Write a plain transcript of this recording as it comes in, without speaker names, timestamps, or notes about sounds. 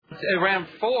round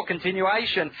 4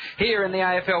 continuation here in the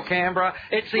AFL Canberra.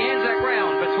 It's the Anzac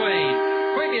round between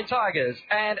Queanbeyan Tigers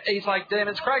and Eastlake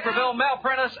Demons. Craig Revell, Mal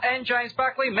Prentice and James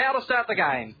Buckley. Mal to start the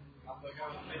game.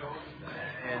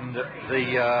 And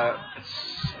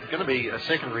it's going to be a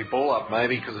secondary ball up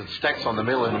maybe because it stacks on the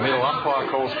middle. In the middle, umpire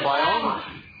calls play on.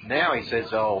 Now he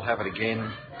says, I'll have it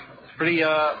again. Pretty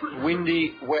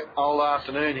windy, wet old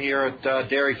afternoon here at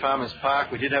Dairy Farmers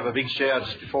Park. We did have a big shower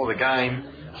just before the game.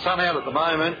 Sun out at the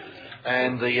moment,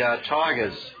 and the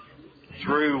Tigers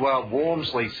through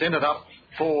Wormsley sent it up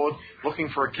forward, looking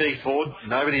for a key forward.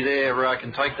 Nobody there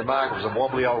can take the mark. It was a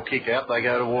wobbly old kick out. They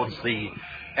go towards the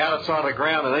outer side of the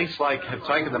ground, and Eastlake have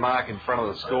taken the mark in front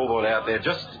of the scoreboard out there.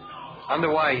 Just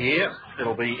underway here.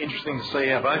 It'll be interesting to see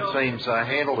how both teams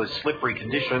handle the slippery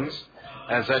conditions,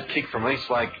 as that kick from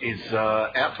Eastlake is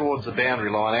out towards the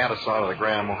boundary line, outer side of the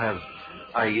ground. We'll have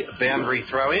a boundary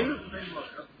throw in.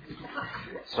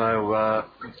 So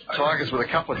Tigers with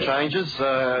a couple of changes.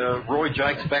 Roy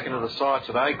Jakes back into the side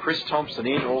today. Chris Thompson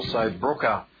in, also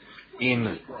Brooker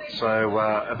in. So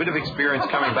a bit of experience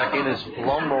coming back in as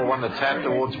Longmore won the tap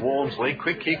towards Wormsley.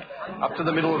 Quick kick up to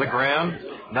the middle of the ground.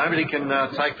 Nobody can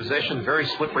take possession. Very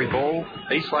slippery ball.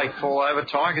 Eastlake fall over.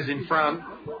 Tigers in front.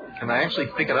 Can they actually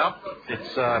pick it up?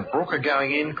 It's Brooker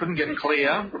going in. Couldn't get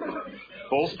clear.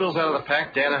 Ball spills out of the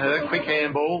pack. Danaher. Quick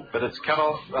handball, but it's cut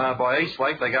off by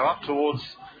Eastlake. They go up towards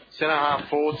centre half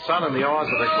forward. Sun in the eyes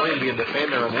of the Queanbeyan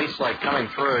defender, and Eastlake coming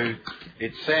through.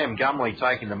 It's Sam Gumley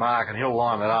taking the mark, and he'll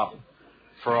line it up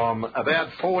from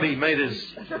about 40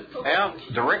 metres out,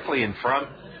 directly in front.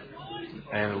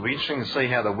 And it'll be interesting to see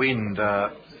how the wind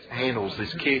handles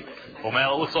this kick. Well,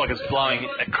 Mal, it looks like it's blowing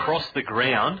across the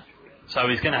ground, so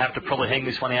he's going to have to probably hang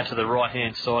this one out to the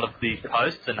right-hand side of the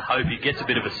posts and hope he gets a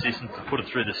bit of assistance to put it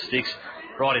through the sticks.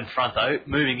 Right in front, though.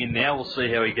 Moving in now. We'll see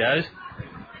how he goes.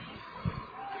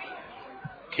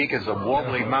 Kick is a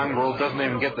wobbly mongrel, doesn't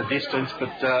even get the distance,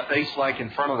 but Eastlake in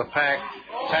front of the pack.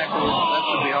 Tackle, that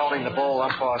should be holding the ball.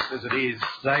 Umpire says it is.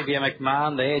 Xavier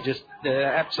McMahon there, just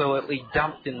absolutely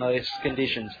dumped in those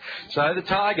conditions. So the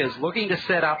Tigers looking to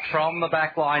set up from the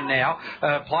back line now.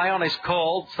 Play on is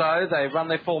called, so they run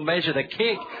their full measure. The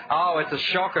kick, it's a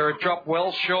shocker. It dropped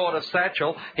well short of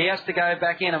Satchel. He has to go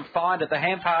back in and find it. The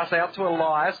hand pass out to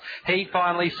Elias. He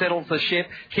finally settles the ship,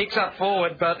 kicks up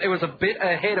forward, but it was a bit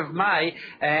ahead of May,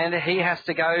 and he has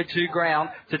to go to ground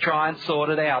to try and sort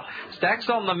it out. Stacks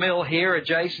on the mill here,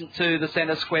 adjacent to the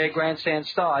centre square grandstand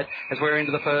side, as we're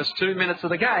into the first 2 minutes of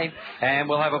the game, and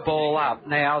we'll have a ball up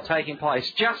now taking place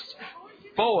just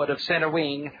forward of centre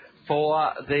wing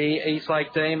for the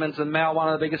Eastlake Demons, and Mal, one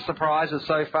of the biggest surprises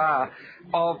so far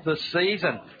of the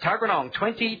season. Tuggeranong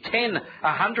 2010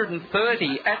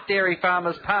 130 at Dairy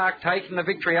Farmers Park, taking the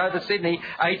victory over Sydney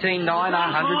 18-9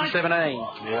 117.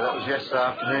 Yeah, that was yesterday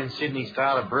afternoon. Sydney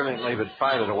started brilliantly but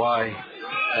faded away,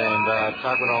 and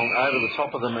Tuggeranong over the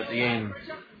top of them at the end.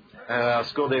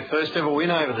 Scored their first ever win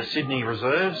over the Sydney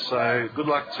Reserves, so good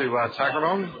luck to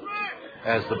Tuggeranong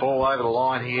as the ball over the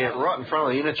line here, right in front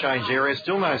of the interchange area.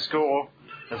 Still no score.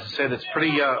 As I said, it's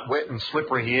pretty wet and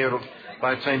slippery here.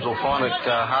 Both teams will find it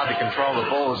hard to control the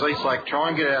ball as Eastlake try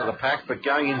and get out of the pack, but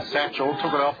going in, Satchel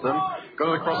took it off them,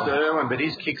 got it across to Irwin, but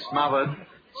his kick smothered.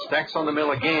 Stacks on the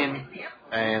mill again,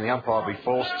 and the umpire will be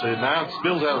forced to. Now it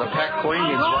spills out of the pack.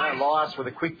 Queanbeyan's Elias with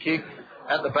a quick kick.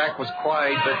 At the back was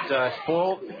Quaid, but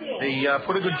spoiled. He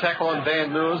put a good tackle on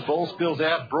Van Moors. Ball spills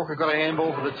out. Brooker got a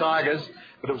handball for the Tigers,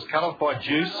 but it was cut off by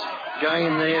Juice. Going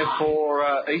in there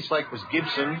for Eastlake was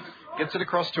Gibson. Gets it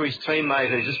across to his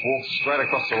teammate who just walks straight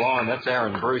across the line. That's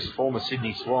Aaron Bruce, former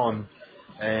Sydney Swan.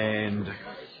 And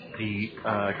he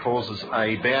causes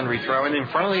a boundary throw in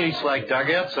front of the Eastlake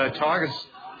dugout. So Tigers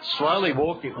slowly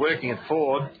working it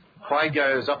forward. Quaid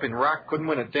goes up in ruck, couldn't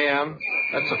win it down.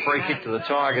 That's a free kick to the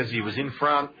Tigers. He was in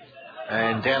front,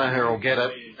 and Danaher will get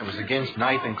it. It was against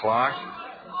Nathan Clark.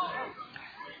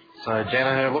 So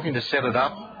Danaher looking to set it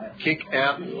up. Kick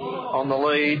out on the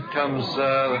lead comes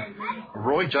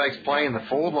Roy Jakes playing the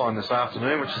forward line this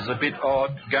afternoon, which is a bit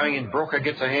odd. Going in, Brooker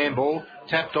gets a handball,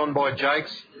 tapped on by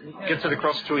Jakes, gets it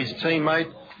across to his teammate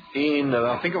in,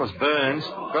 I think it was Burns,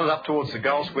 got it up towards the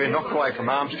goal square, knocked away from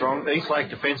Armstrong. Eastlake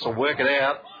defence will work it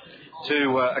out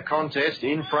to a contest.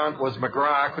 In front was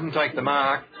McGrath, couldn't take the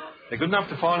mark. They're good enough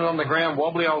to find it on the ground.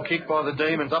 Wobbly old kick by the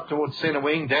Demons up towards centre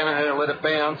wing. Danaher let it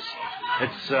bounce.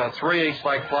 It's three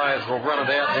Eastlake players will run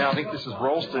it out now. I think this is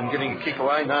Ralston getting a kick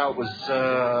away. No, it was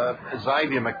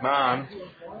Xavier McMahon.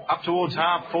 Up towards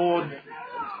half forward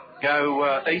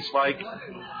go Eastlake.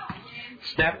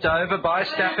 Snapped over by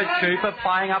Stafford Cooper,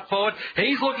 playing up forward.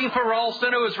 He's looking for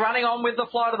Ralston, who was running on with the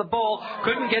flight of the ball.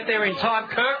 Couldn't get there in time.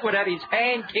 Kirkwood had his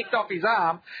hand kicked off his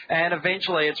arm, and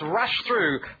eventually it's rushed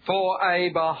through for a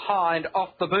behind off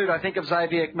the boot, I think, of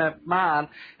Xavier McMahon.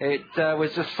 It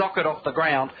was just socket off the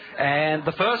ground. And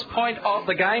the first point of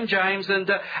the game, James, and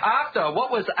after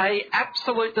what was a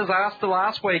absolute disaster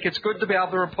last week, it's good to be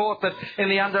able to report that in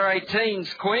the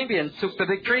under-18s, Queanbeyan took the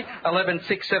victory,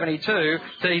 11-6-72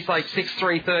 to Eastlake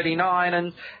 6-3-39.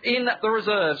 And in the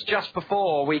reserves, just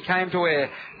before we came to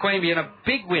air, Queanbeyan are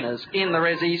big winners in the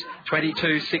Rezzies,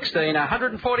 22-16,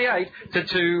 148 to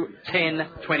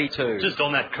 210-22. Just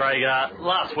on that, Craig,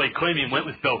 last week Queanbeyan went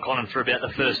with Belconnen for about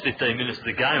the first 15 minutes of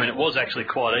the game, and it was actually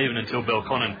quite even until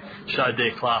Belconnen showed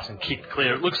their class and kicked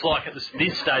clear. It looks like at this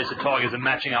stage the Tigers are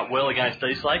matching up well against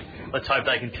Eastlake. Let's hope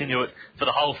they continue it for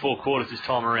the whole 4 quarters this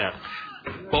time around.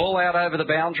 Ball out over the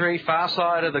boundary, far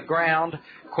side of the ground.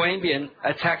 Queanbeyan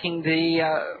attacking the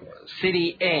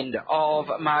city end of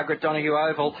Margaret Donoghue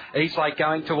Oval. Eastlake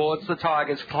going towards the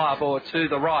Tigers Club, or to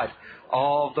the right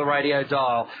of the radio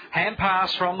dial. Hand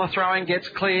pass from the throwing gets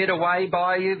cleared away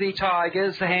by the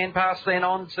Tigers. The hand pass then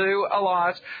on to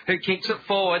Elias, who kicks it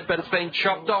forward, but it's been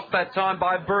chopped off that time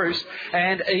by Bruce.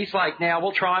 And Eastlake now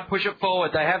will try and push it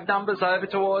forward. They have numbers over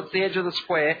towards the edge of the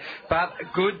square, but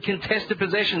good contested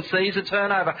possession sees a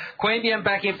turnover. Queanbeyan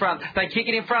back in front. They kick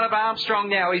it in front of Armstrong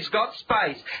now. He's got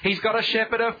space. He's got a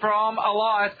shepherder from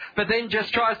Elias, but then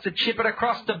just tries to chip it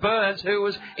across to Burns, who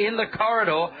was in the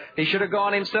corridor. He should have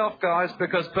gone himself, guys,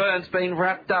 because Burns been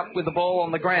wrapped up with the ball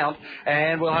on the ground,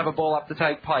 and we'll have a ball up to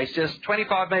take place just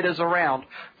 25 metres around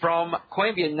from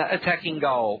Queanbeyan attacking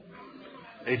goal.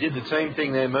 He did the team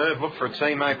thing there, Merv. Looked for a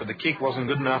teammate, but the kick wasn't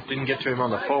good enough. Didn't get to him on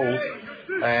the full.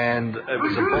 And it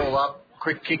was a ball up,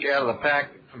 quick kick out of the pack.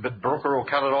 But Brooker will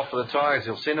cut it off for the Tigers.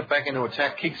 He'll send it back into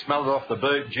attack. Kick smothered off the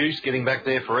boot. Juice getting back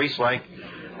there for Eastlake.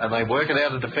 And they work it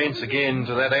out of defence again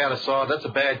to that outer side. That's a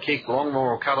bad kick.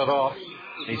 Longmore will cut it off.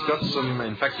 He's got some,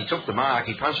 in fact, he took the mark.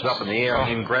 He punched it up in the air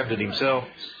and grabbed it himself.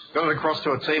 Got it across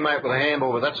to a teammate with a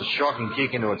handball, but that's a shocking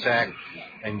kick into attack.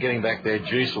 And getting back there,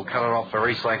 Juice will cut it off for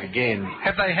Eastlake again.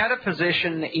 Have they had a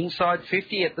possession inside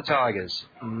 50 at the Tigers?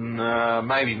 No,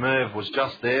 maybe Merv was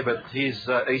just there, but here's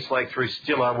Eastlake through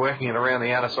Stiller, working it around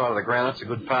the outer side of the ground. That's a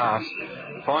good pass.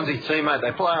 Finds his teammate.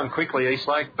 They play on quickly,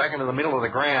 Eastlake, back into the middle of the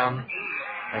ground.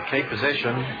 They keep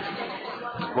possession.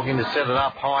 Looking to set it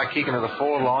up high, kick into the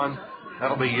forward line.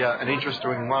 That'll be an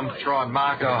interesting one to try and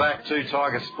mark it back. 2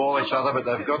 Tigers spoil each other, but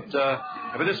they've got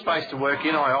a bit of space to work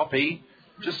in. Iopi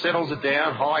just settles it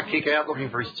down, high kick out,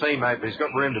 looking for his teammate, but he's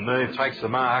got room to move, takes the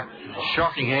mark.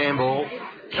 Shocking handball.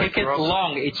 Kick it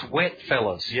long, it's wet,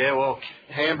 fellas. Yeah, well,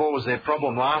 handball was their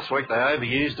problem last week. They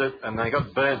overused it and they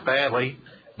got burnt badly.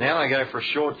 Now they go for a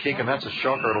short kick, and that's a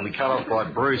shocker. It'll be cut off by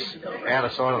Bruce, outer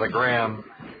side of the ground.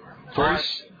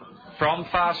 Bruce from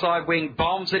far side wing,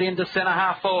 bombs it into centre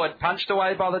half forward, punched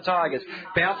away by the Tigers.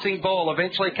 Bouncing ball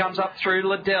eventually comes up through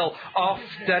Liddell, off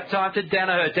that time to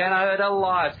Danaher. Danaher to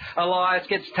Elias. Elias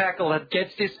gets tackled,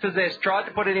 gets dispossessed, tried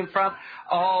to put it in front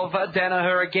of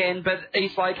Danaher again, but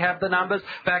Eastlake have the numbers.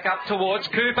 Back up towards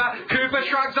Cooper. Cooper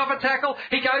shrugs off a tackle.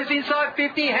 He goes inside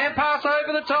 50, hand pass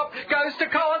over the top, goes to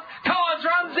Collins. Collins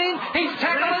runs in, he's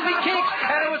tackled as he kicks,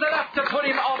 and it was enough to put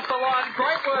him off the line.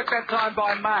 Great work that time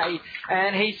by May,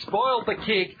 and he spoiled the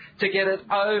kick to get it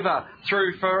over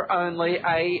through for only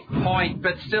a point.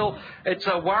 But still, it's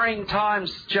a worrying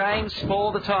times, James,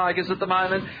 for the Tigers at the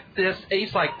moment. This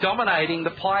Eastlake dominating the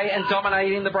play and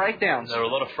dominating the breakdowns. There are a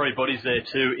lot of free bodies there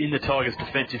too in the Tigers'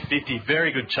 defensive 50.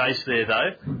 Very good chase there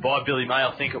though by Billy May,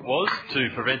 I think it was, to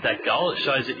prevent that goal. It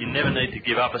shows that you never need to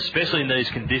give up, especially in these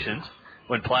conditions,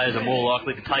 when players are more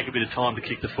likely to take a bit of time to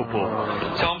kick the football.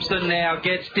 Thompson now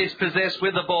gets dispossessed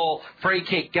with the ball. Free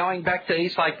kick going back to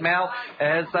Eastlake Mal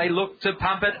as they look to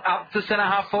pump it up to centre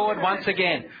half forward once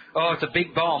again. Oh, it's a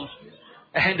big bomb.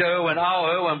 And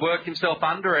Irwin worked himself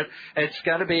under it. It's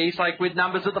going to be Eastlake with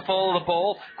numbers at the fall of the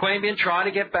ball. Queanbeyan trying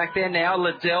to get back there now.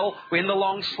 Liddell in the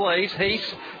long sleeves. He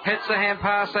hits the hand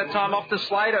pass that time off to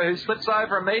Slater, who slips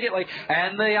over immediately.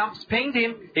 And the umps pinged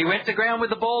him. He went to ground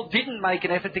with the ball, didn't make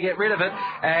an effort to get rid of it.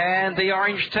 And the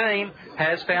orange team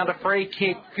has found a free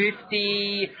kick.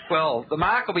 50, well, the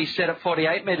mark will be set at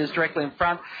 48 metres directly in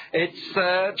front. It's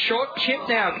a short chip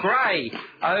now. Gray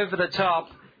over the top.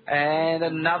 And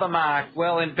another mark,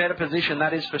 well, in better position,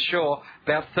 that is for sure.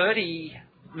 About 30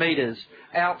 metres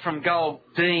out from goal.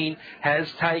 Dean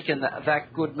has taken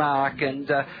that good mark.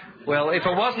 And, well, if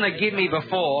it wasn't a give-me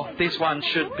before, this one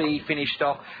should be finished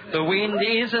off. The wind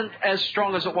isn't as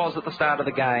strong as it was at the start of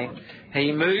the game.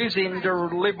 He moves in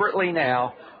deliberately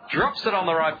now, drops it on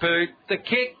the right boot. The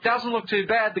kick doesn't look too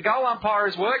bad. The goal umpire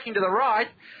is working to the right.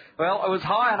 Well, it was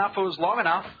high enough, it was long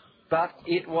enough, but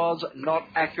it was not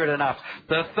accurate enough.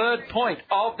 The third point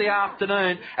of the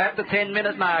afternoon at the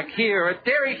 10-minute mark here at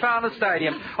Dairy Farmers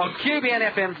Stadium on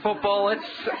QBN FM football. It's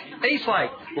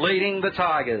Eastlake leading the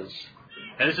Tigers.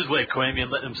 And this is where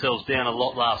Queanbeyan let themselves down a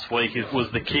lot last week. It was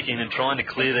the kicking and trying to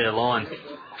clear their line.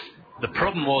 The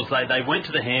problem was they went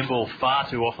to the handball far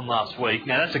too often last week.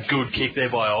 Now, that's a good kick there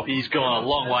by Oppie. He's gone a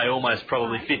long way, almost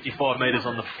probably 55 metres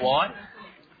on the fly.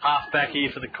 Half back here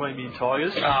for the Queanbeyan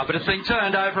Tigers. But it's been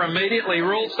turned over immediately.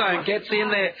 Rulestone gets in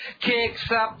there,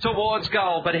 kicks up towards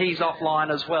goal, but he's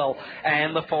offline as well.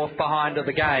 And the fourth behind of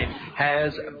the game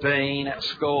has been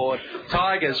scored.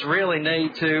 Tigers really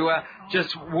need to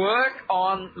just work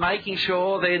on making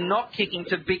sure they're not kicking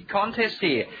to big contests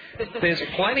here. There's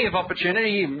plenty of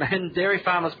opportunity, and Dairy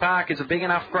Farmers Park is a big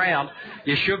enough ground.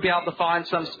 You should be able to find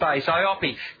some space.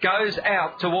 Iopi goes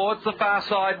out towards the far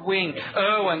side wing.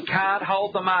 Irwin can't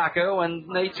hold the mark. Irwin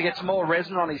needs to get some more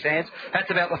resin on his hands. That's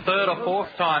about the third or fourth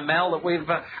time, Mel, that we've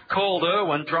called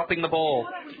Irwin dropping the ball.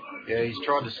 Yeah, he's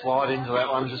tried to slide into that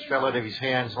one, just fell out of his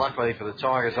hands. Luckily for the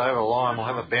Tigers, over the line, we'll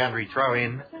have a boundary throw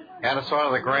in. Out of sight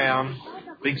of the ground.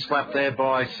 Big slap there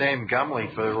by Sam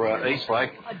Gumley for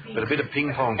Eastlake. But a bit of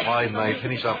ping pong played, and they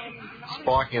finish up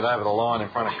spiking it over the line in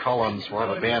front of Collins. We'll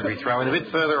have a boundary throw in. A bit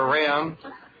further around,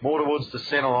 more towards the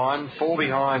centre line. 4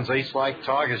 behinds Eastlake.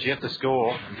 Tigers yet to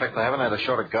score. In fact, they haven't had a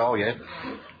shot at goal yet.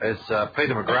 As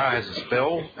Peter McGrath has a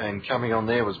spell, and coming on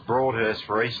there was Broadhurst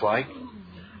for Eastlake.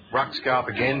 Ruck scarp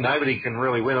again. Nobody can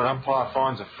really win it. Umpire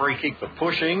finds a free kick for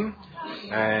pushing.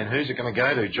 And who's it going to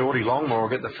go to? Geordie Longmore will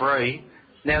get the free.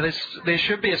 Now, there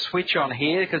should be a switch on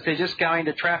here because they're just going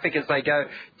to traffic as they go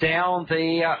down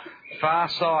the far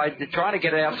side. They're trying to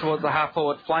get it out towards the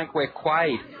half-forward flank where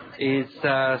Quaid is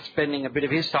spending a bit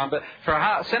of his time. But for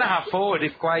a centre-half forward,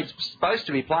 if Quaid's supposed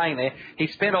to be playing there, he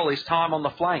spent all his time on the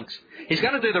flanks. He's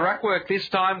going to do the ruck work this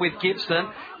time with Gibson.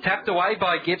 Tapped away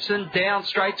by Gibson. Down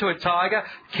straight to a Tiger.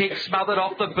 Kick smothered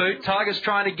off the boot. Tigers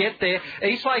trying to get there.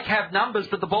 Eastlake have numbers,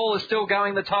 but the ball is still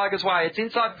going the Tigers' way. It's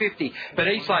inside 50. But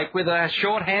Eastlake with a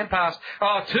short hand pass.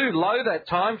 Too low that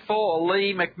time for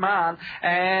Lee McMahon.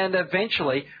 And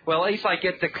eventually, well, Eastlake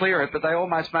get to clear it, but they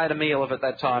almost made a meal of it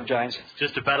that time, James. It's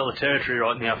just a battle of territory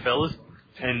right now, fellas.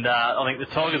 And I think the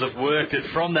Tigers have worked it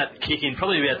from that kick in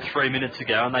probably about 3 minutes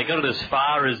ago, and they got it as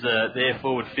far as their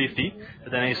forward 50,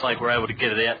 but then Eastlake were able to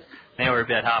get it out. Now we're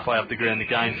about halfway up the ground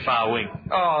again, far wing.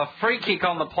 Free kick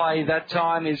on the play that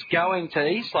time is going to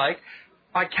Eastlake.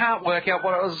 I can't work out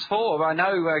what it was for. I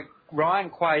know Ryan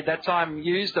Quaid that time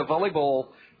used a volleyball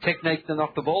technique to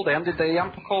knock the ball down. Did the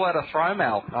umpire call that a throw,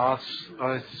 Mal? I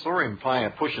saw him playing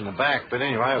a push in the back, but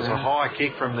anyway, it was a high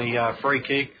kick from the free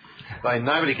kick.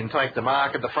 Nobody can take the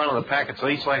mark. At the front of the pack, it's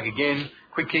Eastlake again.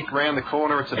 Quick kick round the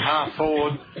corner. It's at half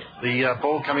forward. The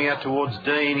ball coming out towards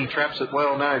Dean. He traps it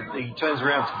well. No, he turns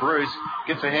around to Bruce.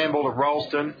 Gets a handball to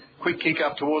Rolston. Quick kick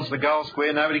up towards the goal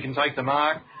square. Nobody can take the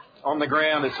mark. On the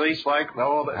ground, it's Eastlake. It's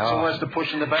almost a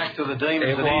push in the back to the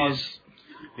Demons. It was.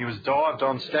 He was dived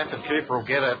on. Stafford Cooper will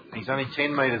get it. He's only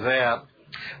 10 metres out.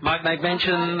 Might make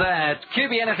mention that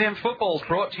QBN FM football is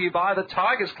brought to you by the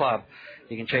Tigers Club.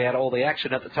 You can check out all the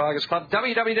action at the Tigers Club,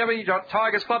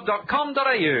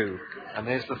 www.tigersclub.com.au. And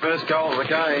there's the first goal of the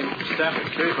game.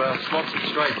 Stafford Cooper slots it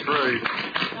straight through.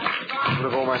 Would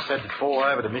have almost had to fall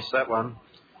over to miss that one.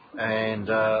 And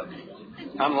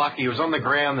unlucky, he was on the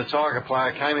ground. The Tiger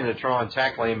player came in to try and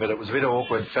tackle him, but it was a bit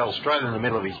awkward. Fell straight in the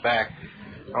middle of his back.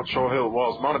 Not sure who it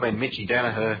was. Might have been Mitchy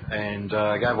Danaher, and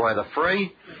gave away the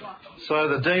free. So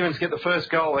the Demons get the first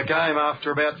goal of the game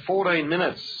after about 14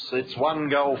 minutes. It's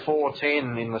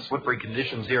 1-4-10 in the slippery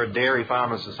conditions here at Dairy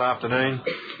Farmers this afternoon.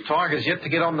 Tigers yet to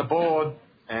get on the board,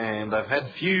 and they've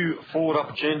had few forward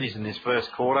opportunities in this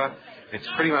first quarter. It's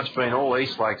pretty much been all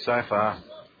Eastlake so far.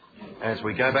 As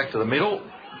we go back to the middle.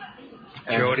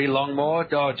 Geordie Longmore,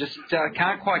 just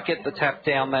can't quite get the tap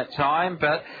down that time,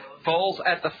 but falls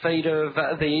at the feet of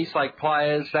the Eastlake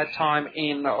players, that time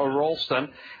in Ralston.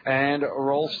 And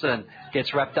Ralston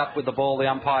gets wrapped up with the ball. The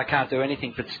umpire can't do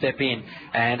anything but step in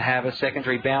and have a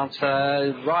secondary bounce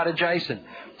right adjacent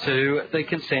to the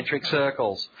concentric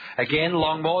circles. Again,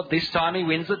 Longmore, this time he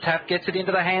wins the tap, gets it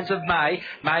into the hands of May.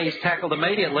 May is tackled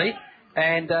immediately.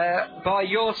 And by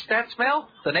your stats, Mel,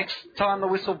 the next time the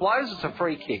whistle blows, it's a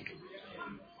free kick.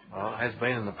 Well, it has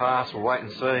been in the past. We'll wait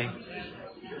and see.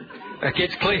 It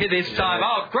gets clear this time.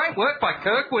 Great work by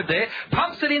Kirkwood there.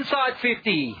 Pumps it inside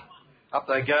 50. Up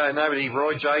they go. Nobody.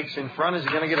 Roy Jakes in front. Is he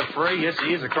going to get a free? Yes,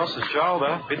 he is. Across the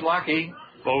shoulder. Bit lucky.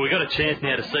 Well, we've got a chance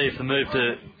now to see if the move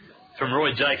to from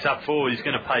Roy Jakes up forward is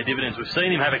going to pay dividends. We've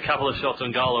seen him have a couple of shots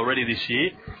on goal already this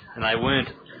year, and they weren't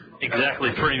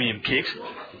exactly premium kicks.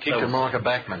 Kicked him like a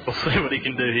backman. We'll see what he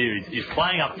can do here. He's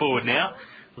playing up forward now.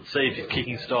 Let's see if his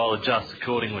kicking style adjusts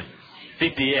accordingly.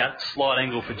 50 out, slight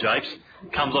angle for Jakes.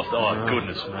 Comes off the... Oh,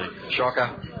 goodness me. Shocker.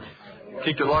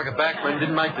 Kicked it like a backman,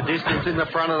 didn't make the distance in the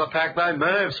front of the pack though.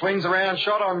 Merv swings around,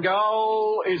 shot on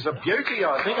goal is a beauty,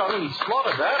 I think. I think he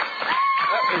slotted that.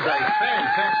 That was a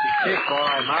fantastic kick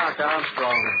by Mark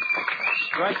Armstrong.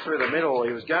 Straight through the middle.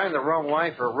 He was going the wrong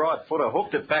way for a right footer,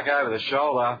 hooked it back over the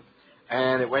shoulder,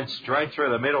 and it went straight through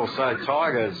the middle. So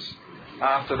Tigers,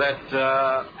 after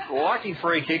that lucky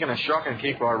free kick and a shocking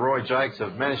kick by Roy Jakes,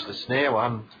 have managed to snare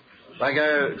one. They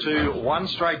go to one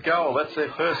straight goal. That's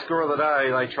their first score of the day.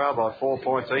 They trail by 4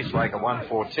 points. Eastlake are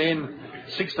 1-4-10.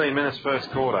 16 minutes first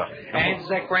quarter.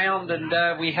 Anzac ground,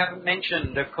 and we haven't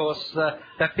mentioned, of course,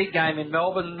 that big game in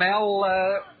Melbourne. Mel,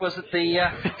 was it the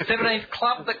 17th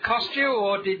club that cost you,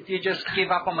 or did you just give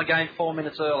up on the game 4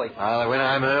 minutes early? They went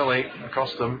home early. It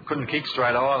cost them. Couldn't kick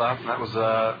straight either. That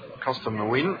was cost them the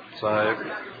win. So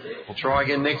we'll try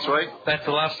again next week. That's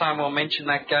the last time we'll mention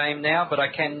that game now, but I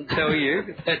can tell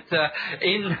you that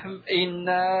in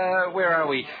where are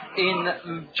we?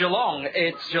 In Geelong,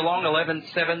 it's Geelong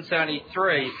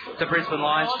 11-7-73 to Brisbane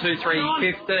Lions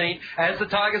 2-3-15 as the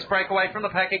Tigers break away from the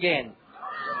pack again.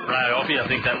 Ray Offie, I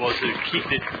think that was who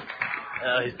kicked it.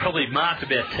 He's probably marked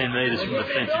about 10 metres from the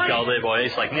defensive goal there by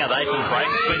Eastlake. Now they can break.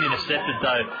 It's been intercepted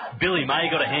though. Billy May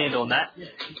got a hand on that.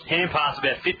 Hand pass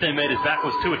about 15 metres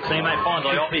backwards to a teammate. Finds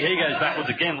Offie. He goes backwards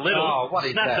again. Little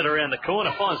snaps it around the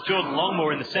corner. Finds Jordan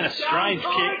Longmore in the centre. Strange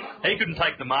kick. He couldn't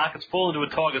take the mark. It's fallen to a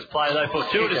Tigers player though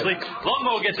fortuitously.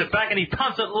 Longmore gets it back and he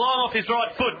punts it long off his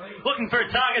right foot. Looking for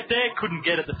a target there. Couldn't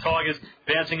get it. The Tigers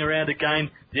bouncing around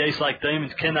again. The Eastlake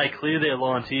Demons. Can they clear their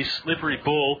lines here? Slippery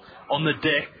ball on the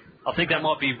deck. I think that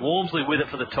might be Walmsley with it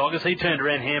for the Tigers. He turned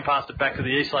around, hand passed it back to the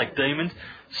Eastlake Demons.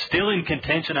 Still in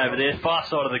contention over there, far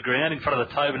side of the ground, in front of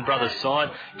the Tobin brothers' side.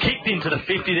 Kicked into the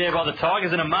 50 there by the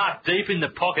Tigers and a mark deep in the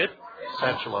pocket.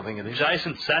 Satchel, I think it is.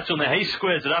 Jason Satchel. Now he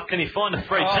squares it up. Can he find a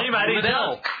free teammate? He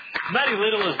does. Matty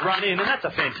Little has run in, and that's a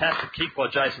fantastic kick by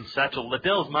Jason Satchel.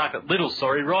 Liddell's marked it,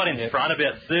 right in front,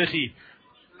 about 30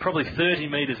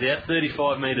 metres out,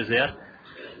 35 metres out.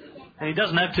 And he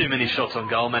doesn't have too many shots on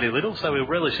goal, Matty Little, so we'll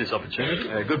relish this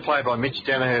opportunity. Good play by Mitch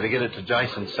Danaher to get it to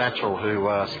Jason Satchel, who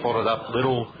spotted up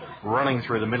Little running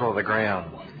through the middle of the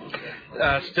ground.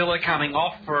 Still coming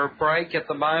off for a break at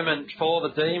the moment for the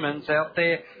Demons. Out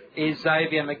there is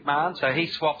Xavier McMahon, so he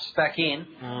swaps back in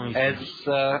as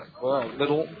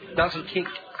Little doesn't kick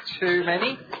too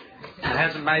many and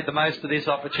hasn't made the most of this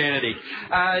opportunity.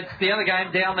 It's the other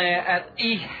game down there at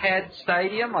Ehad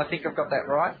Stadium. I think I've got that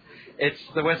right. It's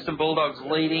the Western Bulldogs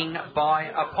leading by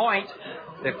a point.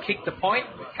 They've kicked a point.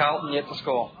 Carlton yet to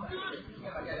score.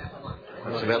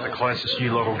 That's about the closest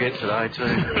you lot will get today, too.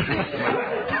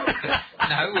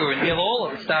 No, we were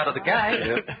 0-0 at the start of the game.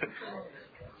 Yep.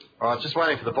 All right, just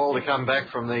waiting for the ball to come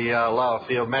back from the lower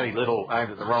field. Matty Little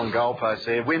aimed at the wrong goalpost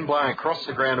there. Wind blowing across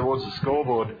the ground towards the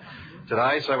scoreboard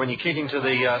today. So when you're kicking to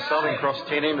the Southern Cross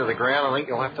 10 end of the ground, I think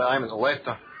you'll have to aim at the left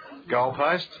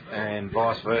goalpost and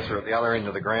vice versa at the other end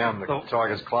of the ground, the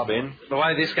Tigers club end. The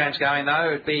way this game's going,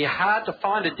 though, it'd be hard to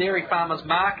find a Dairy Farmers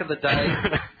mark of the day.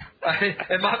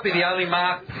 It might be the only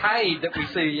mark paid that we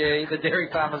see, the Dairy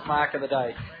Farmers mark of the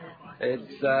day.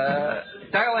 It's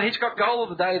Dale and Hitchcock goal of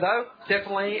the day, though.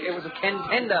 Definitely, it was a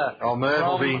contender. Oh, Merv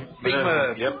will be... Big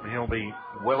Merv. Yep, he'll be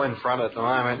well in front at the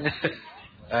moment.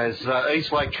 As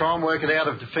Eastlake try and work it out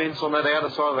of defence on that outer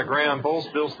side of the ground. Ball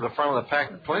spills to the front of the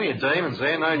pack. Plenty of Demons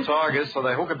there, no Tigers, so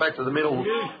they hook it back to the middle.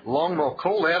 Longmore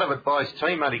called out of it by his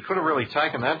teammate. He could have really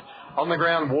taken that. On the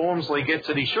ground, Walmsley gets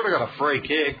it. He should have got a free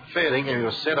kick. Fair thing, he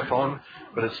was set upon.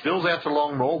 But it spills out to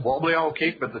Longmore. Wobbly old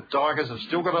kick, but the Tigers have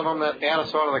still got it on that outer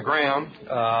side of the ground.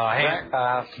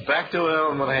 Back to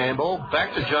Erwin with a handball.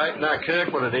 Back to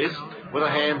Kirkwood it is, with a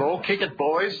handball. Kick it,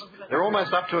 boys. They're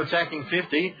almost up to attacking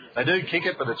 50. They do kick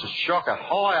it, but it's a shocker.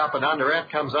 High up and under. Out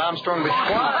comes Armstrong with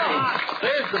play.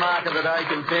 There's the mark of the day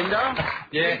contender.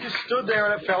 Yeah. He just stood there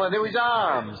and it fell into his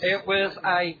arms. It was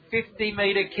a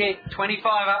 50-metre kick,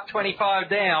 25 up, 25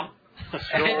 down.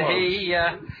 Sure. And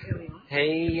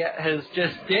he has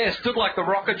just, stood like the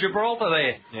Rock of Gibraltar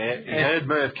there. Yeah, he heard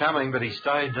Merv coming, but he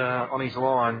stayed on his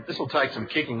line. This will take some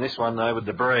kicking, this one, though, with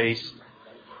the breeze.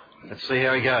 Let's see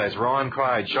how he goes. Ryan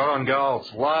Quaid, shot on goal.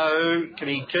 It's low. Can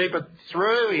he keep it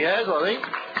through? He has, I think.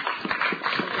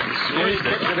 He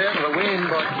kept it out of the wind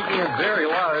by kicking it very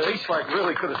low. Eastlake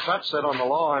really could have touched that on the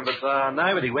line, but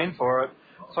nobody went for it.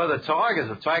 So the Tigers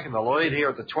have taken the lead here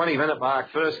at the 20-minute mark,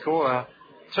 first quarter.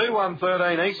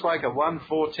 2-1-13, Eastlake at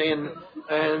 1-4-10.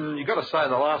 And you've got to say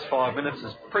the last 5 minutes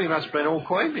has pretty much been all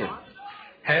Queanbeyan.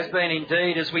 Has been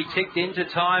indeed, as we ticked into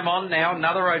time on now.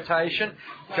 Another rotation.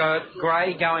 Got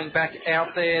Gray going back out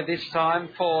there this time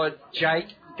for Jake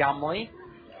Gumley.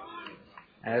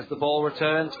 As the ball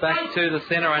returns back to the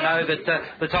centre, I know that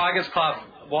the Tigers Club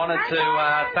wanted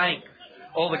to thank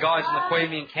all the guys in the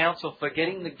Queanbeyan Council for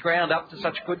getting the ground up to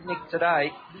such good nick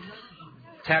today.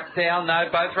 Tap down, no,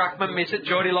 both ruckmen miss it.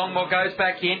 Geordie Longmore goes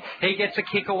back in. He gets a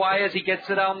kick away as he gets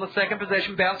it on the second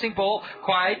possession. Bouncing ball.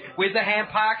 Quaid with the hand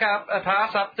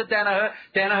pass up to Danaher.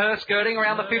 Danaher skirting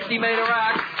around the 50-metre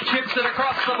arc. Chips it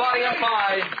across the body of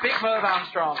five. Big Merv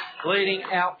Armstrong leading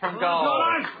out from goal.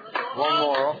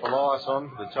 Longmore off the lice on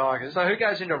for the Tigers. So who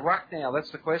goes into ruck now? That's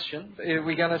the question. Are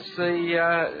we going to see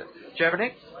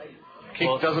Javanik?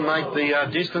 Kick doesn't make the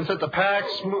distance at the pack.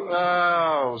 It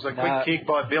was a quick kick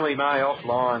by Billy May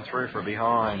offline through for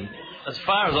behind. As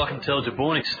far as I can tell,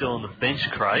 Jabornik's still on the bench,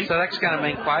 Craig. So that's going to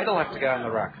mean Quaid will have to go in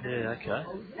the ruck. Yeah, okay.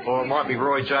 Or it might be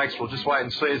Roy Jakes. We'll just wait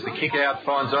and see as the kick out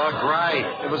finds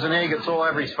Gray. It was an egg. It's all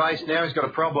over his face. Now he's got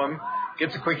a problem.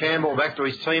 Gets a quick handball back to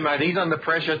his teammate. He's under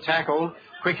pressure, tackled.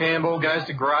 Quick handball goes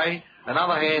to Gray.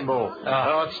 Another handball.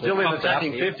 It's still in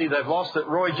attacking 50. They've lost it.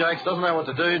 Roy Jakes doesn't know what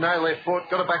to do. No left foot.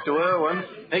 Got it back to Irwin.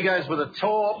 He goes with a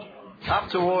torp up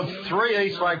towards three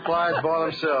Eastlake players by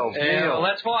themselves. Yeah, well,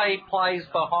 that's why he plays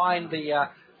behind the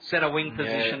centre wing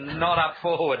position, not up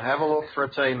forward. Have a look for a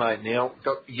teammate, Neil.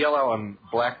 Got yellow and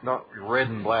black, not red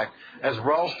and black. As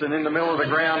Ralston in the middle of the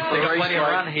ground for Eastlake. Plenty of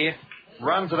run here.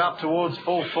 Runs it up towards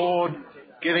full forward.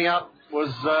 Getting up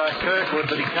was Kirkwood,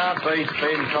 but he can't beat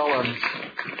Ben Collins.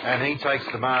 And he takes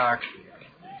the mark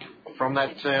from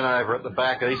that turnover at the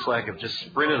back. Eastlake have just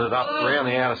sprinted it up around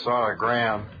the outer side of the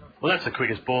ground. Well, that's the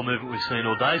quickest ball movement we've seen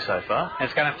all day so far. And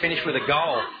it's going to finish with a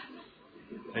goal.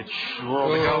 The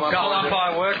goal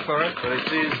umpire worked for it. But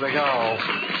it is the goal.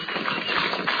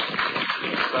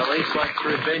 So Eastlake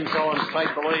through Ben Collins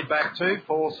take the lead back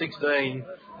 2-4-16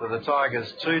 for the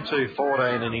Tigers,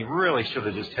 2-2-14, and he really should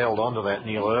have just held on to that,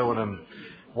 Neil Irwin, and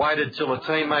waited till a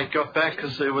teammate got back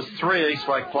because there was three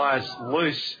Eastlake players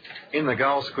loose in the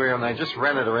goal square and they just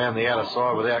ran it around the outer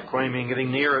side without Queanbeyan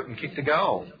getting near it and kicked a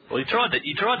goal. Well, he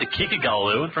tried to kick a goal,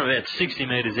 Irwin, from about 60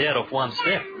 metres out off one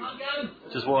step,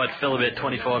 which is why it fell about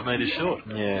 25 metres short.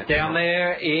 Yeah. Down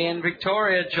there in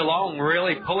Victoria, Geelong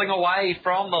really pulling away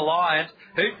from the Lions.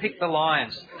 Who picked the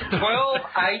Lions?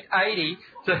 12-8-80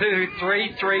 to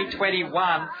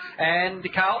 3-3-21,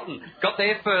 and Carlton got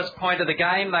their first point of the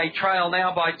game. They trail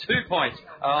now by 2 points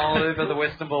over the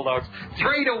Western Bulldogs.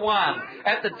 3-1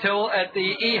 at the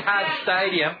Ehud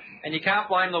Stadium, and you can't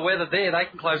blame the weather there. They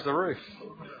can close the roof.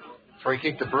 Free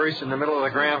kick to Bruce in the middle of the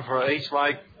ground for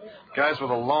Eastlake. Goes with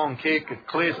a long kick. It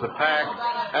clears the pack.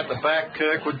 At the back,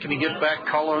 Kirkwood. Can he get back?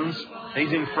 Collins.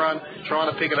 He's in front,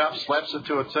 trying to pick it up. Slaps it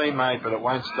to a teammate, but it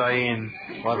won't stay in.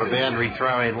 We'll have a boundary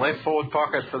throw in. Left forward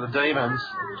pocket for the Demons.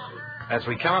 As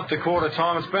we come up to quarter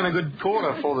time, it's been a good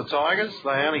quarter for the Tigers. They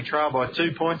only trail by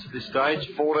 2 points at this stage,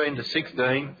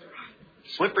 14-16.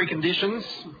 Slippery conditions,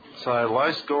 so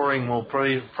low scoring will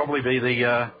probably be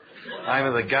the aim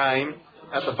of the game.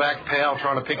 At the back, Powell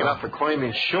trying to pick it up for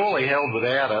Queanbeyan, surely held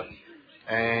without it.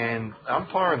 And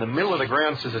umpire in the middle of the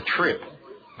ground says a trip,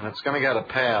 and it's going to go to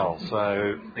Powell.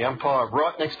 So the umpire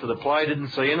right next to the play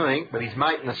didn't see anything, but his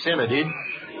mate in the centre did.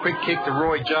 Quick kick to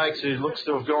Roy Jakes, who looks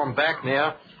to have gone back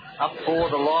now. Up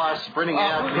forward, Elias sprinting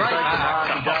out. Great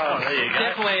mark.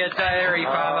 Definitely a dairy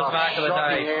farmer's mark of the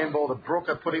day. Handball to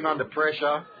Brooker, put him under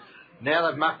pressure. Now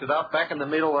they've mucked it up. Back in the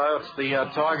middle, though, it's the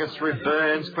Tigers through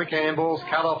Burns. Quick handballs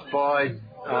cut off by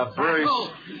Bruce.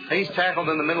 He's tackled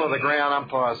in the middle of the ground.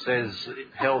 Umpire says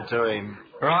held to him.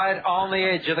 Right on the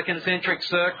edge of the concentric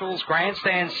circles,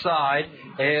 grandstand side.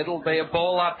 It'll be a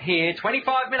ball up here.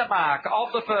 25-minute mark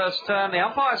of the first term. The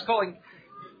umpire's calling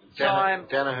time.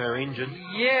 Danaher injured.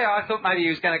 Yeah, I thought maybe he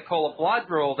was going to call a blood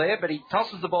rule there, but he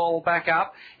tosses the ball back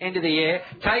up into the air.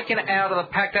 Taken out of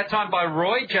the pack, that time by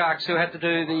Roy Jarks, who had to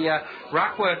do the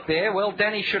ruck work there. Well,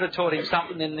 Danny should have taught him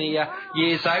something in the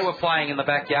years they were playing in the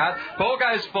backyard. Ball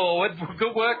goes forward.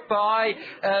 Good work by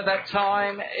that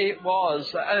time it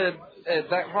was...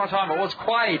 that one time it was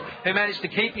Quaid who managed to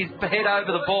keep his head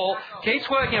over the ball, keeps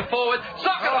working it forward,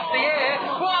 sock it off the air.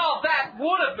 Well, that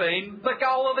would have been the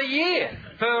goal of the year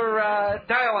for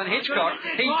Dale and Hitchcock.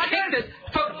 He kicked it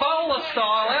footballer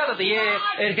style out of the air.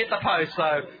 It hit the post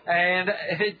though, and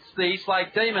it's the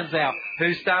Eastlake Demons now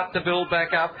who start to build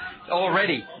back up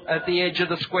already at the edge of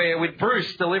the square with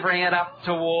Bruce delivering it up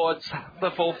towards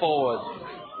the full forward.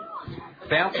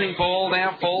 Bouncing ball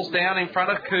now, falls down in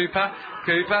front of Cooper.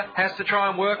 Cooper has to try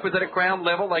and work with it at ground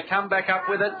level. They come back up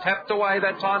with it, tapped away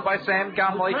that time by Sam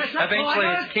Gumley. Eventually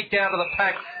it's kicked out of the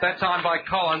pack, that time by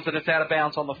Collins, and it's out of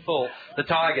bounds on the full. The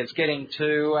Tigers getting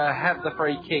to have the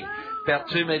free kick about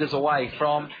 2 metres away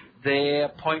from their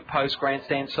point post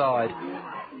grandstand side.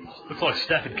 Looks like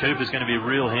Stafford Cooper's going to be a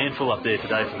real handful up there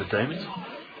today for the Demons.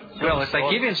 Well, if they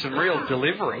give him some real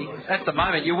delivery, at the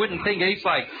moment you wouldn't think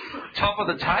Eastlake top of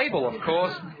the table, of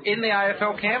course, in the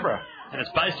AFL Canberra. And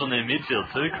it's based on their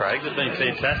midfield too, Craig. They've been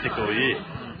fantastic all year.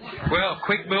 Well,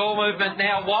 quick ball movement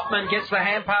now. Watman gets the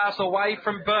hand pass away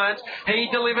from Burns. He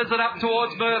delivers it up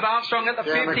towards Merv Armstrong at the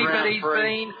 50, but he's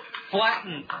been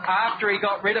flattened after he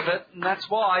got rid of it, and that's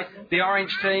why the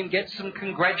Orange team gets some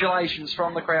congratulations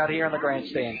from the crowd here in the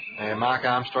grandstand. Yeah, Mark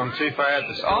Armstrong too far out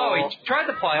to score. Oh, he tried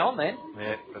to play on then.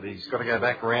 Yeah, but he's got to go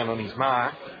back around on his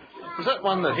mark. Was that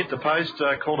one that hit the post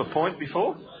called a point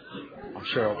before? I'm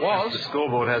sure it was. The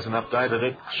scoreboard hasn't updated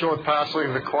it. Short pass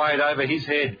looking for Quaid over his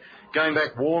head. Going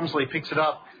back, Wormsley picks it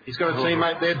up. He's got a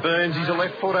teammate there, Burns. He's a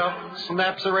left footer.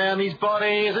 Snaps around his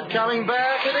body. Is it coming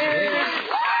back? It is!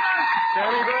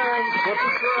 Danny Burns puts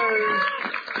it through.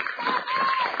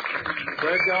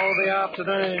 Third goal of the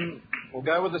afternoon. We'll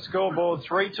go with the scoreboard.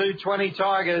 3-2-20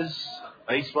 Tigers.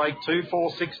 Eastlake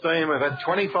 2-4-16. We've had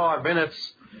 25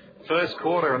 minutes first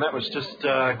quarter, and that was just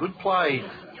good play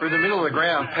through the middle of the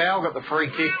ground. Powell got the free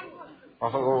kick. I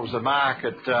thought it was a mark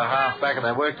at half back, and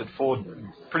they worked it forward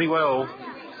pretty well.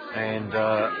 And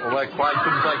although Quaid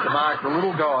couldn't take the mark, the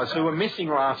little guys who were missing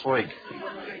last week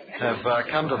have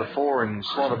come to the fore and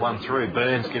slotted one through.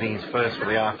 Burns getting his first for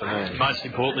the afternoon. Most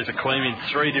importantly for Queensland,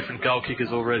 3 different goal kickers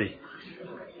already.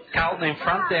 Carlton in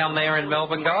front down there in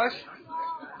Melbourne, guys.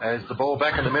 As the ball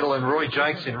back in the middle, and Roy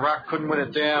Jakes in ruck couldn't win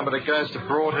it down, but it goes to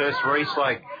Broadhurst for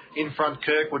Eastlake. In front,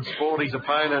 Kirkwood Sporty's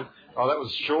opponent. Oh, that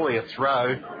was surely a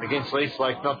throw against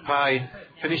Eastlake, not paid.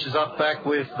 Finishes up back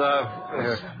with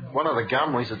one of the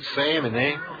Gumleys. It's Sam in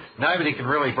there. Nobody can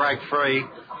really break free.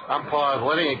 Umpire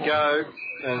letting it go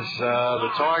as the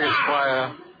Tigers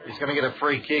player is going to get a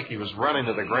free kick. He was run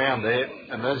into the ground there.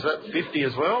 And is that 50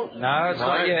 as well? No, it's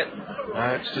not yet.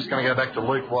 No, it's just going to go back to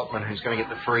Luke Watman, who's going to get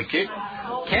the free kick.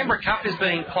 Canberra Cup is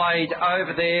being played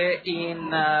over there in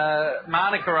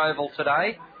Manuka Oval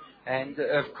today. And,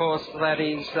 of course, that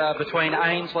is between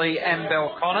Ainslie and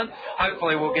Belconnen.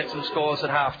 Hopefully we'll get some scores at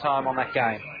half-time on that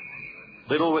game.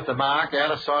 Little with the mark, out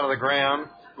of sight of the ground.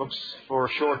 Looks for a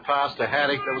short pass to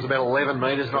Haddock. That was about 11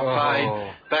 metres, not paid.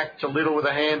 Back to Little with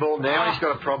a handball. Now he's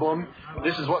got a problem.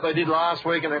 This is what they did last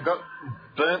week, and they've got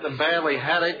burnt them badly.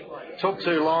 Haddock took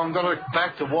too long. Got it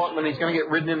back to Watman. He's going to get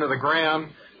ridden into the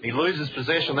ground. He loses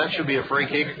possession. That should be a free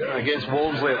kick against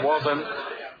Walmsley. It wasn't.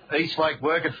 Eastlake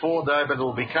work it forward though, but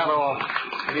it'll be cut off.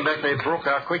 Getting back there,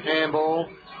 Brooker. Quick handball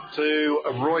to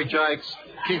Roy Jakes.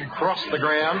 Kick across the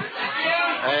ground.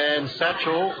 And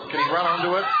Satchel, can he run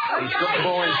onto it? He's got the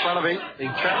ball in front of him. He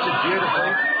traps it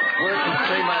beautifully. Works his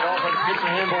teammate off it. Gets the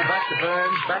handball back to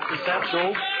Burns. Back to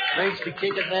Satchel. Needs to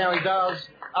kick it now. He does.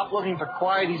 Up looking for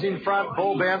Quaid. He's in front.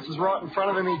 Ball bounces right in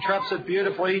front of him. He traps it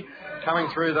beautifully. Coming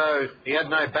through, though, he had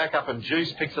no backup, and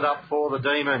Juice picks it up for the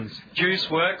Demons. Juice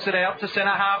works it out to centre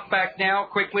half back now,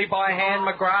 quickly by hand.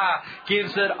 McGrath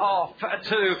gives it off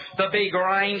to the big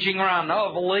ranging run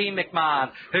of Lee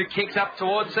McMahon, who kicks up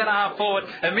towards centre half forward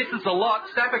and misses the lot.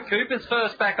 Stafford Cooper's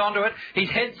first back onto it. He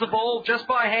heads the ball just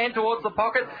by hand towards the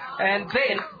pocket and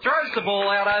then throws the ball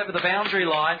out over the boundary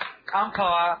line.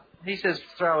 Umpire, he says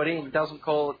throw it in, doesn't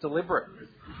call it deliberate.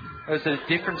 There's a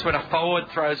difference when a forward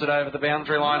throws it over the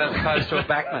boundary line as opposed to a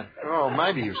backman. Oh,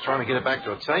 maybe he was trying to get it back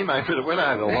to a teammate, but it went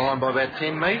over the line by about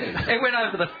 10 metres. It went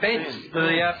over the fence,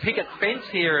 the picket fence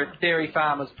here at Dairy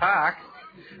Farmers Park.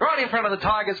 Right in front of the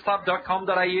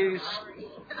tigersclub.com.au's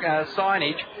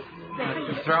signage.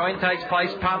 The throw-in takes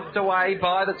place, pumped away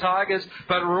by the Tigers,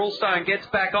 but Rulestone gets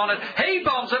back on it. He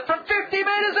bombs it from 50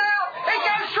 metres out. It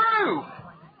goes through.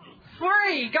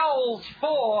 3 goals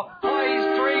for, plays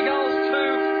 3 goals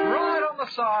 2. Right on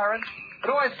the siren. It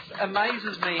always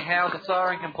amazes me how the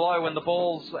siren can blow when the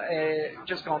ball's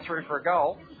just gone through for a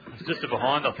goal. It's just a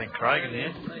behind, I think, Craig, in the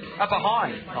end. A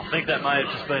behind? I think that may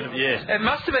have just been, yeah. It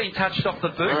must have been touched off the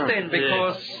boot then,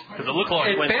 because it looked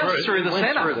like it went bounced through the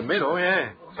centre. Through the middle,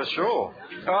 yeah, for sure.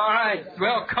 All right.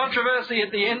 Well, controversy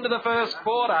at the end of the first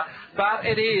quarter, but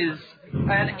it is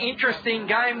an interesting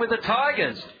game with the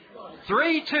Tigers.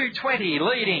 3-2-20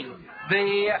 leading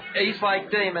the Eastlake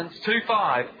Demons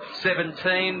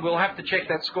 2-5-17. We'll have to check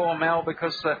that score, Mel,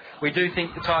 because we do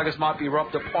think the Tigers might be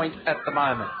robbed a point at the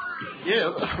moment.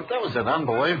 Yeah, that was an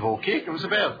unbelievable kick. It was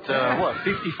about,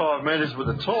 55 metres with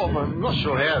the top. I'm not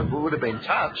sure how it would have been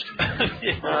touched.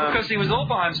 Because he was all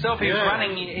by himself. He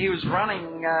was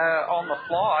running on the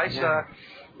fly, so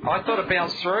I thought it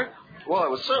bounced through. Well,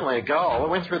 it was certainly a goal. It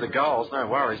went through the goals, no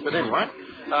worries. But anyway,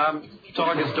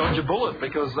 Tigers dodge a bullet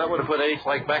because that would have put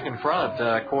Eastlake back in front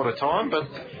at quarter time. But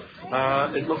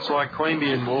it looks like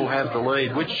Queanbeyan will have the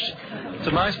lead, which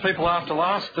to most people after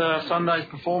last Sunday's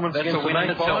performance against the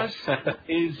Magpies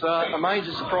is a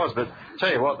major surprise. But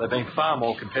tell you what, they've been far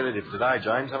more competitive today,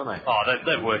 James, haven't they? Oh,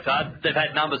 they've worked hard. They've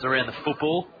had numbers around the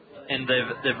football, and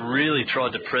they've really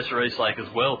tried to pressure Eastlake as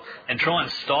well and try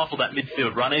and stifle that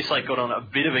midfield run. Eastlake got on a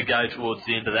bit of a go towards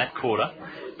the end of that quarter.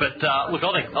 But, look,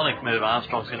 I think Merv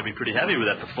Armstrong's going to be pretty happy with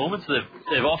that performance.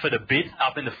 They've offered a bit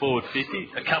up in the forward 50,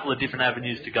 a couple of different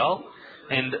avenues to goal,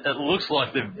 and it looks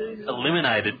like they've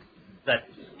eliminated that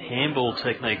handball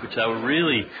technique, which they were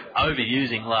really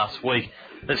overusing last week.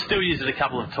 They've still used it a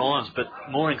couple of times, but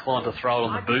more inclined to throw it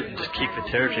on the boot and just kick for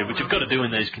territory, which you've got to do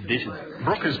in these conditions.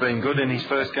 Brooker's been good in his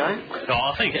first game. Oh,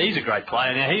 I think he's a great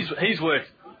player. Now, he's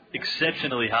worked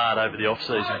exceptionally hard over the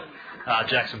off-season,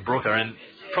 Jackson Brooker, and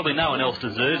probably no one else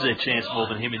deserves their chance more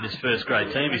than him in this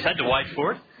first-grade team. He's had to wait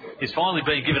for it. He's finally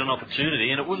been given an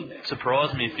opportunity, and it wouldn't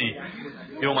surprise me if he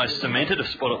almost cemented a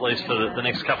spot at least for the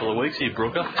next couple of weeks here,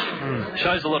 Brooker.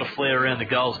 Shows a lot of flair around the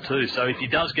goals too, so if he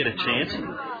does get a chance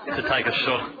to take a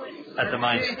shot at the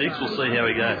main sticks, we'll see how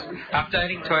he goes.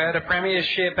 Updating Toyota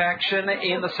Premiership action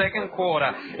in the second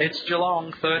quarter. It's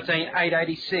Geelong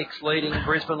 13-886 leading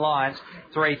Brisbane Lions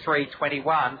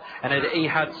 3-3-21. And at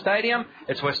Ehud Stadium,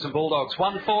 it's Western Bulldogs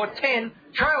 1-4-10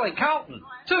 trailing Carlton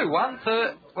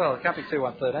 2-1. Well, it can't be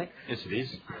 2-1-13. Yes, it is.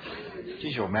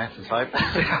 Geez, your maths is hopeless.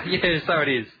 Yeah, so it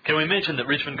is. Can we mention that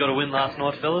Richmond got a win last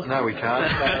night, fellas? No, we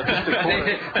can't. Just a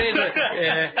quarter.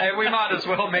 And we might as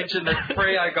well mention that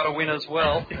Freo got a win as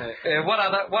well. What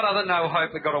other no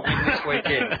hope that got a win this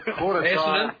weekend?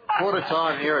 Quarter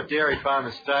time here at Dairy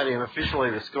Farmers Stadium.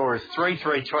 Officially, the score is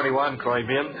 3-3-21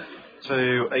 Queanbeyan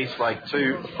to Eastlake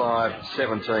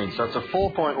 2-5-17. So it's a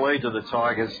 4-point lead to the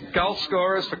Tigers. Goal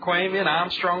scorers for Queanbeyan,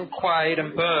 Armstrong, Quaid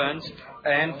and Burns.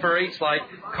 And for Eastlake,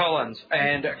 Collins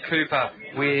and Cooper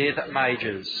with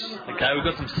majors. Okay, we've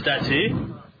got some stats here.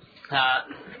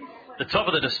 The top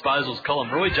of the disposals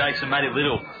column, Roy Jakes and Matty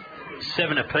Little,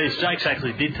 7 apiece. Jakes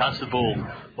actually did touch the ball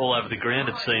all over the ground,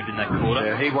 it seemed, in that quarter.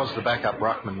 Yeah, he was the backup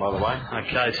ruckman, by the way.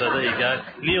 Okay, so there you go.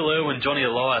 Neil Irwin, Johnny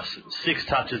Elias, 6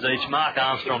 touches each. Mark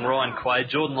Armstrong, Ryan Quaid,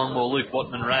 Jordan Longmore, Luke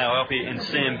Watman, Ray Alfie and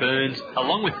Sam Burns,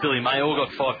 along with Billy May, all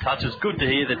got 5 touches. Good to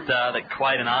hear that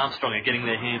Quaid and Armstrong are getting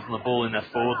their hands on the ball in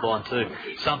that forward line too.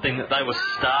 Something that they were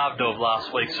starved of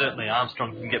last week. Certainly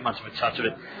Armstrong didn't get much of a touch of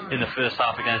it in the first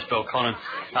half against Belconnen.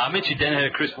 Mitchie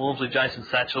Danaher, Chris Walmsley, Jason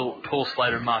Satchell, Paul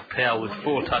Slater and Mark Powell with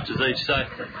 4 touches each. So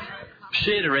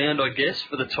shared around, I guess,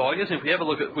 for the Tigers. If we have a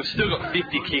look at, we've still got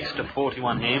 50 kicks to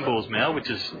 41 handballs now, which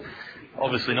is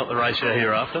obviously not the ratio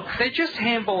hereafter. They're just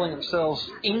handballing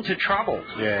themselves into trouble.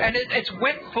 Yeah. And it's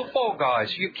wet football,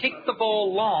 guys. You kick the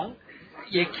ball long,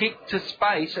 you kick to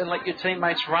space and let your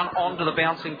teammates run onto the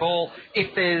bouncing ball.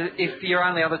 If your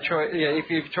only other choice, if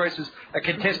your choice is a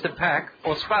contested pack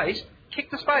or space,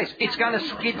 kick the space. It's going to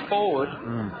skid forward.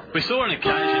 We saw an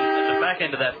occasion at the back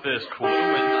end of that first quarter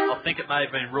when I think it may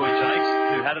have been Roy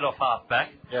Jakes who had it off half back.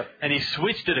 Yep. And he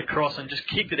switched it across and just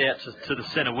kicked it out to the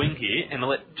centre wing here and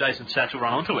let Jason Satchell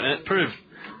run onto it. And it proved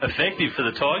effective for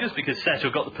the Tigers because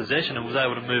Satchell got the possession and was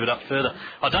able to move it up further.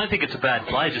 I don't think it's a bad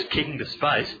play, just kicking to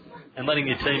space and letting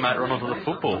your teammate run onto the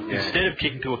football instead of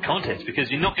kicking to a contest, because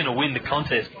you're not going to win the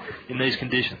contest in these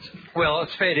conditions. Well,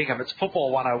 it's fair dinkum. It's football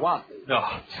 101.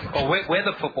 Or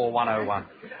weather football 101.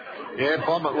 Yeah,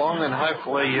 bomb it long and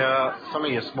hopefully some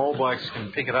of your small blokes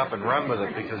can pick it up and run with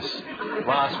it, because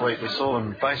last week we saw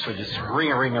them basically just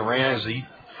ring around as they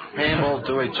handballed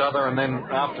to each other, and then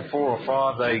after 4 or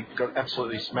 5 they got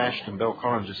absolutely smashed and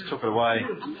Belconnen just took it away.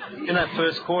 In that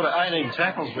first quarter, 18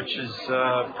 tackles, which is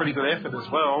pretty good effort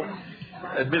as well.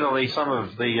 Admittedly, some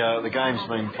of the game's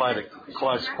been played at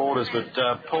close quarters,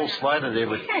 but Paul Slater there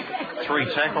with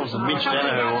 3 tackles and Mitch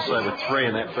Danaher also with 3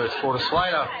 in that first quarter.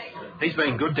 Slater, he's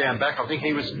been good down back. I think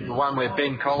he was the one where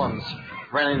Ben Collins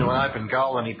ran into an open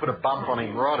goal and he put a bump on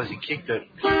him right as he kicked it,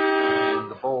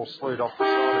 and the ball slewed off the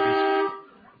side of his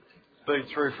boot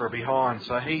through for a behind.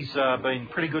 So he's been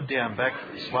pretty good down back,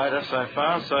 Slater, so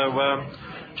far. So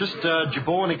just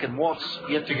Jabornik and Watts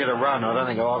yet to get a run. I don't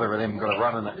think either of them got a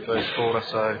run in that first quarter,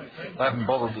 so they haven't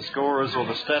bothered the scorers or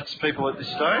the stats people at this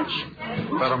stage.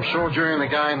 But I'm sure during the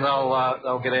game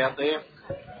they'll get out there.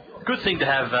 Good thing to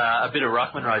have a bit of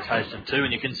ruckman rotation too,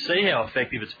 and you can see how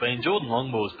effective it's been. Jordan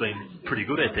Longmore's been pretty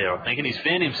good out there, I think, and he's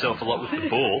found himself a lot with the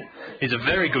ball. He's a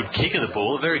very good kick of the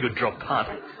ball, a very good drop punt,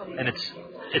 and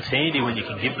it's handy when you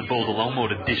can give the ball to Longmore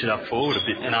to dish it up forward a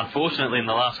bit. And unfortunately, in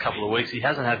the last couple of weeks, he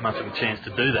hasn't had much of a chance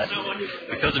to do that.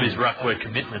 Because of his ruck work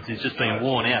commitments, he's just been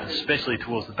worn out, especially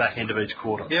towards the back end of each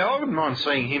quarter. Yeah, I wouldn't mind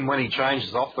seeing him when he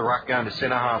changes off the ruck going to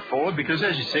centre half forward, because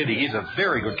as you said, he is a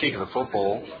very good kick of the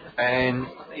football. And,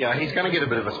 he's going to get a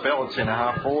bit of a spell at centre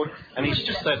half forward, and he's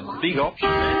just that big option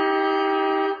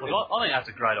there. Well, I think that's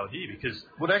a great idea because...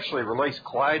 Would actually release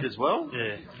Quaid as well.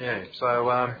 Yeah.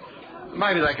 So,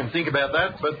 maybe they can think about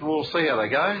that, but we'll see how they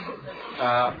go.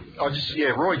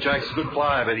 Roy Jake's a good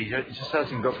player, but he just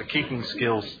hasn't got the kicking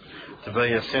skills to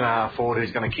be a centre half forward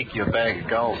who's going to kick you a bag of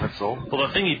goals, that's all. Well,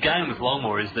 the thing you've gained with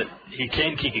Longmore is that he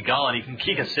can kick a goal and he can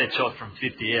kick a set shot from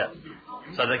 50 out.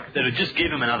 So they would just give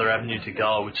him another avenue to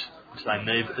goal, which they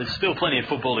need. But there's still plenty of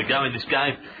football to go in this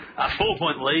game. A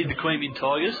 4-point lead, the Queanbeyan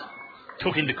Tigers.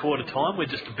 Took into quarter time. We're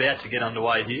just about to get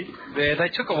underway here. Yeah, they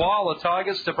took a while, the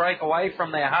Tigers, to break away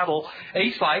from their huddle.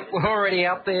 Eastlake were already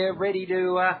out there ready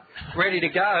to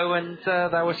go, and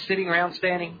they were standing around,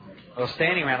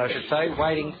 I should say,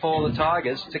 waiting for the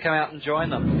Tigers to come out and join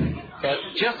them. But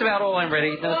just about all in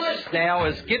readiness now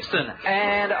is Gibson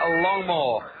and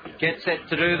Longmore get set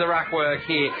to do the ruck work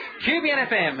here. QBN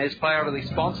FM is proudly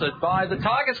sponsored by the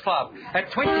Tigers Club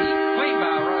at 20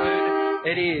 Queenbar Road.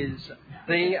 It is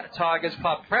the Tigers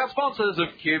Club, proud sponsors of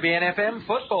QBN FM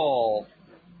football.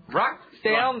 Ruck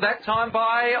down, that time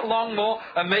by Longmore.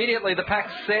 Immediately the pack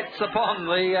sets upon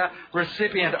the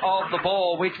recipient of the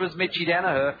ball, which was Mitchie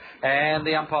Danaher, and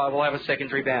the umpire will have a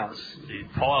secondary bounce. He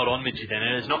piled on Mitchie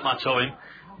Danaher. There's not much of him.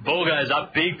 Ball goes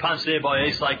up, big punch there by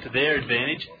Eastlake to their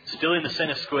advantage. Still in the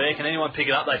centre square. Can anyone pick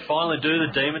it up? They finally do,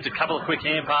 the Demons. A couple of quick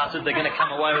hand passes. They're going to come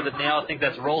away with it now. I think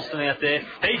that's Ralston out there.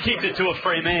 He kicks it to a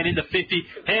free man into 50.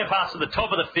 Hand pass to the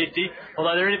top of the 50.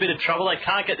 Although they're in a bit of trouble. They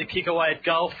can't get the kick away at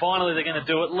goal. Finally, they're going to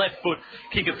do it. Left foot,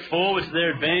 kick it forward to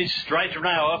their advantage. Straight to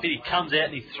Ronaldo off it. He comes out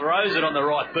and he throws it on the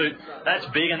right boot. That's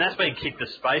big, and that's been kicked to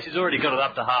space. He's already got it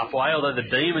up to halfway, although the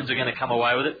Demons are going to come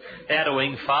away with it. Outer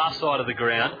wing, far side of the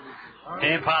ground.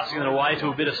 Hand passing it away to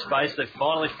a bit of space. They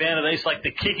finally found it. Eastlake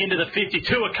the kick into the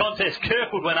 52. A contest.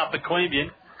 Kirkwood went up the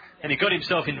Queanbeyan and he got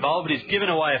himself involved, but he's given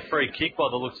away a free kick by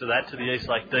the looks of that to the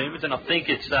Eastlake Demons, and I think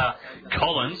it's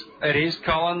Collins. It is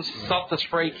Collins. Softest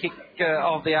free kick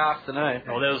of the afternoon.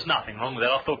 Well, there was nothing wrong with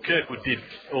that. I thought Kirkwood did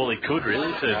all he could,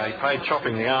 really. He paid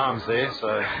chopping the arms there, so...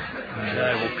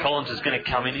 well, Collins is going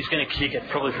to come in. He's going to kick it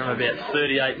probably from about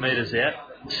 38 metres out.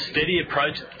 Steady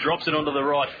approach, drops it onto the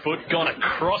right foot, gone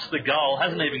across the goal,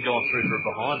 hasn't even gone through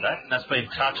for behind that, and that's been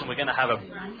touched, and we're going to have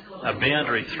a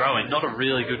boundary throw-in. Not a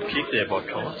really good kick there by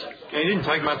Collins. Yeah, he didn't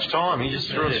take much time, he just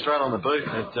threw it straight on the boot,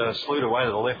 and it slewed away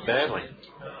to the left badly.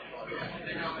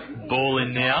 Ball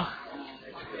in now.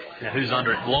 Now, who's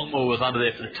under it? Longmore was under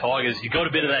there for the Tigers. He got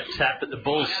a bit of that tap, but the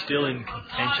ball's still in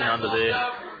contention under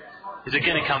there. Is it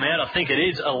going to come out? I think it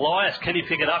is. Elias, can he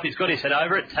pick it up? He's got his head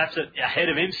over it, taps it ahead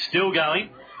of him, still going.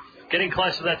 Getting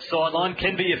close to that sideline.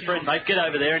 Can be your friend, mate. Get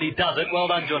over there, and he does it. Well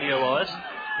done, Johnny Elias.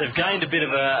 They've gained a bit of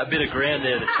ground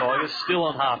there, the Tigers. Still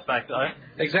on half-back, though.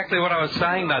 Exactly what I was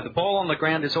saying, though. The ball on the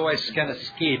ground is always going to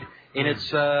skid in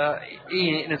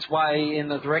its way in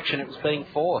the direction it was being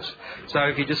forced. So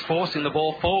if you're just forcing the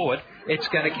ball forward, it's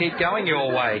going to keep going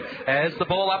your way. As the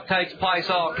ball up takes place,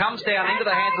 it comes down into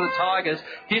the hands of the Tigers.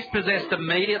 Dispossessed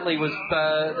immediately was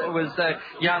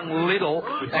young Little,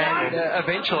 and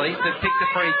eventually they picked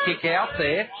a free kick out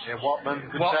there. Yeah, Watman,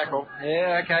 good tackle.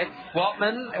 Yeah, okay.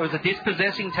 Watman, it was a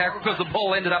dispossessing tackle because the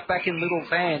ball ended up back in Little's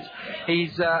hands.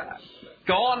 He's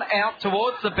gone out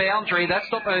towards the boundary.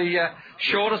 That's not the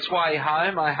shortest way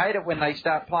home. I hate it when they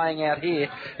start playing out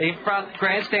here. In front,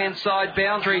 grandstand side,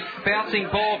 boundary, bouncing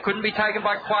ball, couldn't be taken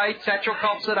by Quaid. Satchel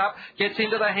coughs it up, gets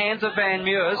into the hands of Van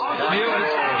Meurs.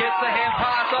 Meurs gets the hand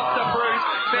pass off to Bruce.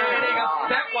 Fanning up.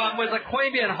 That one was a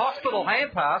Queanbeyan Hospital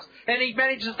hand pass, and he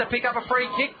manages to pick up a free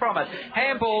kick from it.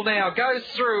 Handball now goes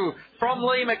through from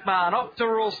Lee McMahon off to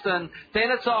Ralston.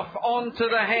 Then it's off onto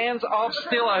the hands of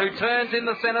Stiller, who turns in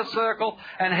the centre circle,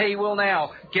 and he will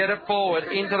now get it forward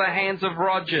into the hands of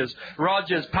Rogers.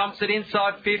 Rogers pumps it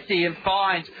inside 50 and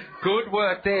finds good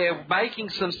work there, making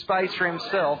some space for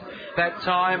himself. That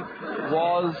time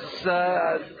was,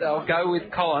 I'll go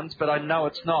with Collins, but I know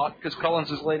it's not, because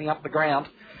Collins is leading up the ground.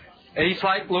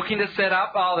 Eastlake looking to set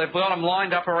up. Oh, they've got him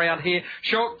lined up around here.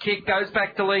 Short kick goes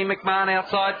back to Lee McMahon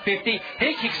outside 50.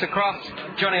 He kicks across.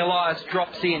 Johnny Elias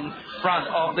drops in front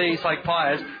of the Eastlake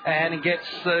players and gets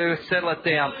to settle it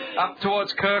down. Up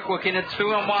towards Kirkwood in a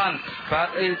 2-on-1, but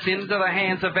it's into the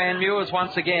hands of Van Meurs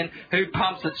once again, who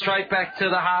pumps it straight back to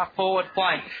the half-forward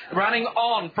flank. Running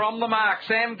on from the mark,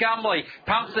 Sam Gumley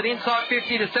pumps it inside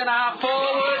 50 to centre half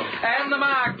forward, and the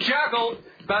mark juggled,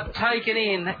 but taken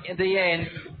in the end.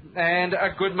 And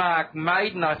a good mark.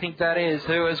 Maiden, I think that is,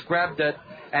 who has grabbed it.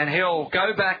 And he'll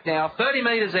go back now, 30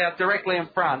 metres out directly in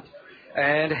front.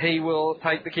 And he will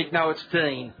take the kick. No, it's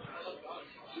Dean.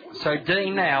 So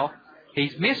Dean now,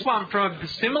 he's missed one from a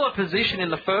similar position in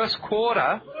the first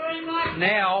quarter.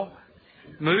 Now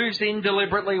moves in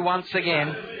deliberately once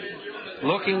again.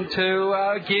 Looking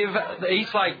to give the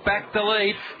Eastlake back the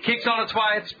lead. Kicks on its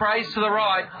way. It sprays to the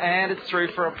right. And it's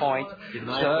through for a point. Didn't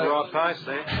aim at the right post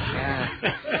there.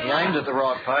 Yeah. He aimed at the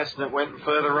right post and it went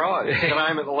further right. He's going to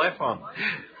aim at the left one.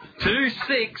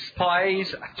 2-6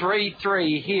 plays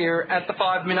 3-3 here at the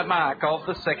 5-minute mark of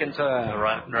the second term.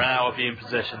 Rao will be in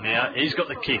possession now. He's got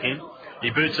the kick in. He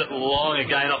boots it long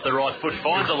again off the right foot.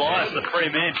 Finds Elias, the free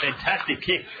man. Fantastic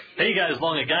kick. He goes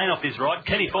long again off his right.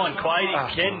 Can he find Quaid?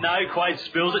 He can. No. Quaid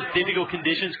spills it. Difficult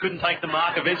conditions. Couldn't take the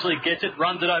mark. Eventually gets it.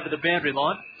 Runs it over the boundary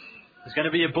line. There's going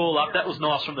to be a ball up. That was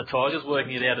nice from the Tigers,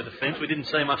 working it out of defence. We didn't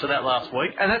see much of that last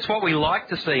week. And that's what we like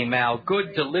to see, Mal.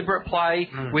 Good, deliberate play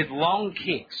with long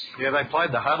kicks. Yeah, they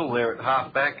played the huddle there at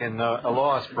half-back, and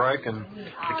Elias broke, and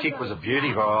the kick was a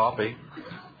beauty by Oppie.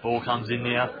 Ball comes in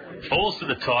now. Falls to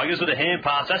the Tigers with a hand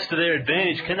pass. That's to their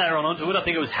advantage. Can they run onto it? I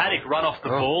think it was Haddock run off the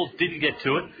ball. Didn't get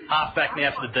to it. Half-back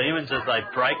now for the Demons as they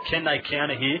break. Can they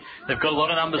counter here? They've got a lot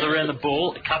of numbers around the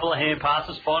ball. A couple of hand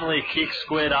passes. Finally a kick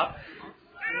squared up.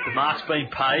 The mark's been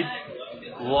paid.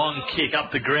 Long kick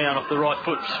up the ground off the right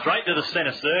foot, straight to the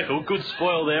centre circle. Good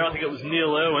spoil there. I think it was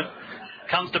Neil Irwin.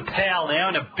 Comes to Powell now,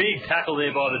 and a big tackle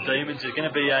there by the Demons. There's going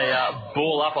to be a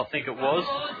ball up, I think it was.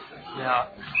 Yeah.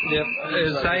 Yep.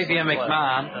 Xavier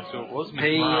McMahon. That's who it was.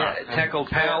 McMahon. He tackled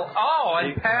Powell. Oh,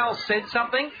 and Powell said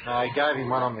something? No, he gave him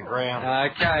one on the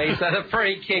ground. Okay, so the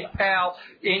free kick, Powell,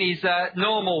 in his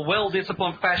normal,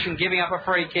 well-disciplined fashion, giving up a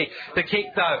free kick. The kick,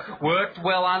 though, worked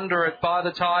well under it by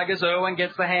the Tigers. Irwin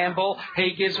gets the handball.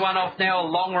 He gives one off now, a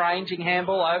long-ranging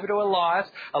handball over to Elias.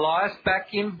 Elias back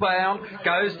inbound,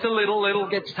 goes to Little. Little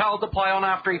gets told to play on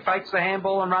after he fakes the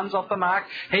handball and runs off the mark.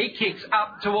 He kicks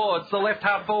up towards the left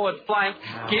half-forward flank,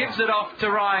 gives it off to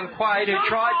Ryan Quaid, who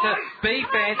tried to be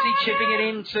fancy, chipping it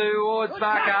in towards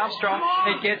Mark Armstrong.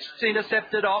 It gets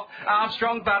intercepted off.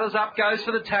 Armstrong butters up, goes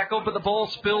for the tackle, but the ball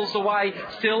spills away.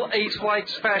 Still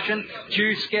Eastlake's fashion.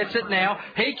 Juice gets it now.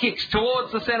 He kicks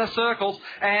towards the centre circles,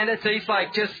 and it's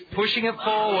Eastlake just pushing it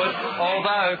forward,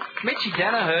 although Mitchie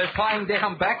Danaher playing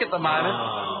down back at the moment.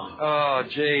 Oh,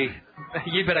 gee.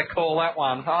 You better call that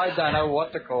one. I don't know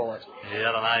what to call it.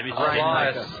 Yeah, I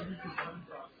don't know.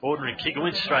 Ordinary kick. It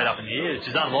went straight up in the air, which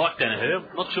is unlike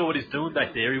Danaher. Not sure what he's doing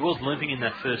back there. He was limping in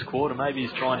that first quarter. Maybe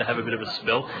he's trying to have a bit of a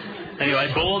spell.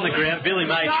 Anyway, ball on the ground. Billy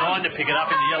May trying to pick it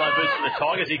up in the yellow boots for the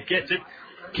Tigers. He gets it.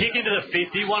 Kick into the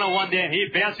 50. 1-on-1 down here.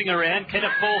 Bouncing around. Can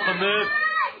it fall for Merv?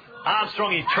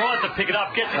 Armstrong, he tries to pick it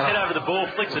up. Gets his head over the ball.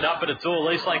 Flicks it up, but it's all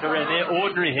Eastlake around there.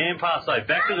 Ordinary hand pass, though.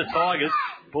 Back to the Tigers.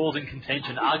 Ball's in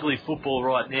contention. Ugly football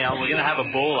right now. We're going to have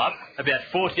a ball up about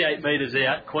 48 metres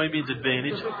out. Queanbeyan's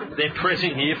advantage. They're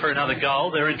pressing here for another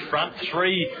goal. They're in front.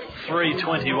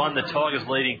 3-3-21. The Tigers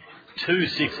leading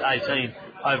 2-6-18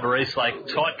 over Eastlake.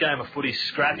 Tight game of footy.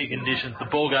 Scrappy conditions. The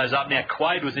ball goes up. Now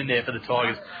Quaid was in there for the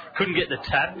Tigers. Couldn't get the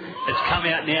tap. It's come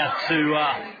out now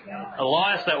to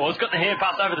Elias, that was. Got the hand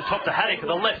pass over the top to Haddock.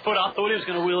 The left foot. I thought he was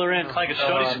going to wheel around and take a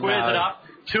shot. He squares it up.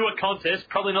 To a contest,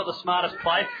 probably not the smartest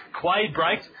play. Quaid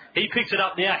breaks. He picks it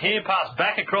up now. Hand pass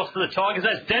back across to the Tigers.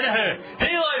 That's Danaher. He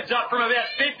loads up from about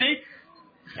 50.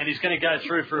 And he's going to go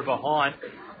through for a behind.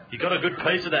 He got a good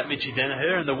piece of that, Mitchie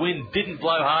Danaher, and the wind didn't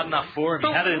blow hard enough for him.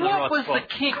 He had it in the right spot. What was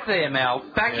the kick there, Mal?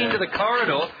 Back into the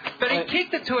corridor. But he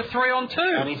kicked it to a 3-on-2.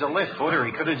 And he's a left footer.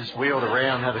 He could have just wheeled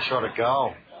around and had a shot at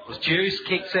goal. Juice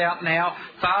kicks out now,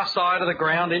 far side of the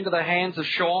ground into the hands of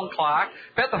Sean Clark.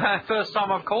 About the first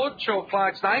time I've called Sean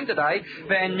Clark's name today.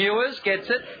 Van Meurs gets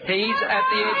it. He's at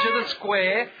the edge of the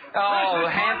square. Oh,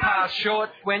 hand pass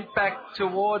short, went back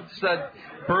towards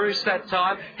Bruce that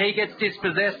time. He gets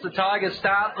dispossessed. The Tigers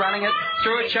start running it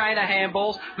through a chain of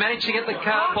handballs. Manage to get the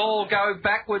ball go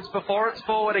backwards before it's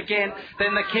forward again.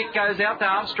 Then the kick goes out to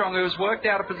Armstrong, who has worked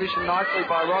out a position nicely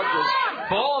by Rogers.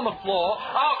 Ball on the floor.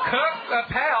 Oh,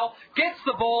 Powell gets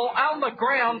the ball on the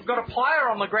ground. Got a player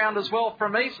on the ground as well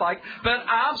from Eastlake. But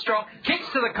Armstrong kicks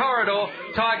to the corridor.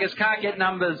 Tigers can't get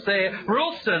numbers there.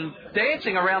 Ralston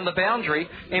dancing around the boundary.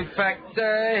 In fact,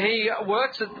 he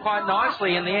works it quite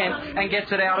nicely in the end and gets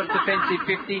it out of defensive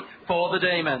 50 for the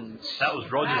Demons. That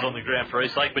was Rogers on the ground for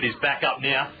Eastlake, but he's back up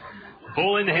now.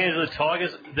 Ball in the hands of the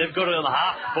Tigers. They've got it on the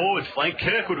half-forward flank.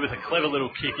 Kirkwood with a clever little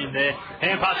kick in there.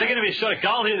 Hand pass. They're going to be a shot at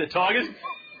goal here, the Tigers.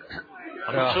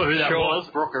 I'm not sure who that was.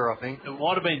 Brooker, I think. It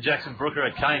might have been Jackson Brooker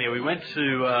at Caney. We went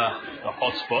to a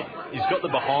hot spot. He's got the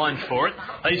behind for it.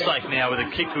 Eastlake now with a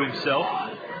kick to himself.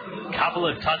 Couple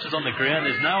of touches on the ground.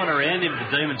 There's no one around him,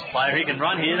 the Demons player. He can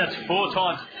run here. That's four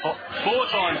times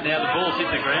now the ball's hit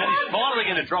the ground. He's finally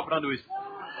going to drop it onto his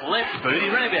left boot. He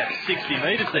ran about 60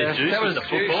 metres there, Juice, with the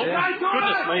football.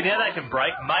 Goodness me, now they can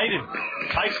break. Maiden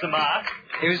takes the mark.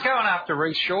 He was going after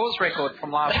Reece Shaw's record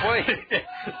from last week.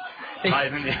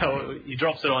 Maiden, he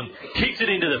drops it on, kicks it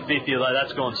into the 50, although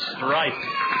that's gone straight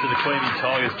to the Queanbeyan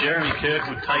Tigers. Jeremy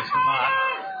Kirkwood takes the mark.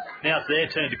 Now it's their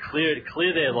turn to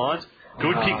clear their lines.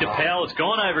 Good kick to Powell. It's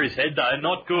gone over his head, though.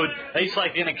 Not good.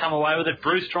 Eastlake going to come away with it.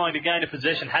 Bruce trying to gain a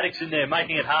possession. Haddock's in there,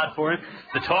 making it hard for him.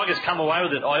 The Tigers come away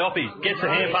with it. Iopi gets a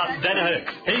hand pass to Danaher.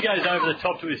 He goes over the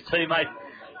top to his teammate,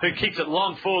 who kicks it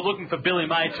long forward, looking for Billy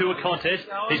May to a contest.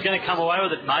 He's going to come away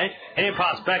with it, May. Hand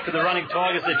pass back to the running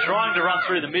Tigers. They're trying to run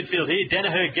through the midfield here.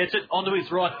 Danaher gets it onto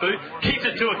his right boot, kicks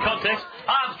it to a contest.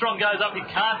 Armstrong goes up. He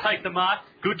can't take the mark.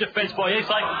 Good defence by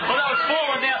Eastlake. Oh, that was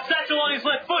fallen now. Satchel on his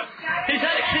left foot. He's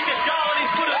had a kick at goal and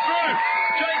he's put it through.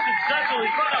 Jason Satchel,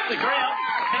 he's run up the ground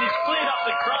and he's cleared up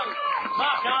the crowd.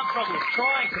 Mark Armstrong was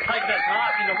trying to take that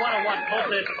mark in the one-on-one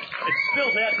contest. It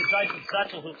spills out to Jason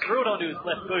Satchel, who threw it onto his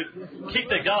left boot, kicked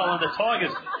the goal, and the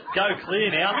Tigers go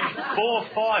clear now.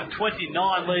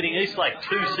 4-5-29 leading Eastlake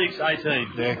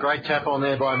 2-6-18. Yeah, great tap on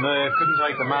there by Murr. Couldn't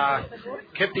take the mark.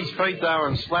 Kept his feet though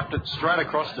and slapped it straight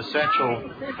across to Satchel,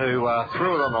 who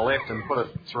threw it on the left and put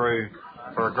it through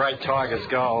for a great Tigers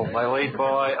goal. They lead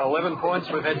by 11 points.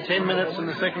 We've had 10 minutes in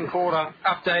the second quarter.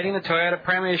 Updating the Toyota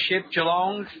Premiership,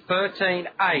 Geelong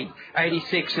 13-8,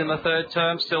 86 in the third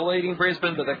term, still leading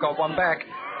Brisbane, but they've got one back.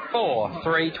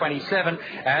 4-3-27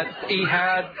 at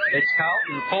Ehad. It's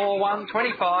Carlton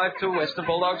 4-1-25 to Western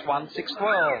Bulldogs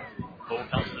 1-6-12. Ball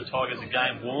comes to the Tigers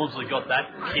again. Wormsley got that.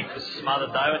 Kick was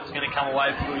smothered though. It's going to come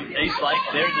away through Eastlake.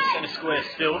 They're in the centre square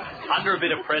still. Under a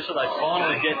bit of pressure. They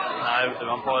finally get... No, the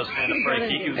umpire's found a free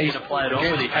kick. He was going to play it off.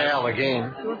 But he Powell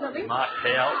again. Mark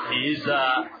Powell. He is...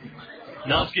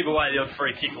 not to give away the odd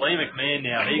free kick. Lee McMahon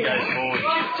now. He goes forward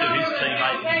to his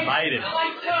teammate and made it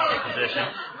another possession.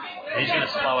 He's going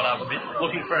to slow it up a bit.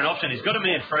 Looking for an option. He's got a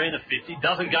man free in the 50.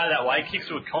 Doesn't go that way. Kicks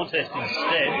to a contest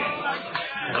instead.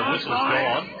 And the whistle's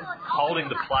gone. Holding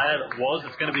the player that was.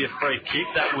 It's going to be a free kick.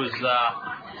 That was...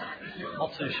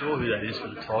 not too sure who that is for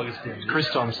the Tigers. Chris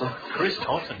Thompson. Chris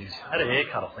Thompson. He's had a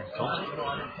haircut, I think, Thompson.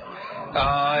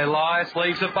 Elias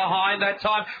leaves it behind that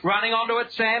time. Running onto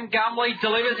it, Sam Gumley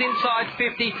delivers inside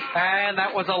 50. And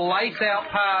that was a lace-out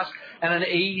pass. And an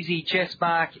easy chest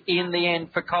mark in the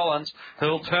end for Collins,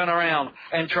 who'll turn around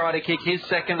and try to kick his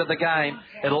second of the game.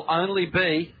 It'll only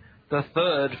be the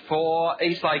third for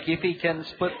Eastlake if he can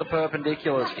split the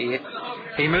perpendiculars here.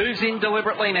 He moves in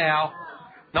deliberately now,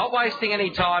 not wasting any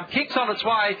time. Kicks on its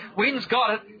way. Wind's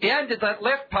got it. He aimed at that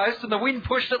left post and the wind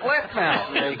pushed it left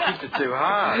now. Yeah, he kicked it too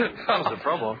hard. That was the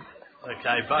problem.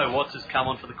 Okay, Bo Watts has come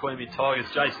on for the Queanbeyan Tigers.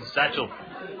 Jason Satchel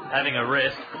having a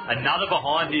rest. Another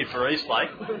behind here for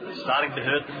Eastlake. Starting to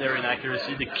hurt them, their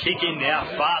inaccuracy. The kick in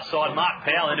now, far side. Mark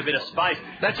Powell in a bit of space.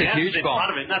 That's a huge bomb. In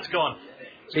front of him. That's gone.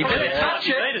 He didn't touch it.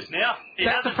 He beat us now.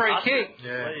 That's a free kick.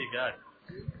 Yeah. There you go.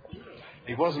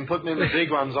 He wasn't putting in the big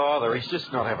ones either. He's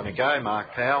just not having a go,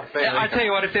 Mark Powell. I tell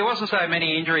you what, if there wasn't so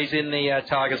many injuries in the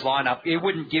Tigers lineup, it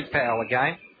wouldn't give Powell a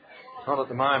game. Not at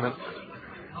the moment.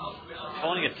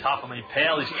 Finding it tough. I mean,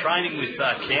 Powell is training with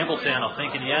Campbelltown, I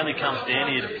think, and he only comes down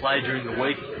here to play during the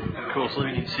week. Of course,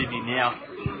 living in Sydney now.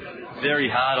 Very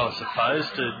hard, I suppose,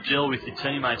 to gel with your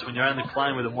teammates when you're only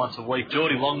playing with them once a week.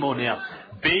 Geordie Longmore now.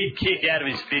 Big kick out of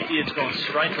his 50. It's gone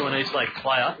straight to an Eastlake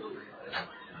player.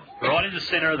 Right in the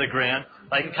centre of the ground.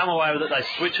 They can come away with it. They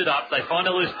switch it up. They find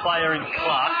a loose player in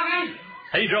Clark.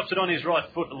 He drops it on his right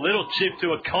foot. A little chip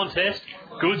to a contest.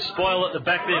 Good spoil at the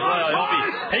back there by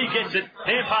Iopi. He gets it.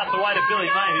 Hand pass away to Billy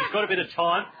May, who's got a bit of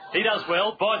time. He does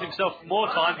well. Buys himself more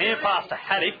time. Hand pass to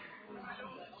Haddock.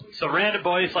 Surrounded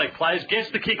by Eastlake players.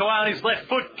 Gets the kick away on his left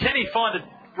foot. Can he find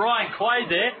Ryan Quaid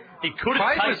there? He could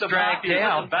have taken the mark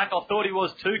down back. I thought he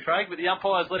was too, Craig, but the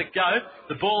umpires let it go.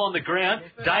 The ball on the ground.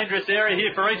 Dangerous area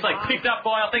here for Eastlake. Picked up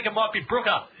by, I think it might be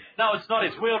Brooker. No, it's not.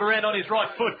 It's wheeled around on his right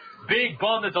foot. Big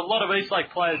bomb. There's a lot of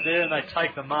Eastlake players there, and they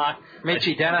take the mark.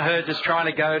 Mitchie Danaher just trying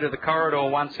to go to the corridor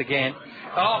once again.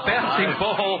 Oh, bouncing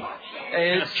ball.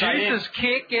 Juice's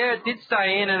kick, it did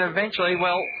stay in, and eventually,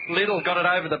 Little got it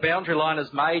over the boundary line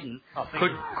as Maiden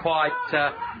couldn't quite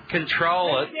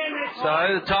control it.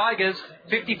 So the Tigers,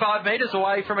 55 metres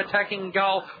away from attacking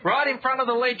goal, right in front of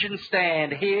the legend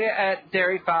stand here at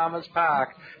Dairy Farmers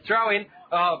Park. Throw in,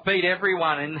 beat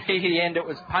everyone, and in the end it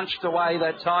was punched away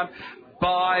that time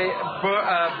by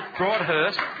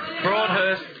Broadhurst.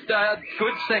 Broadhurst,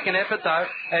 good second effort though,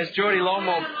 as Geordie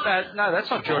Longmore. No, that's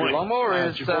not Geordie Longmore.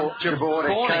 It's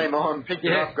Jaborni came on, picked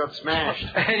it up, got smashed.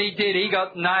 And he did. He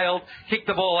got nailed, kicked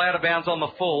the ball out of bounds on the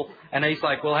full, and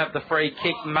Eastlake will have the free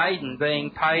kick. Maiden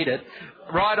being paid it.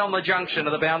 Right on the junction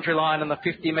of the boundary line and the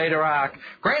 50-metre arc.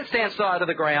 Grandstand side of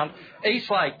the ground.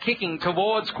 Eastlake kicking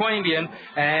towards Queanbeyan,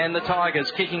 and the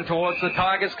Tigers kicking towards the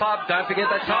Tigers Club. Don't forget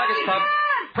that Tigers Club,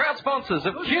 proud sponsors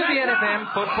of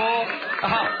QBNFM football.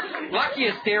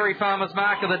 Luckiest Dairy Farmers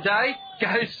mark of the day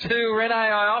goes to Rene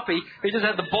Iopi, who just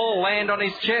had the ball land on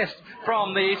his chest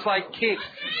from the Eastlake kick.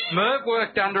 Merv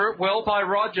worked under it well by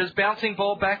Rogers. Bouncing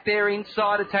ball back there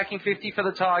inside, attacking 50 for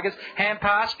the Tigers. Hand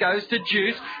pass goes to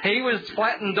Juice. He was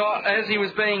flattened as he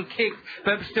was being kicked,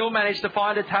 but still managed to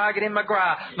find a target in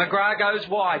McGrath. McGrath goes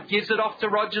wide, gives it off to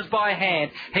Rogers by hand.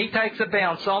 He takes a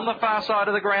bounce on the far side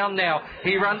of the ground now.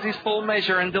 He runs his full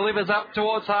measure and delivers up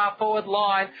towards half-forward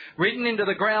line. Ridden into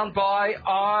the ground by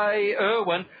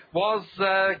Irwin was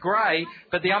Gray,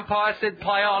 but the umpire said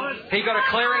play on. He got a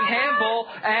clearing handball,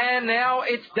 and now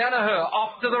it's Danaher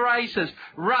off to the races.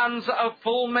 Runs a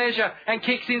full measure and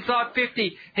kicks inside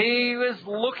 50. He was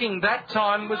looking that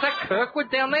time. Was that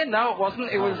Kirkwood down there? No, it wasn't.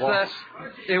 It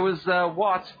was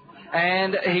Watts,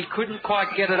 and he couldn't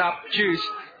quite get it up. Juice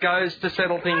goes to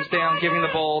settle things down, giving the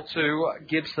ball to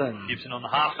Gibson. Gibson on the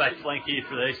half-back flank here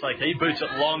for the Eastlake. He boots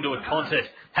it long to a contest.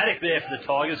 Haddock there for the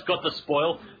Tigers, got the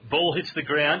spoil. Ball hits the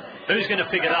ground. Who's going to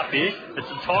pick it up here? It's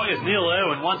the Tigers. Neil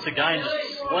Irwin once again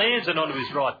just slams it onto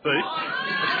his right boot.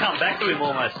 It's come back to him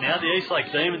almost now. The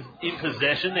Eastlake Demons in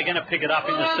possession. They're going to pick it up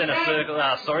in the centre circle.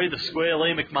 The square.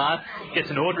 Lee McMahon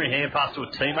gets an ordinary hand pass to a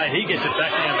teammate. He gets it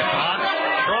back down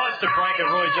McMahon. Tries to break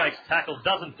a Roy Jakes tackle.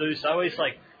 Doesn't do so.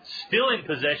 Eastlake still in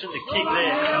possession. The kick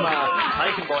there,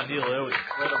 taken by Neil Irwin.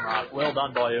 Clever mark. Well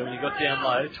done by Irwin. He got down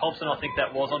low. Thompson, I think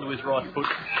that was, onto his right foot.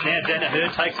 Now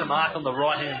Danaher takes a mark on the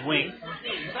right-hand wing.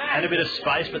 And a bit of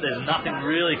space, but there's nothing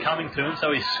really coming to him,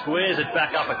 so he squares it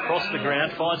back up across the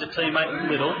ground, finds a teammate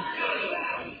in Little.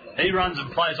 He runs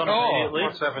and plays on immediately.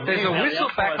 What's happened There's here? a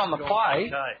whistle back on the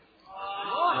play.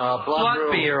 Okay.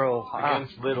 Blood beer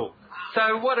against Little.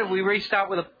 So what, do we restart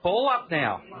with a ball up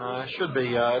now? No, it should be.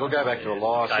 It'll go back to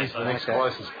Elias. He's the next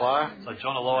closest player. So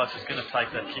John Elias is going to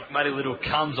take that kick. Matty Little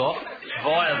comes off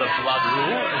via the blood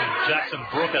rule, and Jackson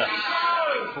Brooker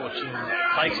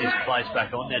takes his place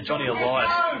back on. Now Johnny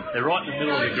Elias, they're right in the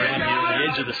middle of the ground here, on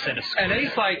the edge of the centre square. And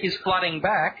Eastlake is flooding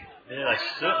back. Yeah, they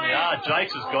certainly are.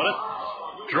 Jakes has got it.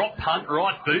 Drop punt,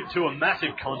 right boot to a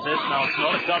massive contest. No, it's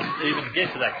not. It doesn't even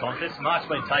get to that contest. Mark's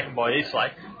been taken by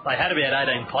Eastlake. They had about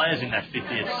 18 players in that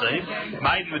 50th seam.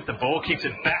 Maiden with the ball kicks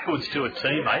it backwards to a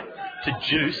teammate, to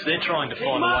Juice. They're trying to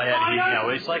find a way out of here now,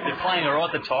 Eastlake. They're playing all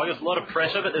right, the Tigers. A lot of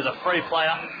pressure, but there's a free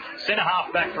player. Centre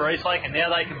half back for Eastlake, and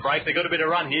now they can break. They've got a bit of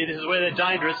run here. This is where they're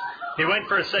dangerous. He went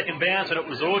for a second bounce, and it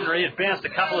was ordinary. It bounced a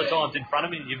couple of times in front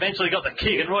of him. He eventually got the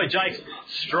kick, and Roy Jakes,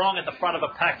 strong at the front of a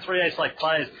pack. 3 Eastlake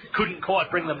players couldn't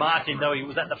quite bring the mark in, though he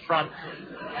was at the front.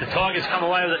 The Tigers come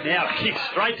away with it now. Kick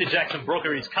straight to Jackson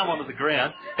Brooker. He's come onto the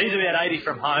ground. He's about 80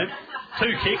 from home.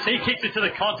 2 kicks. He kicks it to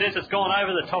the contest. It's gone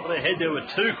over the top of their head. There were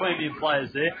 2 Queanbeyan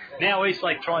players there. Now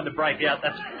Eastlake trying to break out.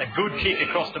 That's a good kick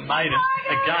across to Maiden.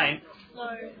 Again,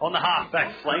 on the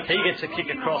half-back flank. He gets a kick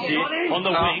across here. On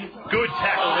the wing. Good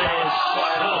tackle there.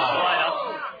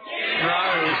 Slater.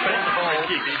 No, he's been the ball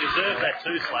kick. He deserves that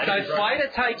too, Slater. So Slater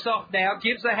takes off now,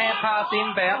 gives a hand pass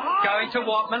inbound, going to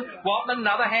Watman. Watman,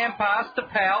 another hand pass to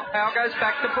Powell. Powell goes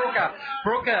back to Brooker.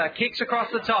 Brooker kicks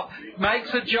across the top,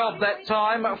 makes a job that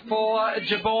time for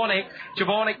Jabornik.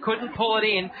 Jabornik couldn't pull it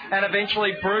in, and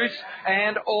eventually Bruce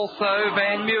and also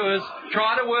Van Meurs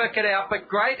try to work it out, but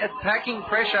great attacking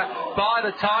pressure by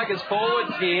the Tigers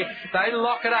forwards here. They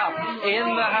lock it up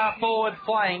in the half-forward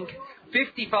flank.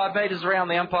 55 metres around,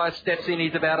 the umpire steps in.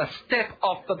 He's about a step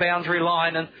off the boundary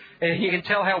line, and you can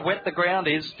tell how wet the ground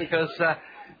is because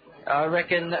I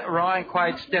reckon Ryan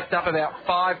Quaid stepped up about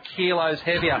 5 kilos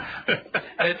heavier.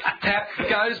 It's tap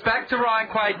goes back to Ryan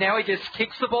Quaid now. He just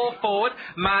kicks the ball forward.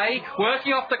 May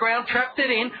working off the ground, trapped it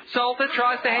in. Salter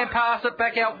tries to hand pass it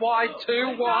back out wide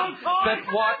 2-1, but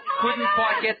White couldn't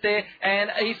quite get there. And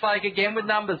Eastlake again with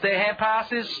numbers. Their hand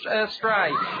pass is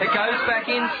stray. It goes back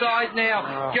inside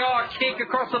now. Kick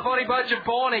across the body by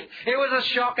Jabornik. It was a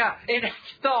shocker. It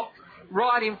stopped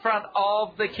right in front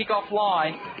of the kick-off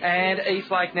line, and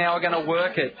Eastlake now are going to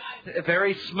work it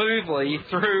very smoothly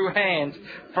through hands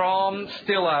from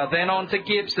Stiller, then on to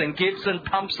Gibson. Gibson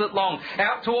pumps it long,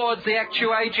 out towards the Actu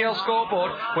AGL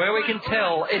scoreboard, where we can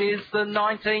tell it is the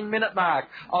 19-minute mark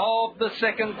of the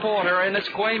second quarter, and it's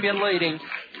Queanbeyan leading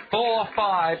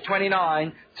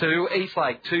 4-5-29 to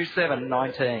Eastlake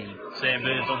 2-7-19. Sam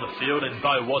Burns on the field, and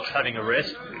Bo Watts having a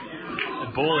rest.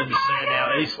 The ball in the sand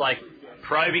now. Eastlake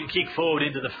probing kick forward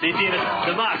into the 50, and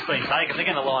the mark's been taken. They're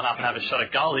going to line up and have a shot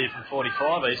at goal here from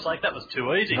 45. Eastlake, that was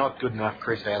too easy. Not good enough,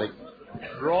 Chris Haddock.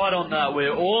 Right on,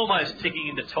 we're almost ticking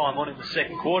into time on in the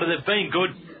second quarter. They've been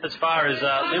good as far as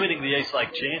limiting the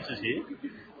Eastlake chances here.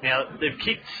 Now, they've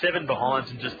kicked 7 behinds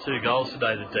and just 2 goals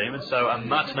today, the Demons, so a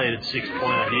much-needed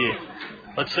 6-pointer here.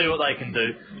 Let's see what they can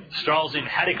do. Strolls in,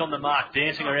 Haddock on the mark,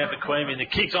 dancing around for Queanbeyan. The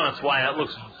kick's on its way, and it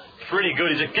looks pretty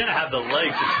good. Is it going to have the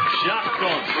legs? It's just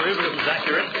gone through, but it was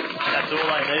accurate. That's all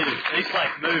they needed.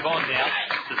 Eastlake move on now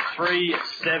to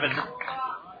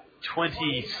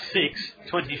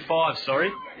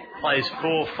 3-7-25, plays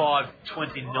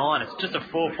 4-5-29. It's just a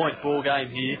 4-point ball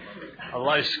game here. A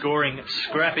low-scoring,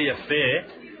 scrappy affair.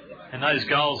 And those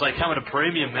goals, they come at a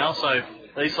premium, Mel, so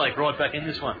Eastlake right back in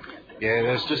this one. Yeah,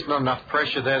 there's just not enough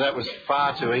pressure there. That was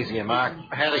far too easy a mark.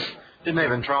 Haddock didn't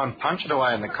even try and punch it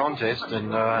away in the contest,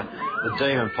 and the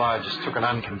Demon player just took an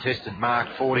uncontested mark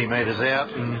 40 metres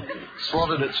out and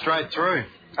slotted it straight through.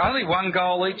 Only 1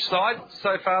 goal each side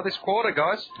so far this quarter,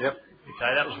 guys. Yep.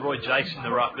 Okay, that was Roy Jakes in the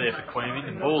ruck there for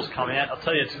Queanbeyan. The ball's come out. I'll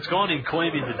tell you, it's gone in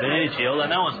Queanbeyan's advantage here, although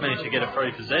no one's managed to get a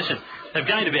free possession. They've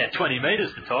gained about 20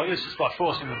 metres, the Tigers, just by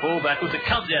forcing the ball backwards. It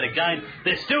comes out again.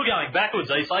 They're still going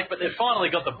backwards, Eastlake, but they've finally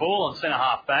got the ball on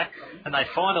centre-half back, and they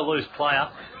find a loose player.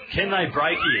 Can they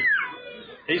break here?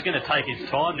 He's going to take his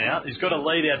time now. He's got a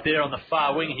lead out there on the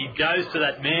far wing. He goes to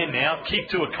that man now, kick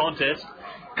to a contest.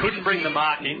 Couldn't bring the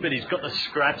mark in, but he's got the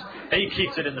scraps. He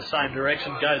kicks it in the same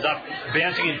direction, goes up,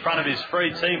 bouncing in front of his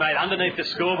free teammate underneath the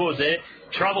scoreboard there.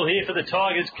 Trouble here for the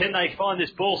Tigers. Can they find this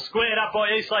ball? Squared up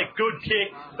by Eastlake. Good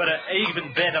kick, but an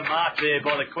even better mark there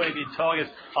by the Queanbeyan Tigers.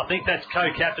 I think that's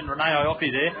co-captain Renee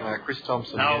Iopi there. Chris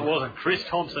Thompson. No, it wasn't. Chris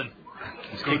Thompson.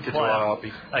 He's kicked it to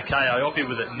Iopi. Okay, Iopi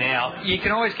with it now. You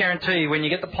can always guarantee when you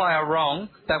get the player wrong,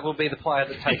 that will be the player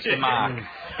that takes the mark.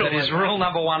 That is rule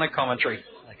number 1 of commentary.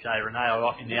 Okay, Renee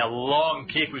Iopi now, long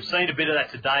kick. We've seen a bit of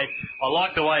that today. I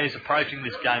like the way he's approaching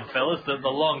this game, fellas. The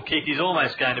long kick, he's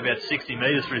almost gained about 60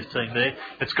 metres for his team there.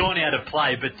 It's gone out of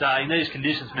play, but in these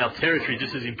conditions, Mel, territory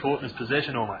just as important as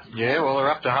possession almost. Yeah, well, they're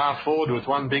up to half forward with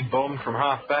 1 big bomb from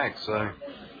half back, so...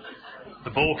 The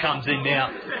ball comes in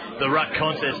now, the ruck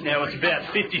contest now. It's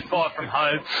about 55 from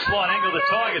home. Slight angle, the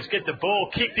Tigers get the ball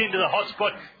kicked into the hot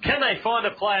spot. Can they find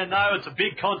a player? No, it's a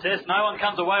big contest. No one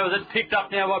comes away with it. Picked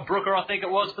up now by Brooker, I think it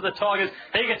was, for the Tigers.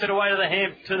 He gets it away to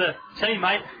the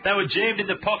teammate. They were jammed in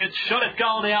the pocket. Shot at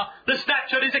goal now. The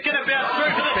snapshot, is it going to bounce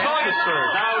through for the Tigers?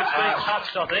 No, it's been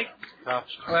touched, I think.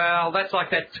 Well, that's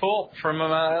like that talk from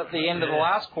the end of the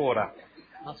last quarter.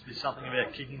 Must be something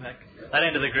about kicking that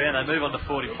end of the ground. They move on to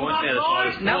 40 points now. The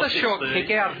Tigers. Another short kick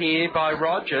out here by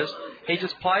Rogers. He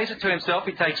just plays it to himself.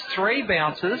 He takes 3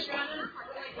 bounces.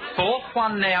 4th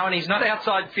one now, and he's not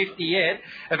outside 50 yet.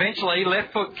 Eventually,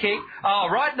 left foot kick,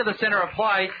 right into the centre of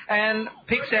play, and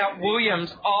picks out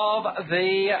Williams of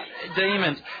the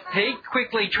Demons. He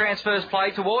quickly transfers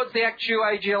play towards the Actu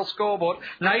AGL scoreboard.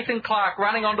 Nathan Clark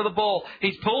running onto the ball.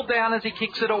 He's pulled down as he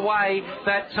kicks it away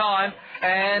that time,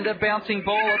 and a bouncing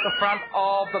ball at the front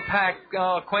of the pack.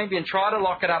 Queanbeyan try to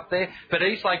lock it up there, but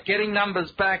Eastlake getting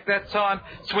numbers back that time,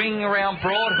 swinging around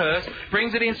Broadhurst,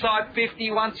 brings it inside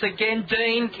 50 once again.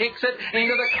 Dean kicks it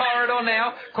into the corridor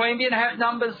now. Queanbeyan have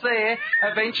numbers there.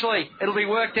 Eventually, it'll be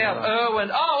worked out.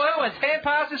 Irwin's hand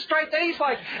pass is straight to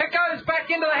Eastlake. It goes back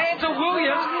into the hands of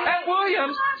Williams, and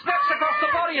Williams snaps across the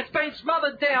body. It's been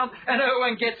smothered down, and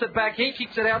Irwin gets it back. He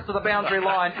kicks it out to the boundary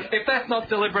line. If that's not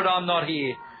deliberate, I'm not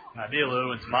here. No, Neil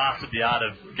Irwin's mastered the art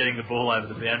of getting the ball over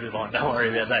the boundary line. Don't worry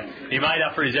about that. He made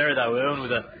up for his error, though, Irwin,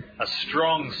 with a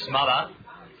strong smother.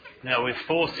 Now, with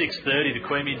 4:6:30, the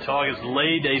Queanbeyan Tigers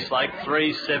lead Eastlake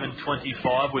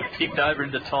 3-7-25. We've ticked over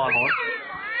into time on.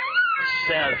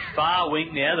 far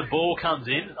wing now. The ball comes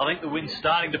in. I think the wind's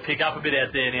starting to pick up a bit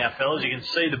out there now, fellas. You can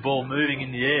see the ball moving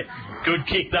in the air. Good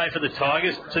kick, though, for the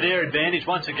Tigers. To their advantage,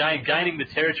 once again, gaining the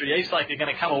territory. Eastlake are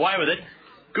going to come away with it.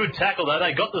 Good tackle, though.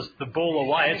 They got the ball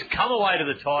away. It's come away to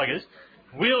the Tigers.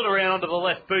 Wheeled around onto the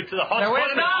left boot to the hot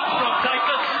spot. And Armstrong takes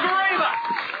the screamer.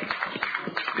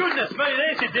 Goodness me,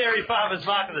 there's your Dairy Farmers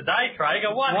mark of the day, Craig.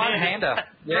 A one-hander.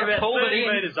 Yeah, about pulled 30 it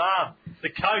in. metres arm. The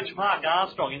coach, Mark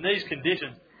Armstrong, in these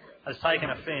conditions, has taken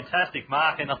a fantastic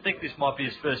mark, and I think this might be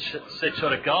his first set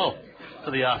shot at goal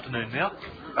for the afternoon now.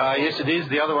 Yes, it is.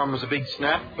 The other one was a big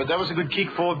snap, but that was a good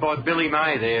kick forward by Billy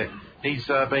May there. He's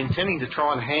been tending to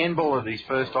try and handball at his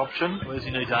first option. Where's he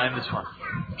need to aim this one?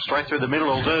 Straight through the middle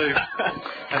will do.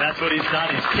 And that's what he's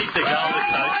done. He's kicked the goal, the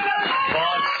coach.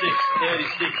 5-6,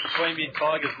 36, the Queanbeyan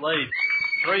Tigers lead.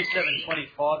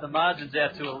 3-7-25. The margin's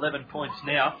out to 11 points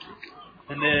now.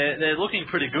 And they're looking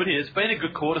pretty good here. It's been a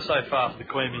good quarter so far for the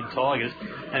Queanbeyan Tigers.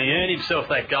 And he earned himself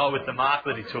that goal with the mark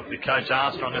that he took, the coach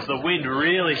Armstrong, as the wind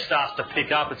really starts to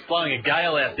pick up. It's blowing a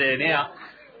gale out there now.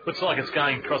 Looks like it's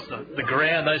going across the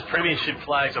ground. Those premiership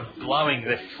flags are blowing.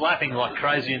 They're flapping like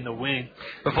crazy in the wind.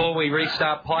 Before we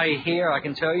restart play here, I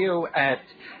can tell you at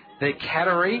the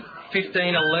Cattery,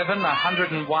 15-11,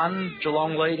 101,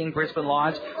 Geelong leading Brisbane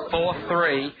Lions,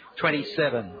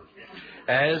 4-3-27.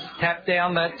 As tapped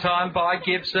down that time by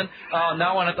Gibson. Oh,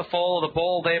 no one at the fall of the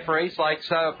ball there for Eastlake,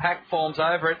 so a pack forms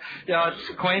over it.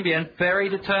 It's Queanbeyan very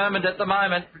determined at the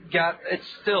moment, but it's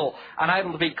still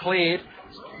unable to be cleared.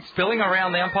 Spilling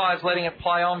around, the umpire's letting it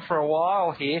play on for a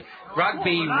while here.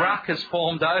 Rugby ruck has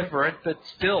formed over it, but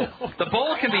still, the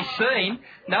ball can be seen.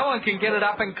 No one can get it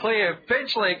up and clear.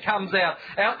 Eventually it comes out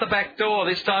the back door.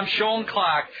 This time Sean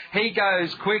Clark. He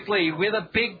goes quickly with a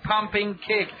big pumping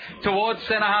kick towards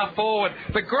centre half forward.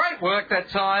 But great work that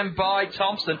time by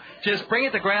Thompson. Just bring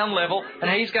it to ground level,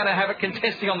 and he's going to have it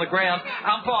contesting on the ground.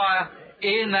 Umpire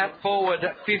in that forward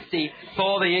 50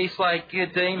 for the Eastlake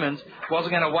Demons.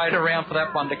 Wasn't going to wait around for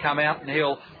that one to come out, and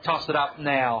he'll toss it up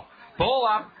now. Ball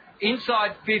up.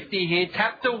 Inside 50 here,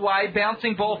 tapped away,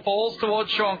 bouncing ball falls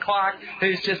towards Sean Clark,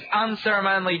 who's just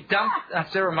unceremoniously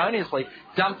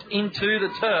dumped into the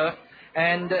turf,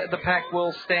 and the pack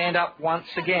will stand up once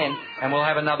again, and we'll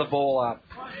have another ball up.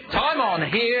 Time on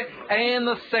here in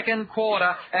the second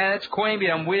quarter, and it's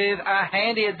Queanbeyan with a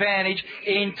handy advantage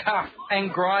in tough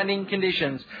and grinding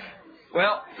conditions.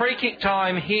 Well, free kick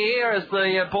time here as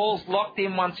the ball's locked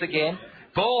in once again.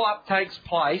 Ball up takes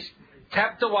place.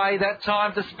 Tapped away that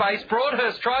time to space.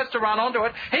 Broadhurst tries to run onto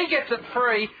it. He gets it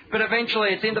free, but eventually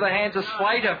it's into the hands of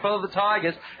Slater for the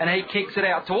Tigers, and he kicks it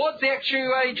out towards the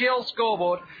XUAGL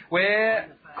scoreboard,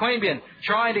 where Queanbeyan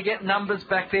trying to get numbers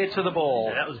back there to the ball.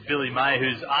 Yeah, that was Billy May,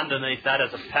 who's underneath that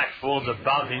as a pack forms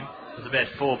above him. There's about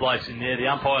 4 blokes in there. The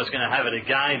umpire's going to have it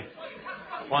again.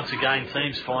 Once again,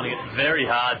 teams finding it very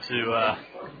hard to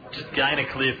just gain a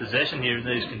clear possession here in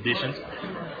these conditions.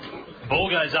 Ball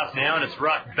goes up now, and it's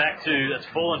rucked back to, that's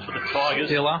fallen for the Tigers.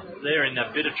 Diller. They're in a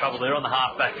bit of trouble there on the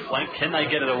half-back flank. Can they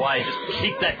get it away? Just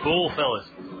kick that ball, fellas.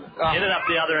 Get it up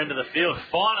the other end of the field.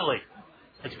 Finally,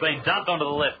 it's been dumped onto the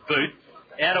left boot.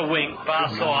 Outer wing, far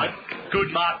side.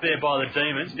 Good mark there by the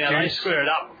Demons. Now they square it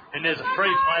up, and there's a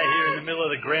free player here in the middle of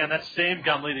the ground. That's Sam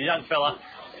Gumley, the young fella.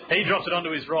 He drops it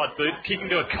onto his right boot, kicking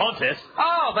to a contest.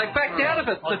 Oh, they backed out of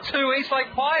it, the 2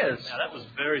 Eastlake players. Now, that was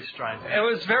very strange. It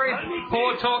was very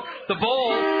poor talk. The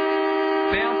ball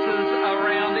bounces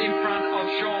around in front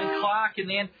of Sean Clark in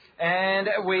the end, and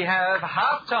we have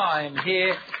half-time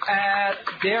here at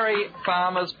Dairy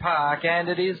Farmers Park, and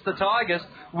it is the Tigers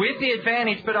with the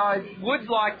advantage, but I would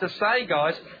like to say,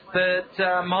 guys,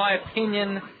 that my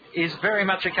opinion is very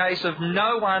much a case of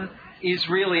no one is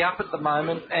really up at the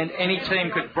moment, and any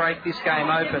team could break this game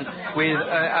open with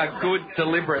a good,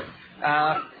 deliberate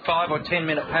 5 or 10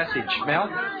 minute passage. Mel?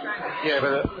 Yeah,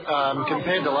 but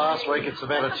compared to last week, it's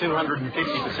about a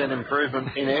 250%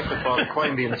 improvement in effort by the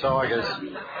Queanbeyan Tigers.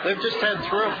 They've just had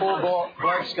 3 or 4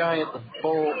 blokes going at the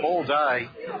ball all day.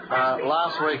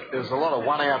 Last week, there was a lot of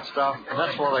one-out stuff, and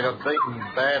that's why they got beaten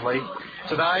badly.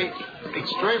 Today,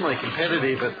 extremely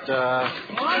competitive at the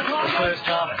first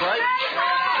half break.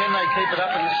 Can they keep it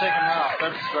up in the second half?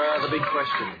 That's the big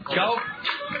question. Go.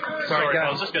 Sorry,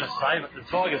 I was just going to say, but the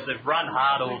Tigers, they've run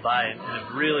hard all day and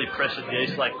have really pressured the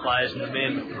Eastlake players and the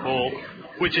men with the ball.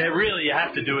 which really you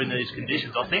have to do in these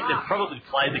conditions. I think they've probably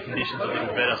played the conditions a little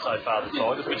better so far, the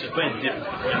Tigers, which has been the difference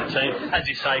between the team. As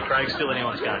you say, Craig, still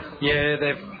anyone's game. Yeah,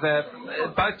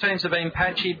 both teams have been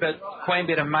patchy, but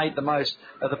Queanbeyan have made the most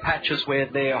of the patches where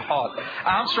they're hot.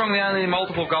 Armstrong, the only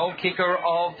multiple goal kicker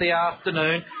of the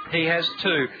afternoon. He has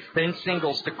 2. Then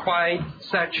singles to Quaid,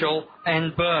 Satchel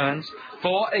and Burns.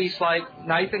 For Eastlake,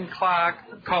 Nathan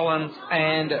Clark, Collins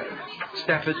and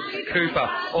Stafford Cooper,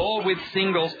 all with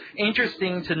singles.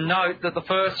 Interesting to note that the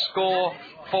first score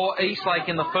for Eastlake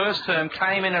in the first term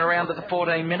came in around at the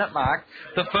 14-minute mark.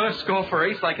 The first score for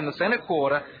Eastlake in the second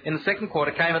quarter,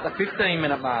 came at the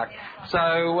 15-minute mark.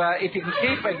 So if you can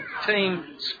keep a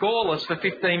team scoreless for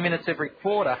 15 minutes every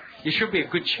quarter, you should be a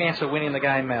good chance of winning the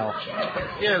game, Mel.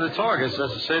 Yeah, the Tigers,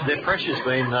 as I said, their pressure's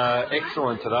been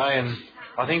excellent today, and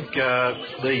I think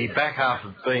the back half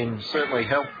have been certainly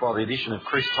helped by the addition of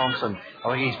Chris Thompson. I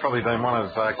think he's probably been one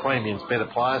of Queanbeyan's better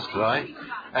players today.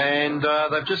 And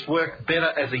they've just worked better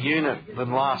as a unit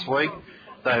than last week.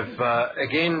 They've,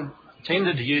 again,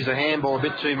 tended to use a handball a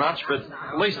bit too much, but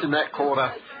at least in that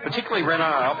quarter, particularly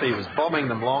Renato Alpi was bombing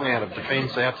them long out of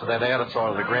defence, out to that outer side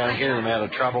of the ground, getting them out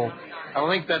of trouble. And I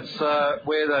think that's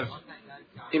where they've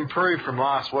improved from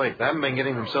last week. They haven't been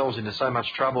getting themselves into so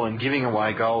much trouble and giving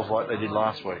away goals like they did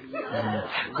last week.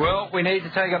 Well, we need to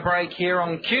take a break here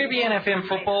on QBN FM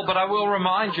Football, but I will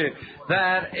remind you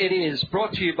that it is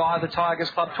brought to you by the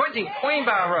Tigers Club, 20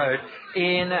 Queenbar Road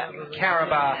in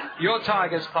Caraba. Your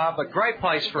Tigers Club, a great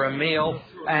place for a meal,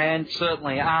 and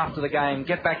certainly after the game,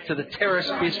 get back to the Terrace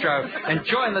Bistro and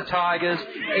join the Tigers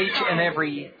each and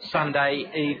every Sunday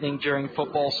evening during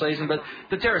football season. But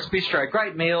the Terrace Bistro,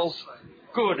 great meals,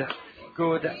 good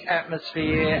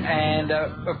atmosphere, and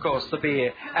of course the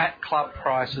beer at club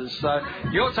prices. So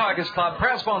your Tigers Club,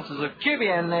 proud sponsors of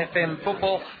QBN FM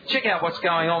Football. Check out what's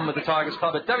going on with the Tigers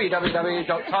Club at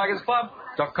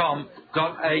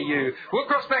www.tigersclub.com.au. We'll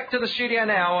cross back to the studio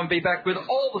now and be back with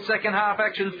all the second half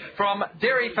action from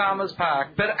Dairy Farmers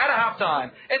Park. But at a half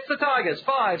time, it's the Tigers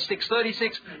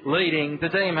 5-6-36 leading the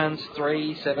Demons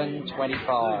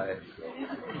 3-7-25.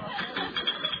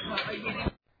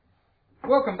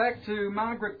 Welcome back to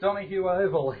Margaret Donoghue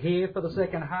Oval here for the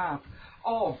second half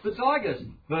of the Tigers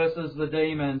versus the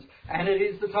Demons. And it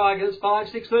is the Tigers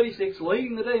 5-6-36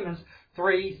 leading the Demons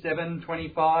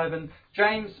 3-7-25. And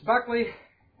James Buckley,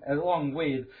 along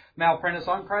with Mal Prentice,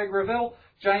 I'm Craig Revell.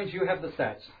 James, you have the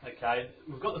stats. Okay,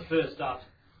 we've got the first half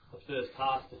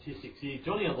statistics here.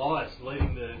 Johnny Elias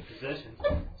leading the possessions,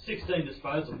 16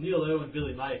 disposals. Neil Irwin,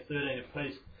 Billy May, 13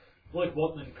 apiece. Luke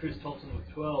Watman and Chris Thompson with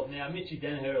 12. Now, Mitchy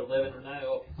Danaher, 11,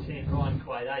 Renato 10, Ryan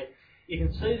Quaid, 8. You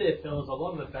can see there, fellas, a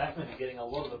lot of the backmen are getting a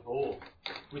lot of the ball,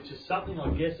 which is something, I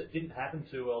guess, that didn't happen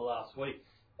too well last week.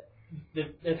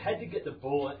 They've had to get the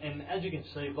ball, and as you can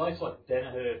see, blokes like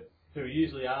Danaher, who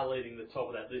usually are leading the top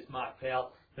of that list, Mark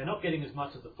Powell, they're not getting as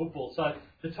much of the football. So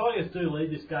the Tigers do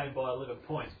lead this game by 11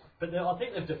 points, but I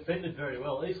think they've defended very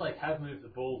well. Eastlake have moved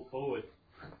the ball forward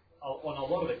on a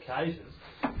lot of occasions,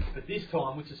 but this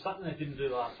time, which is something they didn't do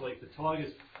last week, the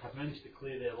Tigers have managed to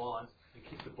clear their lines and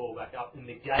kick the ball back up and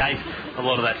negate a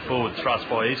lot of that forward thrust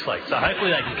by Eastlake. So hopefully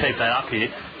they can keep that up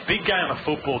here. Big game of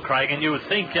football, Craig, and you would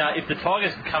think if the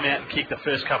Tigers can come out and kick the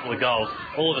first couple of goals,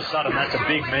 all of a sudden that's a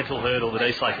big mental hurdle that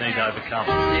Eastlake need to overcome.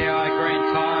 Yeah, I agree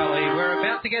entirely. We're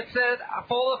about to get set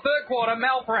for the third quarter.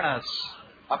 Mal Prentice.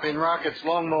 Up in ruck, it's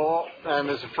Longmore, and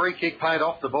there's a free kick paid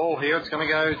off the ball here. It's going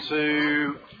to go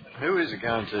to... Who is it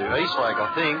going to? Eastlake,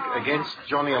 I think, against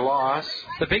Johnny Elias.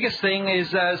 The biggest thing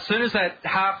is as soon as that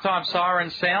halftime siren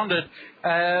sounded,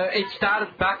 it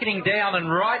started bucketing down,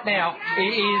 and right now it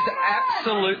is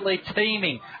absolutely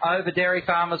teeming over Dairy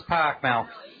Farmers Park, Mel.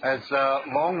 As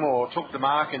Longmore took the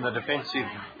mark in the defensive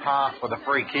half for the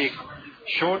free kick.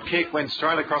 Short kick went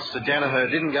straight across to Danaher,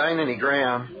 didn't gain any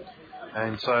ground.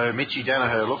 And so Mitchy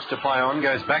Danaher looks to play on,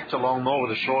 goes back to Longmore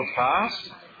with a short pass.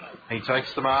 He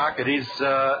takes the mark. It is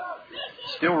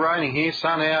still raining here,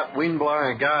 sun out, wind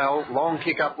blowing a gale. Long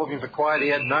kick up looking for Quaid. He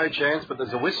had no chance, but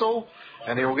there's a whistle,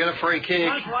 and he will get a free kick.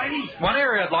 One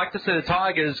area I'd like to see the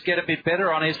Tigers get a bit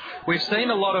better on is we've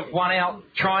seen a lot of one-out,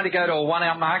 trying to go to a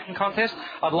one-out marking contest.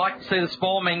 I'd like to see the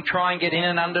small men try and get in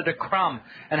and under to crumb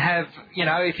and have,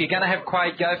 if you're going to have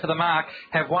Quaid go for the mark,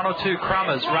 have one or two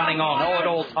crummers running on at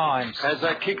all times. As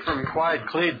that kick from Quaid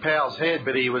cleared Powell's head,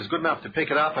 but he was good enough to pick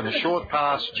it up, and a short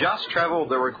pass just travelled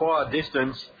the required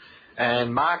distance.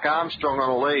 And Mark Armstrong on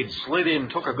a lead, slid in,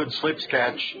 took a good slips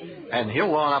catch, and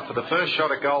he'll line up for the first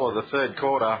shot at goal of the third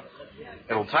quarter.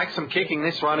 It'll take some kicking,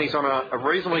 this one. He's on a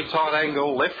reasonably tight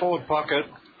angle, left forward pocket.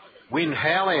 Wind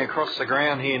howling across the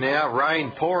ground here now,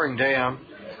 rain pouring down.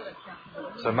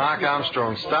 So Mark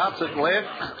Armstrong starts at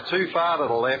left, too far to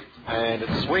the left, and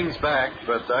it swings back,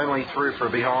 but only through for a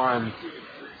behind.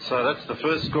 So that's the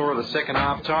first score of the second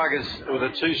half. Tigers with a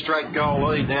 2 straight goal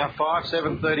lead now,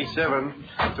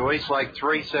 5-7-37 to Eastlake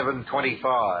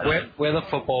 3-7-25. Weather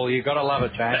football, you've got to love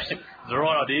it, James. It's the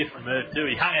right idea from Merv too.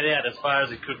 He hung it out as far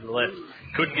as he could to the left.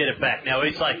 Couldn't get it back. Now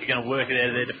Eastlake are going to work it out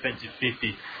of their defensive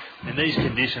 50. And these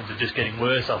conditions are just getting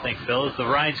worse, I think, fellas. The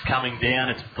rain's coming down.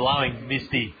 It's blowing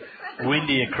misty,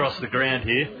 windy across the ground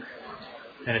here.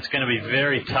 And it's going to be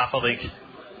very tough, I think.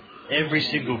 Every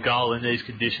single goal in these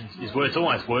conditions is worth,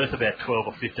 almost worth about 12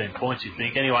 or 15 points, you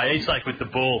think. Anyway, Eastlake with the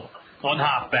ball on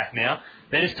half back now.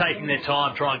 They're just taking their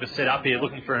time trying to set up here,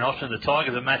 looking for an option. The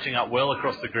Tigers are matching up well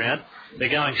across the ground. They're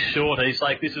going short,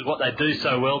 Eastlake. This is what they do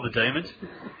so well, the Demons.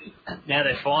 Now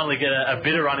they finally get a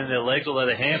bit of run in their legs, although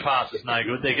the hand pass is no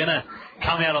good. They're going to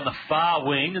come out on the far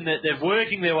wing, and they're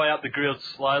working their way up the grill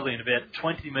slowly in about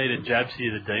 20-metre jabs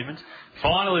here, the Demons.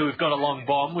 Finally, we've got a long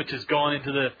bomb, which has gone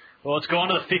into the... Well, it's gone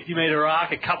to the 50-metre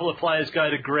arc. A couple of players go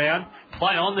to ground.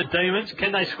 Play on the Demons.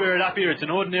 Can they square it up here? It's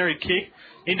an ordinary kick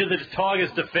into the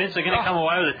Tigers' defence. They're going to come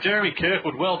away with it. Jeremy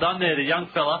Kirkwood, well done there, the young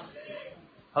fella.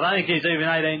 I don't think he's even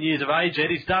 18 years of age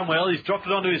yet. He's done well. He's dropped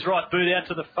it onto his right boot out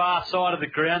to the far side of the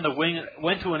ground. The wing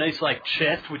went to an Eastlake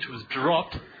chest, which was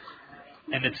dropped,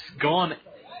 and it's gone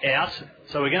out.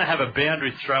 So we're going to have a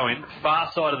boundary throw-in,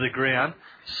 far side of the ground,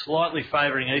 slightly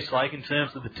favouring Eastlake in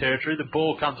terms of the territory. The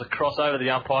ball comes across over the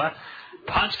umpire,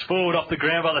 punched forward off the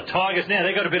ground by the Tigers. Now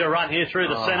they've got a bit of run here through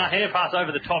the centre. Hand pass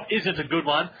over the top isn't a good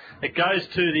one. It goes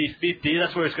to the 50.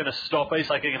 That's where it's going to stop.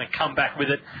 Eastlake are going to come back with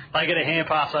it. They get a hand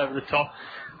pass over the top.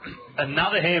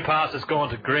 Another hand pass has gone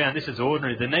to ground. This is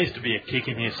ordinary. There needs to be a kick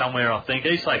in here somewhere, I think.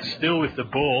 Eastlake still with the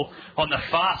ball on the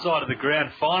far side of the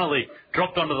ground. Finally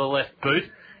dropped onto the left boot.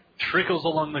 Trickles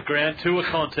along the ground to a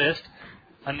contest.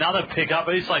 Another pick-up.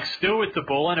 Eastlake still with the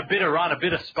ball and a bit of run, a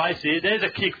bit of space here. There's a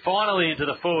kick finally into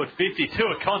the forward 50 to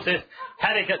a contest.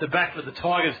 Haddock at the back for the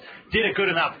Tigers did a good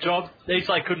enough job.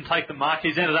 Eastlake couldn't take the mark.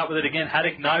 He's ended up with it again.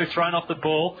 Haddock, no, thrown off the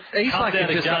ball. Eastlake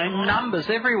have just got numbers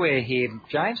everywhere here,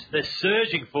 James. They're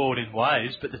surging forward in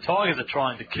waves, but the Tigers are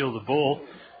trying to kill the ball.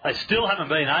 They still haven't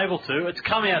been able to. It's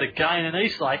come out again, and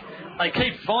Eastlake, they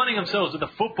keep finding themselves with the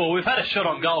football. We've had a shot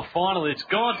on goal finally. It's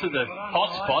gone to the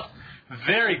hot spot.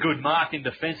 Very good mark in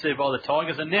defence there by the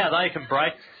Tigers, and now they can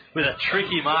break with a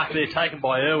tricky mark there taken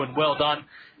by Irwin. Well done.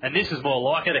 And this is more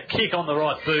like it. A kick on the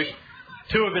right boot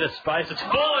to a bit of space. It's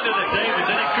fallen to the Demons,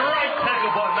 and a great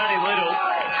tackle by Matty Little.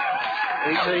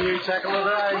 ECU tackle of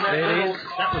the day, Matty Little.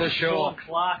 That was Sean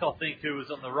Clark, I think, who was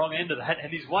on the wrong end of that,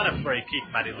 and he's won a free kick,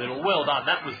 Matty Little. Well done.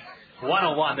 That was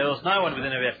one-on-one. There was no one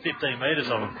within about 15 metres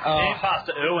of him. Hand pass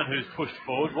to Irwin, who's pushed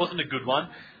forward. Wasn't a good one.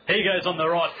 He goes on the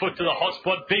right foot to the hot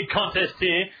spot. Big contest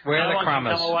here. Where are the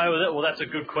Crummers? Come away with it. Well, that's a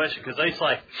good question because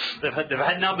Eastlake, they've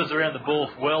had numbers around the ball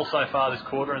well so far this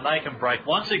quarter, and they can break.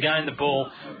 Once again, the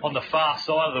ball on the far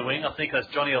side of the wing. I think that's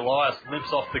Johnny Elias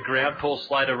limps off the ground. Paul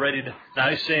Slater ready to...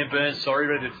 No, Sam Burns,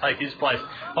 ready to take his place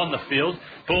on the field.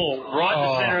 Ball right in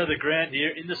the centre of the ground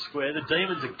here in the square. The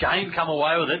Demons again come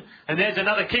away with it. And there's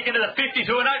another kick into the 50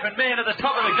 to an open man at the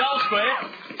top of the goal square.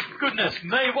 Goodness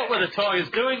me, what were the Tigers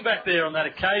doing back there on that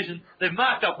occasion? They've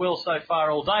marked up well so far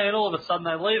all day, and all of a sudden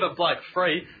they leave a bloke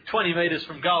free 20 metres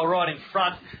from goal right in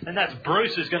front, and that's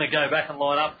Bruce who's going to go back and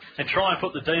line up and try and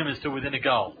put the Demons to within a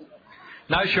goal.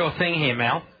 No sure thing here,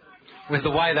 Mal, with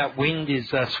the way that wind is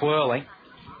swirling.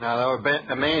 No, they were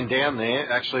a man down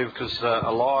there, actually, because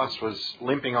Elias was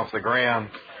limping off the ground.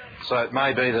 So it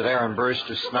may be that Aaron Bruce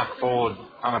just snuck forward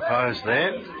unopposed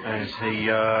there as he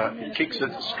kicks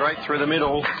it straight through the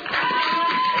middle.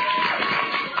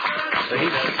 So he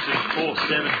goes to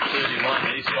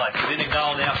 4-7-31 Eastlake. Within a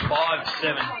goal now,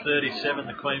 5-7-37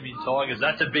 the Queanbeyan Tigers.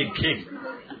 That's a big kick.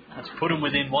 That's put them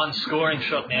within one scoring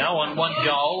shot now, one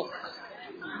goal.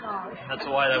 And that's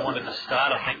the way they wanted to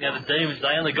start, I think. Now, the Demons, they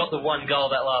only got the one goal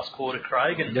that last quarter,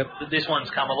 Craig, and this one's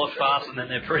come a lot faster than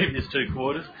their previous two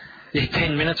quarters. Yeah,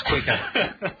 10 minutes quicker.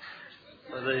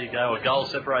 So there you go. A goal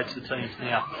separates the teams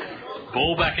now.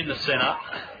 Ball back in the centre.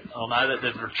 I'll know that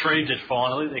they've retrieved it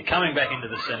finally. They're coming back into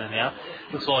the centre now.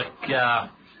 Looks like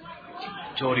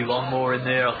Geordie Longmore in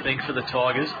there, I think, for the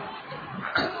Tigers.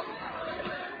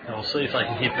 And we'll see if they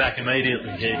can hit back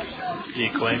immediately here,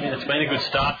 Queanbeyan. It's been a good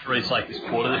start for Eastlake this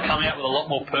quarter. They've come out with a lot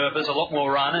more purpose, a lot more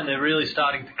run, and they're really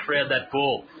starting to crowd that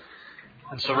ball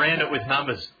and surround it with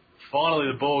numbers. Finally,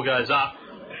 the ball goes up.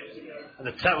 And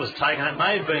the tap was taken. It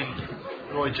may have been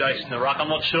Roy Jakes in the ruck. I'm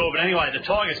not sure. But anyway, the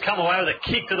Tigers come away with a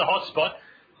kick to the hot spot.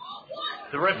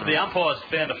 The ref of the umpires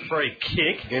found a free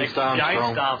kick against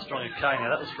Armstrong. Okay, now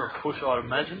that was for a push, I'd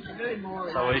imagine.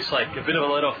 So Eastlake, a bit of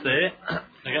a let off there.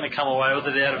 They're going to come away with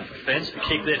it out of defence. The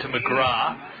kick there to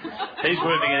McGrath. He's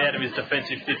moving it out of his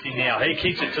defensive 50 now. He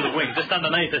kicks it to the wing, just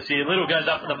underneath us here. Little goes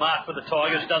up for the mark for the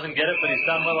Tigers. Doesn't get it, but he's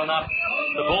done well enough.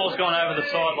 The ball's gone over the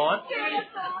sideline.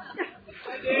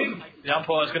 The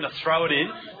umpire's going to throw it in.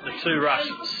 The two rush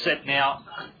set now.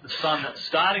 The sun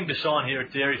starting to shine here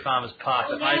at Dairy Farmers Park.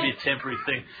 It may be a temporary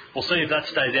thing. We'll see if that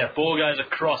stays out. Ball goes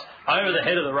across over the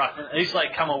head of the ruckman.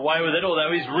 Eastlake come away with it,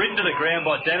 although he's ridden to the ground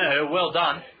by Danaher. Well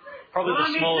done. Probably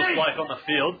the smallest bloke on the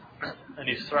field. And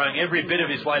he's throwing every bit of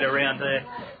his weight around there.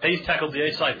 He's tackled the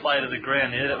Eastlake player to the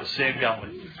ground there. That was Sam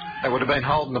Gumley. They would have been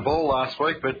holding the ball last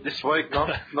week, but this week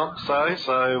not so.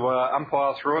 So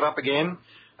umpire threw it up again.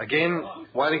 Again,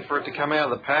 waiting for it to come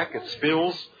out of the pack. It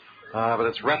spills, but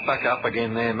it's wrapped back up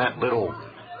again there. Matt Little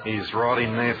is right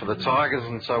in there for the Tigers,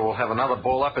 and so we'll have another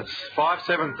ball up. It's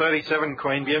 5-7-37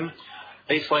 Queanbeyan.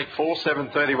 Eastlake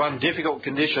 4-7-31. Difficult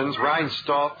conditions. Rain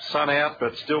stopped, sun out,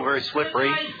 but still very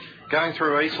slippery. Going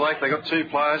through Eastlake, they got two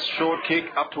players. Short kick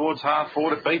up towards half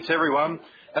forward. It beats everyone.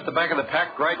 At the back of the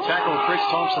pack, great tackle. Chris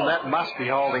Thompson, that must be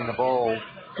holding the ball.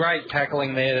 Great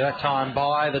tackling there that time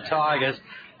by the Tigers.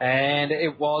 And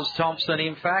it was Thompson,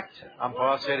 in fact.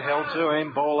 Umpire said held to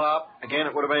him, ball up. Again,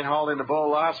 it would have been holding the ball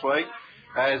last week.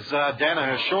 As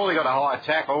Danaher surely got a high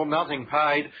tackle, nothing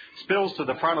paid. Spills to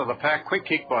the front of the pack. Quick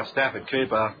kick by Stafford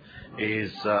Cooper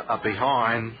is up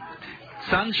behind.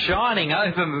 Sun shining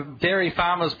over Dairy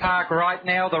Farmers Park right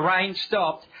now. The rain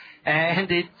stopped.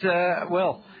 And it,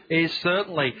 is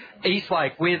certainly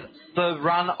Eastlake with the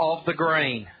run of the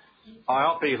green.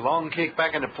 Iopi, long kick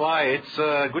back into play. It's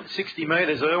a good 60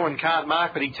 metres. Irwin can't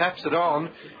mark, but he taps it on.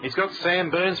 He's got Sam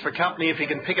Burns for company. If he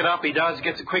can pick it up, he does.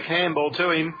 Gets a quick handball to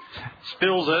him.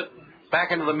 Spills it.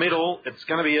 Back into the middle. It's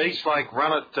going to be Eastlake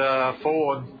run it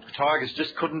forward. Tigers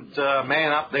just couldn't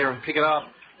man up there and pick it up.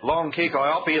 Long kick.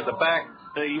 Iopi at the back.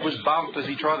 He was bumped as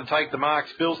he tried to take the mark.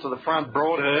 Spills to the front.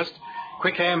 Broadhurst.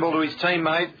 Quick handball to his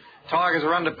teammate. Tigers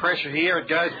are under pressure here. It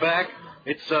goes back.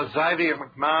 It's Xavier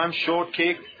McMahon. Short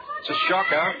kick. It's a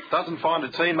shocker. Doesn't find a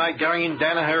teammate. Going in,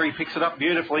 Danaher. He picks it up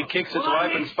beautifully. Kicks it to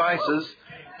open spaces.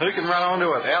 Who can run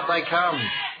onto it? Out they come.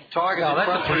 Tigers in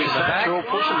front through Satchel.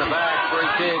 Pushing the back.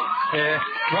 Free kick. Yeah.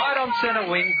 Right on centre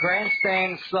wing.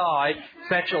 Grandstand side.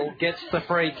 Satchel gets the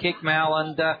free kick, Mal.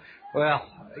 And,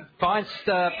 finds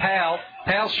Powell.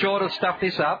 Powell's short of stuff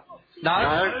this up.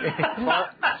 No.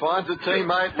 Finds a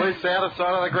teammate loose outer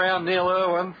side of the ground, Neil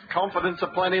Irwin. Confidence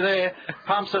aplenty there.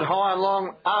 Pumps it high and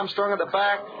long. Armstrong at the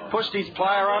back. Pushed his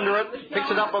player under it.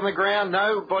 Picks it up on the ground.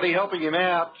 Nobody helping him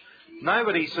out.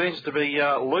 Nobody seems to be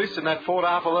loose in that forward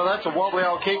half. Although that's a wobbly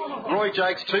old kick. Roy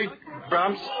Jakes, two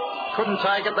bumps. Couldn't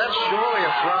take it. That's surely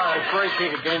a throw. Free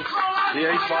kick against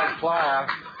the Eastlake player.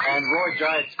 And Roy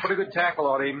Jakes put a good tackle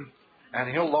on him. And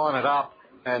he'll line it up.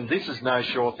 And this is no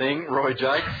sure thing, Roy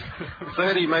Jakes.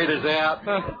 30 metres out,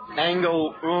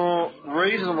 angle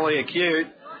reasonably acute,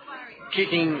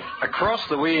 kicking across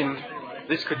the wind.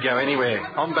 This could go anywhere.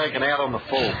 I'm backing out on the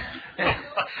full.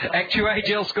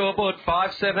 ActuAGL scoreboard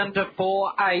 5-7 to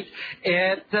 4-8.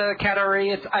 At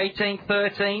Cattery, it's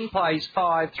 18-13, plays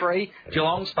 5-3,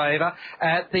 Geelong's favour.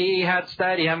 At the Ehud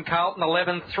Stadium, Carlton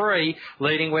 11-3,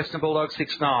 leading Western Bulldogs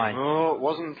 6-9. Oh, it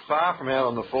wasn't far from out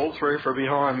on the full. Through for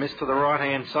behind, missed to the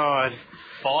right-hand side.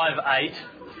 5-8,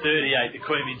 38, the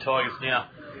Queanbeyan Tigers now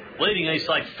leading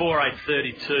Eastlake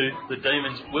 4-8-32. The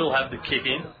Demons will have the kick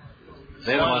in.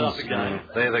 They're the ones,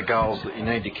 they're the goals that you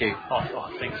need to kick.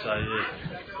 I think so,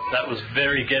 yeah. That was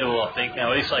very gettable, I think.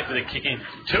 Now, Eastlake with a kick in.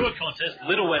 To a contest.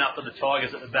 Little went up to the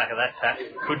Tigers at the back of that pack.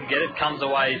 Couldn't get it. Comes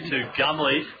away to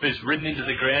Gumley, who's ridden into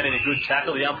the ground in a good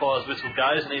tackle. The umpire's whistle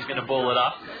goes, and he's going to ball it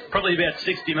up. Probably about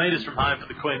 60 metres from home for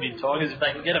the Queanbeyan Tigers. If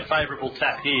they can get a favourable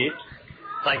tap here,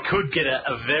 they could get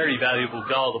a very valuable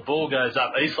goal. The ball goes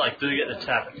up. Eastlake do get the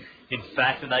tap, in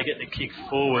fact, and they get the kick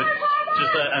forward.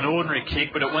 Just an ordinary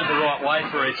kick, but it went the right way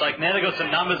for Eastlake. Now they've got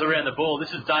some numbers around the ball. This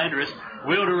is dangerous.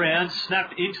 Wheeled around,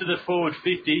 snapped into the forward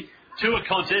 50. To a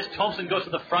contest. Thompson got to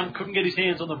the front, couldn't get his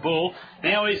hands on the ball.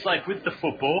 Now Eastlake with the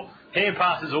football. Hand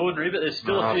pass is ordinary, but there's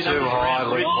still a few numbers around.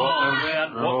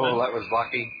 That was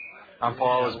lucky.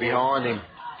 Umpire was behind him.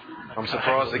 I'm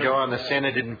surprised the guy in the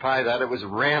centre didn't pay that. It was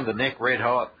around the neck, red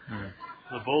hot.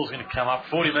 The ball's going to come up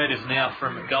 40 metres now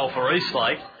from goal for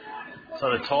Eastlake. So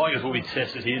the Tigers will be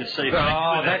tested here to see if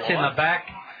that's in the back.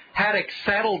 Haddock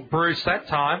saddled Bruce that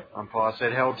time. Umpire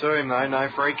said held to him though, no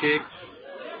free kick.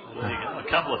 A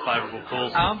couple of favourable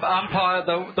calls. Umpire,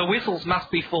 the whistles must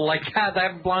be full. They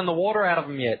haven't blown the water out of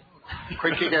them yet.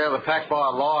 Quick kick out of the pack by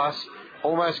Elias.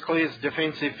 Almost clears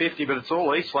defensive 50, but it's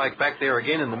all Eastlake back there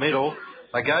again in the middle.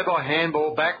 They go by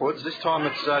handball backwards. This time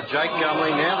it's Jake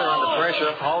Gumley. Now they're under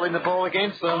pressure, holding the ball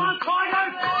against them.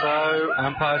 So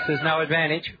umpire says no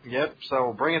advantage. Yep, so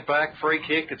we'll bring it back. Free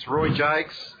kick. It's Roy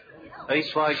Jakes.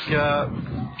 Eastlake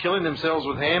killing themselves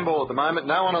with handball at the moment.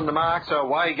 No one on the mark, so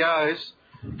away he goes.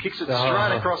 Kicks it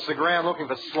straight across the ground looking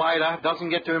for Slater. Doesn't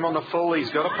get to him on the full. He's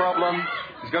got a problem.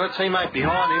 He's got a teammate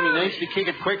behind him. He needs to kick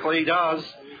it quickly. He does.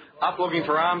 Up looking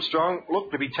for Armstrong.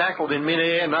 Looked to be tackled in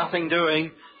midair. Nothing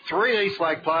doing. 3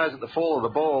 Eastlake players at the fall of the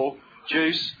ball.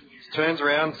 Juice turns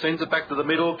around, sends it back to the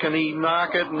middle. Can he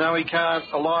mark it? No, he can't.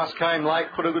 Elias came late,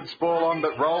 put a good spoil on,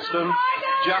 but Ralston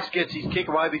just gets his kick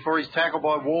away before he's tackled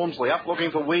by Walmsley. Up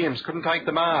looking for Williams, couldn't take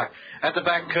the mark. At the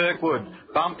back, Kirkwood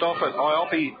bumped off it.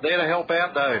 Iopi there to help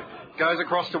out though. Goes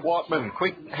across to Watman.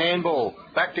 Quick handball.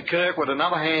 Back to Kirkwood.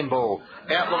 Another handball.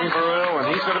 Out looking for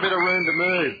Irwin. He's got a bit of room to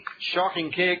move.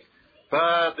 Shocking kick.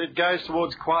 But it goes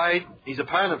towards Quaid. His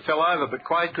opponent fell over, but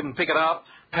Quaid couldn't pick it up.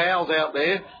 Powell's out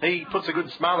there. He puts a good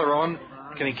smother on.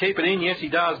 Can he keep it in? Yes, he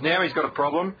does. Now he's got a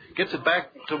problem. Gets it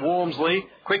back to Walmsley.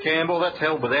 Quick handball. That's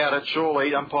held without it,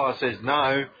 surely. Umpire says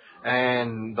no.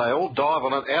 And they all dive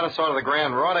on it. Out of sight of the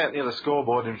ground, right out near the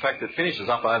scoreboard. In fact, it finishes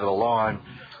up over the line.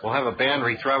 We'll have a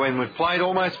boundary throw in. We've played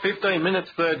almost 15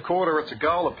 minutes, third quarter. It's a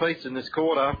goal apiece in this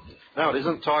quarter. No, it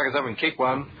isn't. Tigers haven't kicked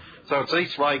one. So it's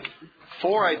Eastlake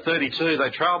 4-8-32. They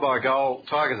trail by a goal.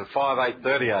 Tigers are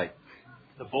 5-8-38.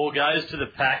 The ball goes to the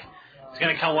pack. It's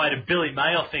going to come away to Billy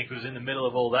May, I think, who's in the middle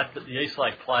of all that. But the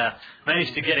Eastlake player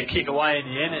managed to get a kick away in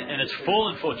the end, and it's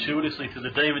fallen fortuitously to the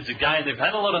Demons again. They've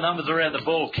had a lot of numbers around the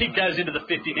ball. Kick goes into the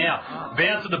 50 now.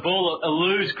 Bounce of the ball,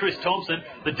 eludes Chris Thompson.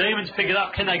 The Demons pick it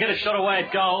up. Can they get a shot away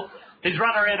at goal? He's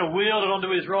run around and wheeled it onto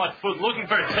his right foot, looking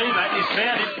for a teammate. He's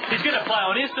found him. He's going to play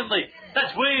on instantly.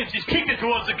 That's Williams. He's kicked it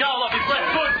towards the goal off his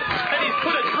left foot, and he's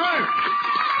put it through.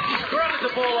 He's grunted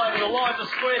the ball over the line to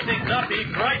square things up here.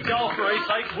 Great goal for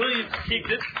Eastlake. Williams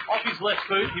kicked it off his left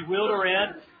foot. He wheeled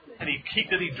around and he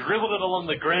kicked it. He dribbled it along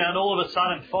the ground. All of a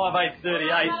sudden,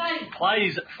 5-8-38.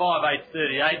 Plays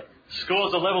 5-8-38.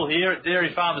 Scores a level here at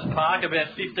Dairy Farmers Park about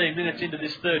 15 minutes into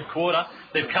this third quarter.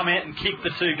 They've come out and kicked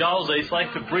the 2 goals,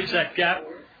 Eastlake, to bridge that gap.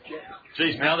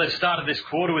 Geez, Mel, they've started this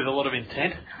quarter with a lot of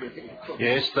intent.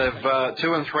 Yes, they've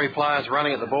 2 and 3 players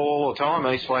running at the ball all the time,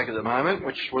 Eastlake at the moment,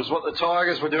 which was what the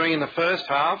Tigers were doing in the first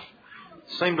half.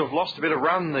 Seemed to have lost a bit of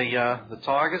run, the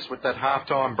Tigers, with that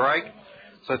half-time break.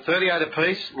 So 38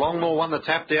 apiece. Longmore won the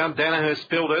tap down. Danaher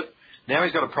spilled it. Now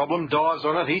he's got a problem. Dives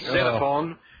on it. He's set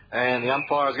upon. And the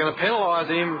umpire is going to penalise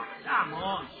him. Come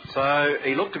on. So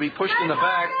he looked to be pushed in the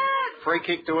back. Free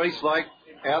kick to Eastlake.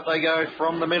 Out they go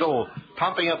from the middle.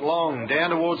 Pumping it long. Down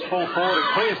towards full forward.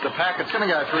 It clears the pack. It's going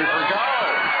to go through for a goal.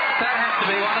 That has to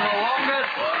be one of the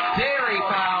longest Dairy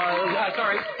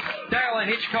Farmers, Dale and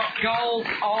Hitchcock goals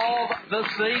of the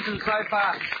season so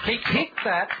far. He kicked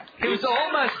that. He was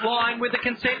almost lying with the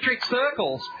concentric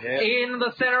circles in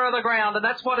the centre of the ground, and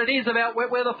that's what it is about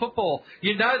wet weather football.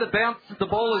 You know the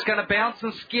ball is going to bounce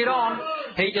and skid on.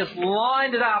 He just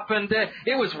lined it up, and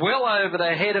it was well over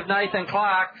the head of Nathan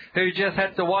Clark, who just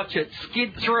had to watch it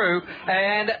skid through,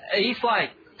 and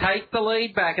Eastlake take the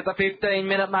lead back at the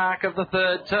 15-minute mark of the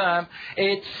third term.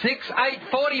 It's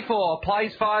 6-8-44,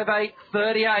 plays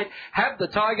 5-8-38. Have the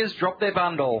Tigers drop their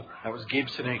bundle? That was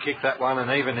Gibson who kicked that one,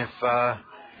 and even if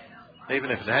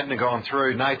it hadn't gone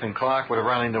through, Nathan Clark would have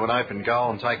run into an open goal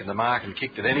and taken the mark and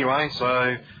kicked it anyway.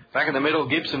 So back in the middle,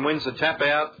 Gibson wins the tap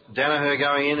out. Danaher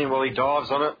going in, and he dives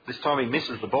on it. This time he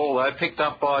misses the ball, though. Picked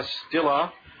up by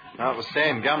Stiller. It was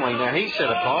Sam Gumley. Now he's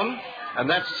set upon. And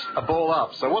that's a ball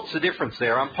up. So what's the difference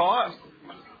there, umpire?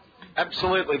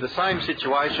 Absolutely the same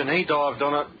situation. He dived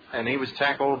on it and he was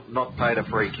tackled, not paid a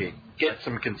free kick. Get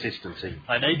some consistency.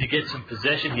 They need to get some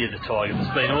possession here, the Tigers.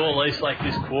 It's been all Eastlake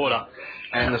this quarter.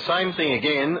 And the same thing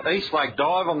again. Eastlake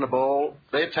dive on the ball.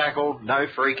 They're tackled. No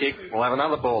free kick. We'll have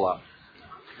another ball up.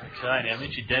 Okay, now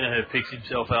Mitchy Danaher picks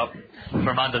himself up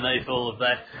from underneath all of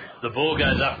that. The ball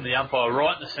goes up from the umpire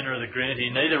right in the centre of the ground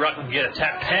here. Neither ruckman can get a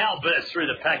tap. Powell bursts through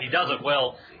the pack. He does it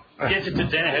well. Gets it to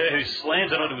Danaher, who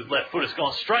slams it onto his left foot. It's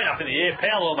gone straight up in the air.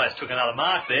 Powell almost took another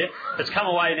mark there. It's come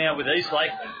away now with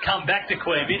Eastlake. Come back to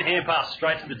Queanbeyan. Hand pass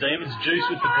straight to the Demons. Juice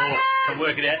with the ball. Can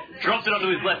work it out. Drops it onto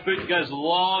his left foot. Goes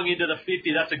long into the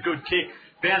 50. That's a good kick.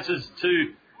 Bounces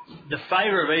to the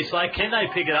favour of Eastlake. Can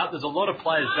they pick it up? There's a lot of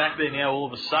players back there now all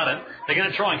of a sudden. They're going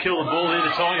to try and kill the ball there, the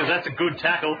Tigers. That's a good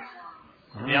tackle.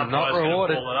 The umpire's going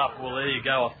to pull it up. Well, there you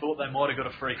go. I thought they might have got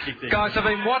a free kick there. Guys, I've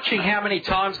been watching how many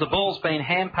times the ball's been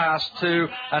hand-passed to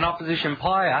an opposition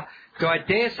player. Do I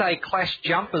dare say clash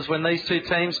jumpers when these two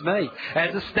teams meet?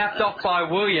 As it's snapped off by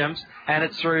Williams, and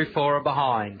it's through for a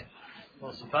behind.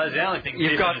 Well, I suppose the only thing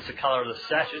different is the colour of the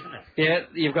sash, isn't it? Yeah,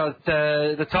 you've got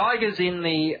the Tigers in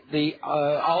the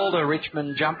older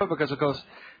Richmond jumper because, of course,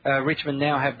 Richmond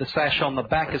now have the sash on the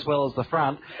back as well as the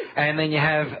front. And then you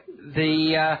have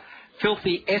the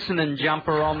filthy Essendon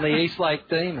jumper on the Eastlake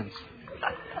Demons.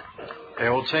 Yeah,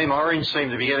 well, Team Orange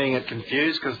seem to be getting it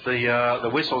confused because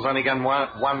the whistle's only gone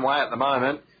one way at the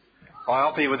moment.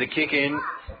 Iopi with the kick in,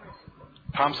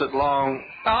 pumps it long.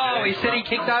 Oh, he said he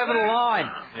kicked over the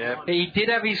line. Yep. He did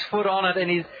have his foot on it, and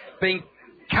he's been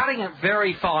cutting it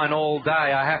very fine all day,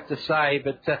 I have to say.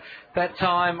 But that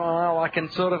time, well, I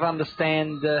can sort of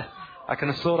understand. I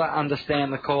can sort of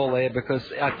understand the call there because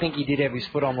I think he did have his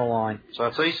foot on the line. So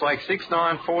it's Eastlake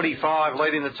 6-9-45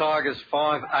 leading the Tigers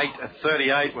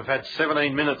 5-8-38. We've had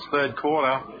 17 minutes third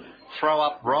quarter. Throw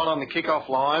up right on the kickoff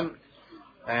line.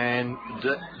 And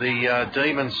the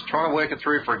Demons trying to work it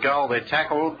through for a goal. They're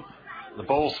tackled. The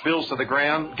ball spills to the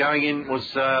ground. Going in was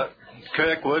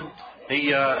Kirkwood. He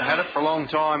had it for a long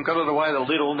time. Got it away to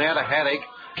Little. Now to Haddock.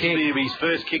 It'll be his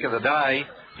first kick of the day.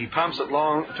 He pumps it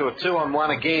long to a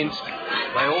 2-on-1 against.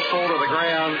 They all fall to the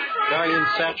ground. Going in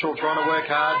Satchel, trying to work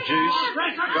hard. Juice.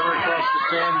 Got it across to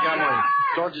Sam Gumley.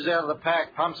 Dodges out of the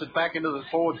pack. Pumps it back into the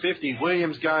forward 50.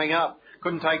 Williams going up.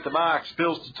 Couldn't take the mark.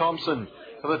 Spills to Thompson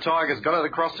for the Tigers. Got it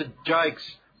across to Jakes.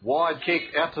 Wide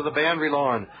kick out to the boundary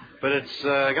line. But it's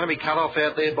going to be cut off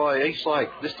out there by Eastlake.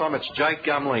 This time it's Jake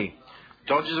Gumley.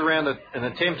 Dodges around an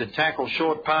attempted tackle,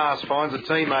 short pass, finds a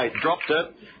teammate, dropped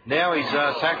it. Now he's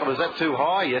tackled. Is that too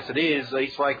high? Yes, it is.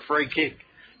 Eastlake free kick.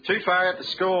 Too far out to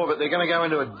score, but they're going to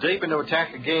go deep into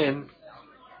attack again.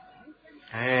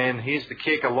 And here's the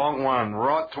kick, a long one,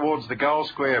 right towards the goal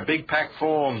square. Big pack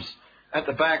forms at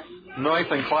the back.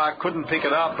 Nathan Clark couldn't pick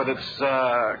it up, but it's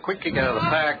a quick kick out of the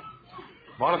pack.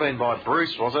 Might have been by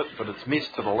Bruce, was it? But it's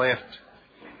missed to the left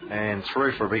and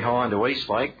through for behind to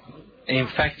Eastlake. In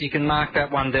fact, you can mark that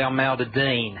one down, Mal, to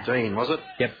Dean. Dean, was it?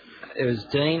 Yep, it was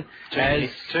Dean.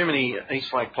 Too many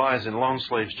Eastlake players in long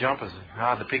sleeves jumpers.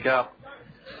 Hard to pick up.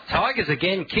 Tigers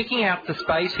again kicking out the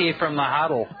space here from the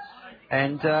huddle.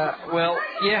 And, well,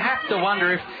 you have to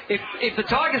wonder if the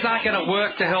Tigers aren't going to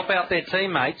work to help out their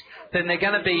teammates, then they're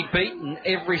going to be beaten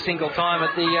every single time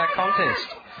at the contest.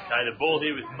 Okay, the ball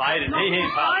here with Maiden.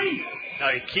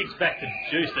 He kicks back to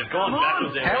Juice. They've gone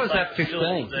backwards there. How is that 15?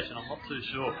 I'm not too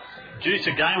sure. Juice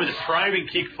again with a framing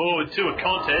kick forward to a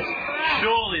contest.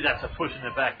 Surely that's a push in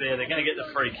the back there. They're going to get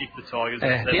the free kick, the Tigers.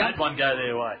 They've had one go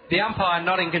their way. The umpire,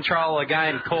 not in control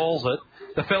again, calls it.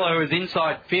 The fellow who was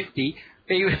inside 50,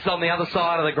 he was on the other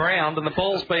side of the ground, and the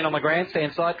ball's been on the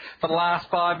grandstand side for the last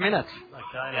 5 minutes.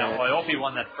 Okay, now Iopi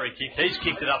won that free kick. He's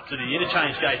kicked it up to the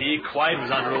interchange gate here. Quaid was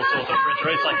under all sorts of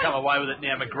pressure. He's come away with it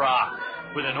now. McGrath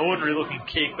with an ordinary-looking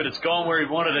kick, but it's gone where he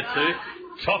wanted it to.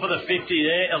 Top of the 50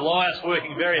 there. Elias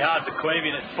working very hard for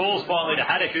Queanbeyan. It falls finally to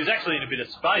Haddock, who's actually in a bit of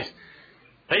space.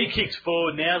 He kicks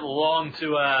forward now long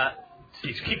to...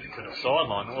 he's kicked it to the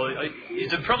sideline. Well,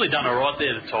 he's probably done all right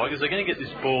there, the Tigers. They're going to get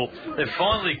this ball. They've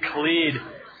finally cleared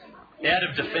out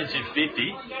of defensive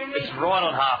 50. It's right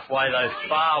on halfway, though,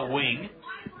 far wing.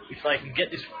 If they can get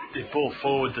this ball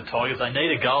forward, the Tigers, they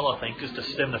need a goal, I think, just to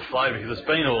stem the flow, because it's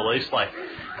been all Eastlake.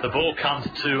 The ball comes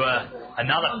to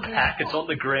another pack. It's on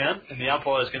the ground, and the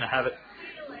umpire's going to have it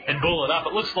and ball it up.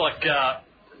 It looks like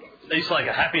Eastlake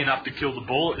are happy enough to kill the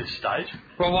ball at this stage.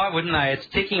 Well, why wouldn't they? It's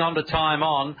ticking on to time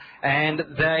on, and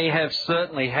they have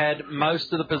certainly had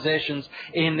most of the possessions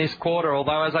in this quarter.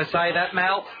 Although, as I say that,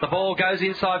 Mal, the ball goes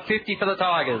inside 50 for the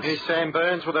Tigers. Here's Sam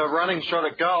Burns with a running shot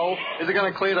at goal. Is it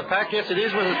going to clear the pack? Yes, it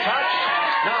is with a touch.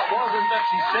 No, it wasn't.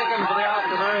 That's his second for the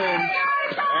afternoon.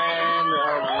 And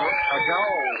a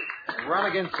goal. Run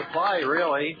against the play,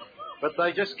 really. But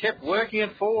they just kept working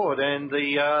it forward, and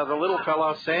the little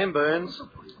fella, Sam Burns,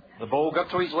 the ball got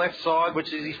to his left side,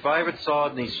 which is his favourite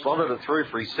side, and he slotted it through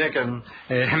for his second.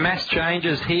 Mass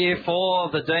changes here for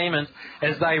the Demons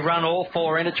as they run all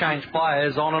four interchange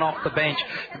players on and off the bench.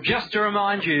 Just to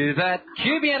remind you that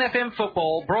QBN FM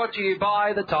football brought to you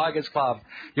by the Tigers Club.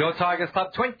 Your Tigers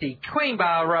Club, 20 Queen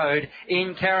Bar Road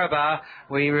in Caraba.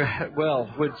 We,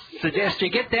 would suggest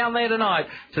you get down there tonight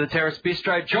to the Terrace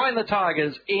Bistro. Join the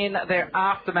Tigers in their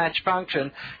after-match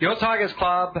function. Your Tigers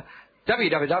Club,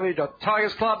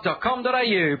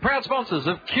 www.tigersclub.com.au. Proud sponsors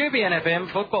of QBN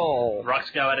FM football.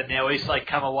 Rucks go at it now. Eastlake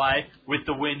come away with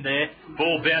the win there.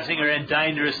 Ball bouncing around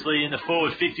dangerously in the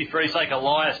forward 50 for Eastlake.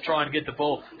 Elias trying to get the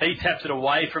ball. He taps it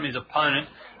away from his opponent.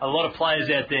 A lot of players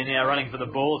out there now running for the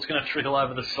ball. It's going to trickle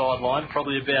over the sideline.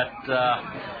 Probably about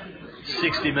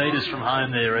 60 metres from home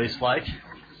there, Eastlake.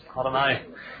 I don't know.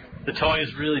 The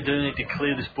Tigers really do need to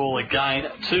clear this ball again.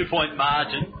 2-point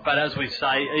margin, but as we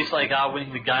say, Eastlake are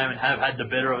winning the game and have had the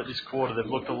better of it this quarter. They've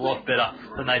looked a lot better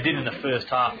than they did in the first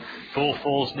half. Ball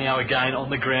falls now again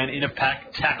on the ground in a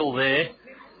pack. Tackle there.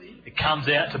 It comes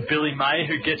out to Billy May,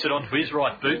 who gets it onto his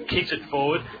right boot, kicks it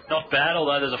forward. Not bad,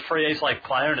 although there's a free Eastlake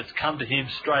player, and it's come to him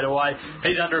straight away.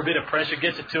 He's under a bit of pressure,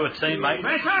 gets it to a teammate.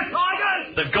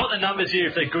 They've got the numbers here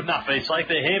if they're good enough, Eastlake.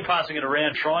 They're hand-passing it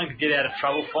around, trying to get out of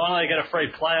trouble. Finally, they get a free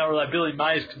player, although Billy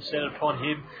May is concentrated upon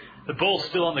him. The ball's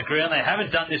still on the ground. They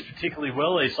haven't done this particularly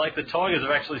well, Eastlake. The Tigers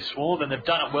have actually swarmed, and they've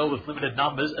done it well with limited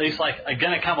numbers. Eastlake are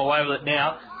going to come away with it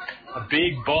now. A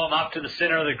big bomb up to the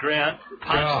centre of the ground.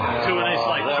 Punch to an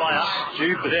Eastlake player.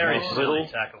 Stupid. Very silly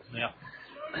tackle. Now,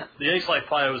 the Eastlake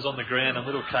player was on the ground and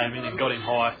Little came in and got him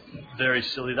high. Very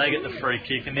silly. They get the free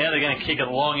kick, and now they're going to kick it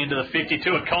long into the 50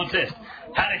 to a contest.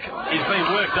 Haddock, he's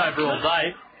been worked over all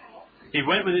day. He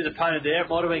went with his opponent there. It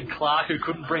might have been Clark who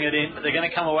couldn't bring it in, but they're going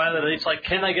to come away with it. Eastlake,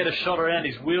 can they get a shot around?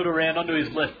 He's wheeled around onto his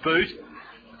left boot.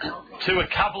 To a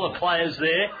couple of players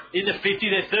there in the 50.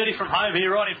 They're 30 from home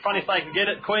here, right in front if they can get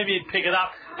it. Queanbeyan pick it up.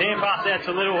 Hand pass out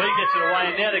to Little. He gets it away,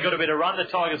 and now they've got a bit of run. The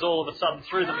Tigers all of a sudden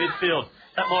through the midfield.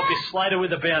 That might be Slater with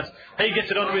the bounce. He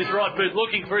gets it onto his right boot,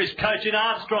 looking for his coach in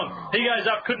Armstrong. He goes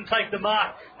up, couldn't take the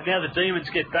mark, and now the Demons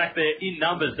get back there in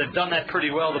numbers. They've done that pretty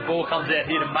well. The ball comes out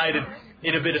here to Maiden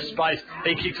in a bit of space.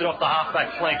 He kicks it off the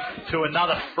halfback flank to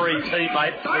another free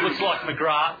teammate. It looks like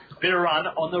McGrath. Bit of run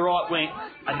on the right wing.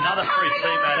 Another free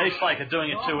teammate. Eastlake are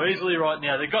doing it too easily right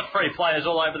now. They've got free players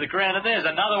all over the ground. And there's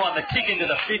another one. The kick into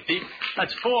the 50.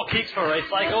 That's 4 kicks for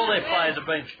Eastlake. All their players have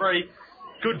been free.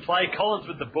 Good play. Collins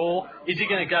with the ball. Is he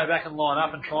going to go back and line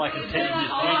up and try and continue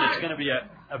his win? It's going to be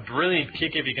a brilliant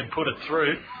kick if he can put it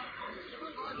through.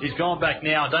 He's gone back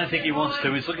now. I don't think he wants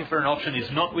to. He's looking for an option. He's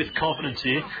not with confidence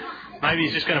here. Maybe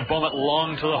he's just going to bomb it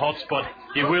long to the hot spot.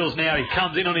 He wheels now. He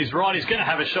comes in on his right. He's going to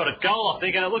have a shot at goal, I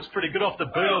think, and it looks pretty good off the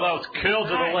boot, although it's curled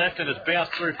to the left and it's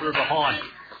bounced through for a behind.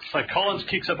 So Collins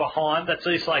kicks a behind. That's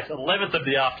Eastlake's 11th of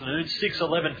the afternoon.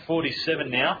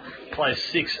 6:11:47 now. Plays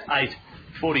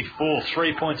 6:8:44.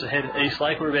 3 points ahead of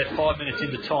Eastlake. We're about 5 minutes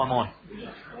into time on.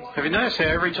 Have you noticed how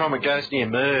every time it goes near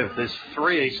Merv, there's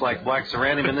 3 Eastlake blokes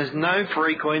around him, and there's no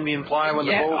free Queanbeyan player when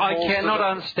the ball falls? I cannot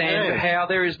understand how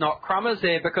there is not Crummers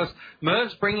there, because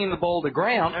Merv's bringing the ball to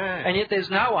ground, and yet there's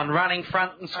no one running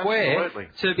front and square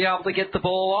to be able to get the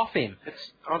ball off him.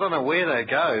 I don't know where they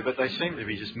go, but they seem to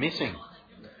be just missing.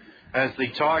 As the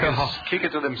Tigers kick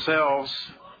it to themselves,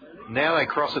 now they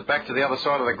cross it back to the other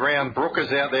side of the ground.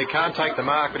 Brooker's out there, can't take the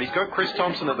mark, but he's got Chris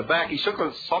Thompson at the back. He shook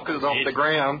the sockers off the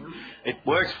ground. It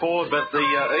works forward, but the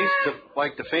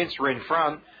East defence were in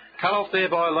front. Cut off there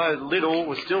by Little,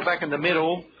 was still back in the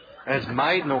middle, as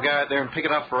Maiden will go out there and pick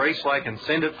it up for Eastlake and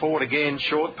send it forward again.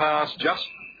 Short pass, just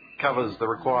covers the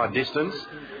required distance.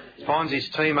 Finds his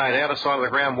teammate out of side of the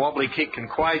ground, wobbly kick. Can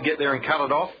Quaid get there and cut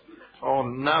it off? Oh,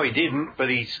 no, he didn't, but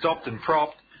he stopped and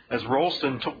propped as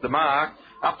Ralston took the mark.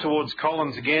 Up towards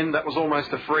Collins again. That was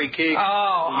almost a free kick.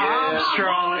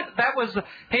 Armstrong. That was...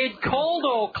 He'd called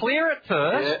all clear at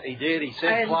first. Yeah, he did. He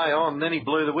said play on. Then he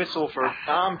blew the whistle for an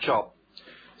arm chop.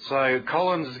 So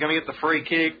Collins is going to get the free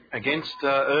kick against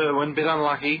Irwin. Bit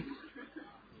unlucky.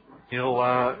 He'll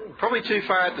probably too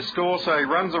far out to score, so he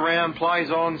runs around,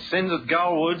 plays on, sends it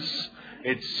goalwards.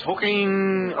 It's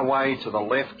hooking away to the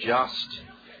left just...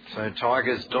 So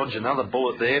Tigers dodge another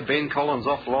bullet there. Ben Collins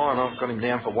offline. I've got him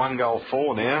down for 1 goal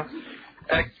 4 now.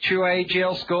 True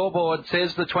AGL scoreboard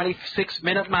says the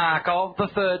 26-minute mark of the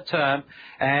third term,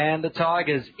 and the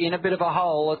Tigers in a bit of a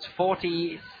hole. It's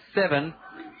 47.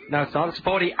 No, it's not. It's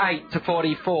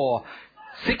 48-44.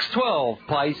 6-12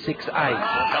 plays 6-8.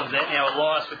 Comes out now.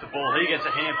 Elias with the ball. He gets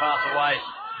a hand pass away.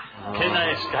 Can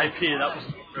they escape here? That was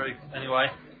very...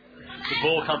 Anyway. The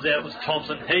ball comes out, it was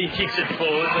Thompson. He kicks it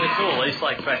forward, but it's all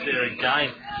Eastlake back there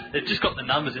again. They've just got the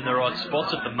numbers in the right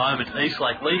spots at the moment.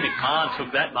 Eastlake, Lee McMahon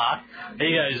took that mark.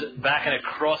 He goes back and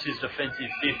across his defensive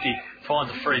 50,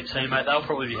 finds a free teammate. They'll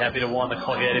probably be happy to wind the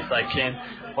clock out if they can.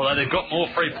 Although they've got more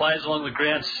free players along the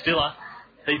ground. Stiller,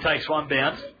 he takes one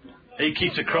bounce. He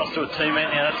kicks across to a teammate.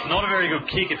 Now, that's not a very good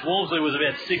kick. If Walmsley was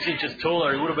about 6 inches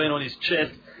taller, he would have been on his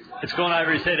chest. It's gone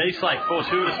over his head. Eastlake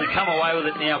fortuitously come away with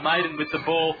it now. Maiden with the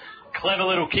ball. Clever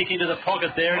little kick into the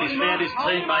pocket there, and he's found his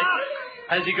teammate.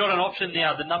 Has he got an option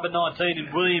now? The number 19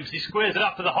 in Williams. He squares it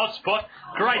up to the hot spot.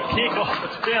 Great kick off.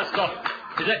 It's bounced off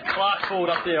Is that Clark forward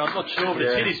up there? I'm not sure, but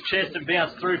it's hit his chest and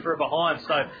bounced through for a behind.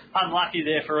 So unlucky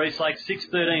there for Eastlake.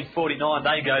 6-13-49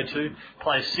 they go to.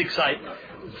 Plays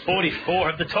 6-8-44.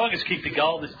 Have the Tigers kicked a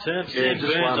goal this term? Sam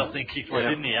Burns, I think, kicked one,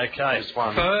 didn't he? Okay.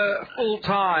 For full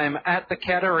time at the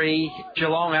Cattery,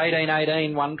 Geelong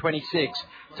 18-18, 126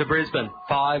 to Brisbane,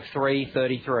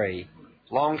 5-3-33.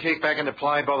 Long kick back into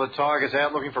play by the Tigers,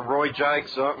 out looking for Roy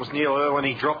Jakes. It was Neil Irwin.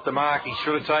 He dropped the mark. He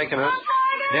should have taken it.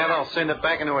 Now they'll send it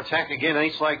back into attack again.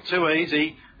 Eastlake too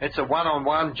easy. It's a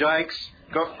one-on-one. Jakes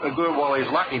got a good, well, he's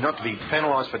lucky not to be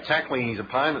penalised for tackling his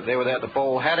opponent there without the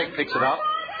ball. Haddock picks it up.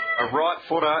 A right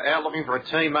footer out looking for a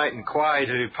teammate in Quaid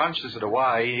who punches it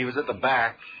away. He was at the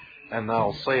back, and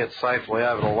they'll see it safely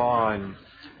over the line.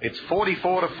 It's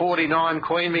 44-49.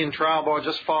 Queanbeyan trail by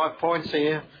just 5 points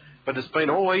here. But it's been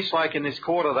all Eastlake in this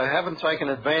quarter. They haven't taken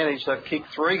advantage. They've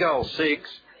kicked 3 goals, 6.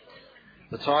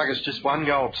 The Tigers just 1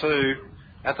 goal, 2.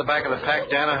 At the back of the pack,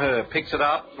 Danaher picks it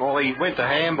up. Well, he went to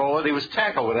handball it. He was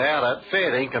tackled without it.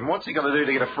 Fair dinkum. What's he got to do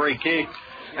to get a free kick?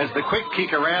 As the quick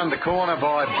kick around the corner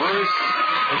by Bruce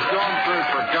has gone through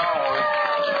for a goal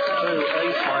to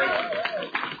Eastlake.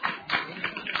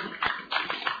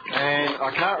 And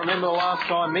I can't remember the last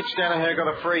time Mitch Danaher got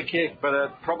a free kick, but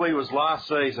it probably was last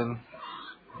season.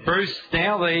 Bruce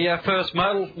now the first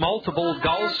multiple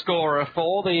goal scorer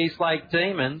for the Eastlake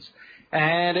Demons.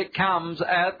 And it comes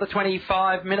at the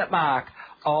 25-minute mark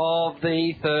of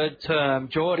the third term.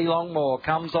 Geordie Longmore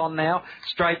comes on now,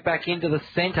 straight back into the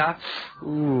centre.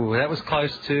 Ooh, that was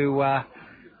close to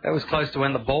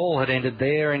when the ball had ended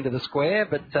there into the square,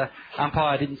 but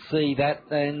umpire didn't see that.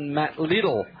 And Matt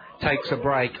Little takes a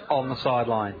break on the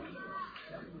sideline.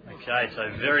 Okay,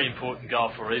 so very important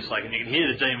goal for Eastlake, and you can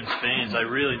hear the Demons fans. They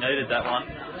really needed that one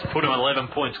to put them 11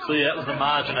 points clear. That was the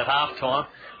margin at half-time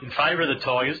in favour of the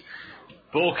Tigers.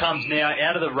 Ball comes now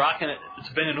out of the ruck, and it's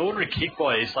been an ordinary kick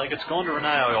by Eastlake. It's gone to Rene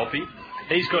Iopi.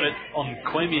 He's got it on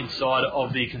Queanbeyan's side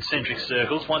of the concentric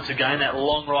circles. Once again, that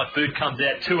long right boot comes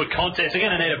out to a contest. They're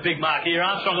going to need a big mark here.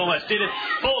 Armstrong almost did it.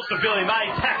 Falls to Billy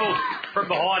May. Tackled from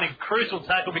behind, and crucial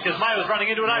tackle because May was running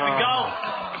into an open goal.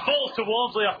 Falls to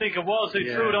Walmsley, I think it was, who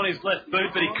threw it on his left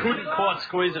boot, but he couldn't quite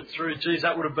squeeze it through. Geez,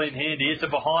 that would have been handy. It's a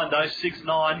behind, though.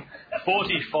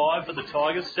 6-9-45 for the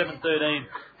Tigers. 7-13.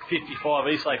 55,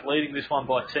 Eastlake leading this one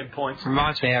by 10 points.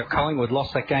 Reminds me how Collingwood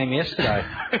lost that game yesterday.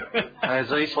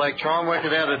 As Eastlake try and work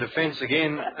it out of defence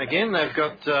again. Again, they've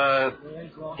got,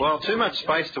 too much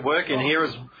space to work in here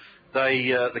as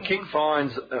the kick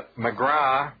finds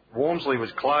McGrath. Walmsley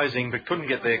was closing but couldn't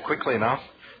get there quickly enough.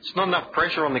 It's not enough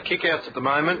pressure on the kick-outs at the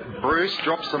moment. Bruce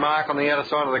drops the mark on the outer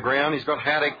side of the ground. He's got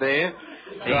Haddock there.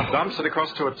 He bumps it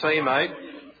across to a teammate.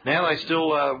 Now they're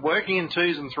still working in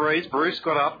 2s and 3s. Bruce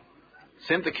got up.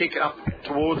 Sent the kick up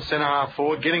towards centre half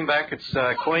forward. Getting back, it's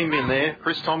Queanbeyan there.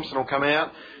 Chris Thompson will come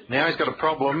out. Now he's got a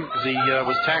problem because he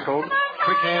was tackled.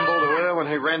 Quick handball to Irwin,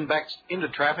 who ran back into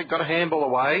traffic. Got a handball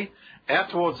away. Out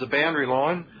towards the boundary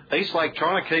line. Eastlake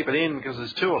trying to keep it in because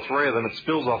there's 2 or 3 of them. It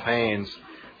spills off hands.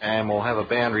 And we'll have a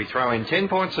boundary throw in. 10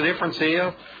 points the difference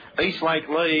here. Eastlake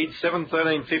leads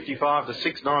 7-13-55 to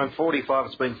 6-9-45.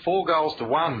 It's been 4 goals to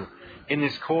 1 in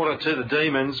this quarter to the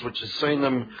Demons, which has seen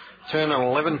them turn an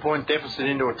 11-point deficit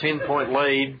into a 10-point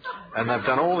lead, and they've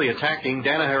done all the attacking.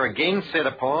 Danaher again set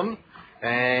upon,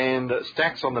 and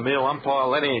Stacks on the middle, umpire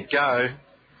letting it go.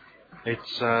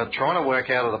 It's trying to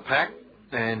work out of the pack,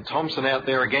 and Thompson out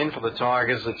there again for the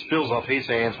Tigers. It spills off his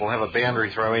hands. We'll have a boundary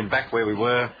throw in back where we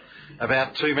were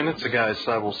about 2 minutes ago,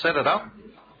 so we'll set it up.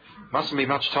 Mustn't be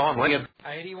much time left.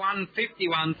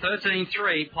 81-51,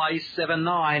 13-3, plays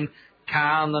 7-9.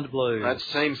 Carn the Blues. That's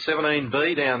team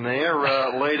 17B down there,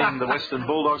 leading the Western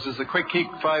Bulldogs as the quick kick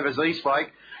favours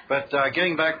Eastlake. But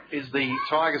getting back is the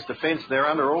Tigers' defence. They're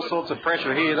under all sorts of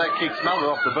pressure here. That kick's smothered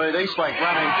off the boot. Eastlake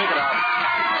running, pick it up.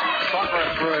 Soccer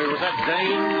it through. Was that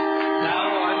Dean? No,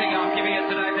 I think I'm giving it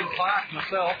to Nathan Clark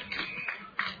myself.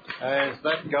 As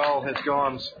that goal has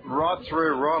gone right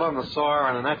through, right on the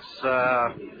siren, and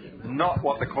that's not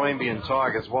what the Queanbeyan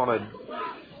Tigers wanted.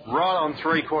 Right on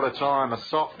 3/4 time, a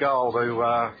soft goal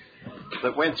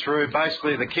that went through.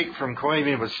 Basically, the kick from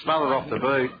Queanbeyan was smothered off the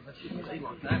boot.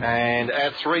 And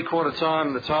at 3/4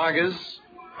 time, the Tigers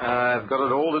have got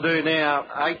it all to do now.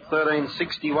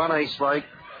 8-13-61 Eastlake,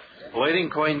 leading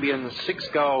Queanbeyan 6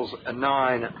 goals and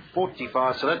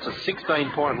 9-45. So that's a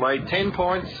 16-point lead. 10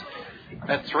 points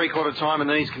at 3/4 time in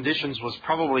these conditions was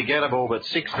probably gettable, but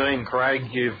 16, Craig,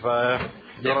 you've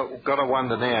got a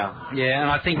wonder now. Yeah,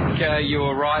 and I think you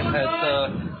were right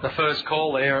at the first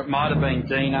call there. It might have been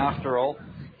Dean after all.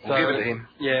 We'll give it to him.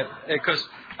 Yeah, because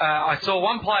I saw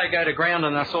one player go to ground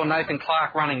and I saw Nathan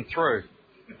Clark running through.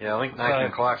 Yeah, I think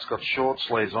Nathan Clark's got short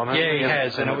sleeves on it. Yeah, he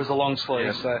has, and it was a long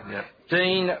sleeve. Yeah.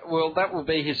 Dean, well, that will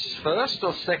be his first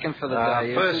or second for the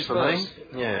day? First for me.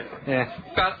 Yeah.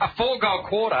 But a 4-goal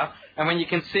quarter, and when you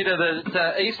consider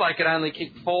that Eastlake had only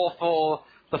kicked 4 for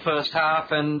the first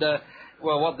half, and,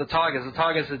 the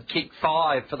Tigers had kicked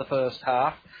 5 for the first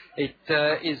half. It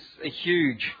is a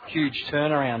huge, huge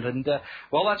turnaround. And,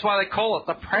 that's why they call it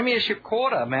the Premiership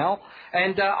Quarter, Mel.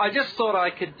 And I just thought I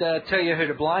could tell you who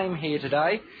to blame here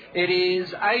today. It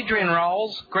is Adrian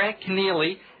Rolls, Grant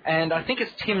Keneally, and I think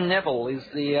it's Tim Neville is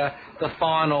the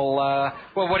final,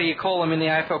 what do you call them in the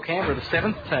AFL Canberra, the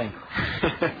 7th team?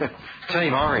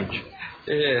 Team Orange.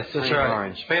 Yes, that's Team right.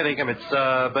 Orange. Fair dinkum,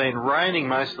 it's been raining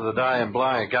most of the day and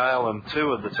blowing a gale, and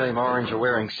 2 of the Team Orange are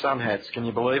wearing sun hats. Can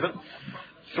you believe it?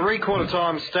 3-quarter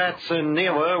time stats, and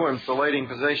Neil Irwin's the leading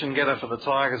possession getter for the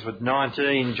Tigers with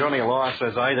 19. Johnny Elias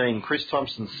has 18. Chris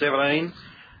Thompson 17.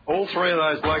 All 3 of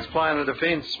those blokes playing the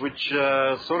defence, which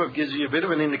sort of gives you a bit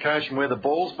of an indication where the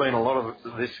ball's been a lot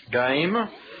of this game.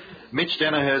 Mitch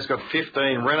Danaher's got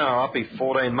 15. Reno Uppy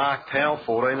 14. Mark Powell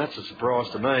 14. That's a surprise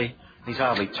to me. He's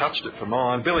hardly touched it for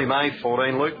mine. Billy May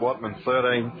 14. Luke Watman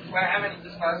 13. Well, how many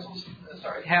disposals?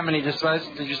 Sorry. How many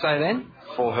disposals did you say then?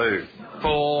 For who?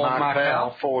 For Mark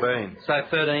Powell 14. So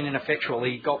 13 ineffectual.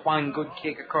 He got one good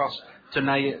kick across to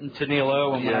Neil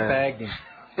Irwin when I bagged him.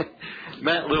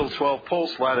 Matt Lill 12, Paul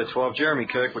Slater 12, Jeremy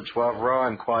Kirkwood 12,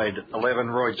 Ryan Quaid 11,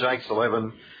 Roy Jakes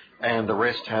 11, and the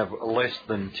rest have less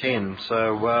than 10.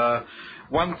 So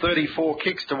 134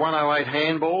 kicks to 108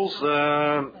 handballs.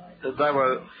 They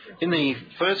were in the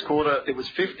first quarter. It was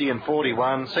 50 and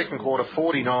 41. Second quarter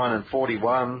 49 and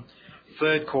 41.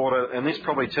 Third quarter, and this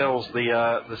probably tells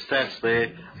the stats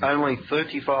there, only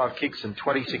 35 kicks and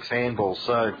 26 handballs.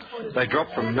 So they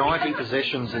dropped from 90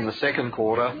 possessions in the second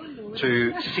quarter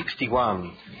to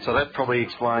 61. So that probably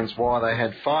explains why they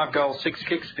had 5 goals, 6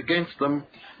 kicks against them,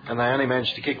 and they only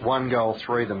managed to kick 1 goal,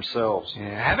 3 themselves. Yeah,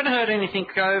 I haven't heard anything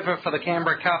over for the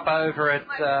Canberra Cup over at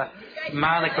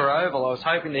Marnica Oval. I was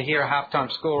hoping to hear a half-time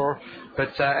score,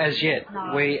 but as yet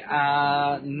we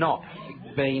are not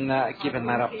been given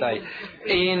that update.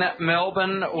 In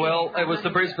Melbourne, well, it was the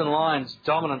Brisbane Lions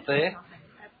dominant there.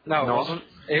 No, it wasn't.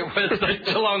 It was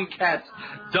the Geelong Cats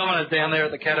dominant down there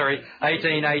at the Cattery,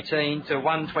 18-18 to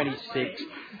 126.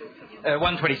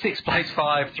 126 plays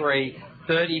 5-3,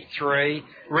 33.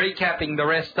 Recapping the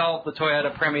rest of the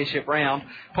Toyota Premiership round,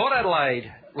 Port Adelaide,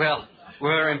 well,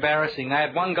 were embarrassing. They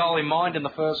had 1 goal in mind in the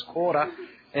first quarter,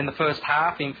 in the first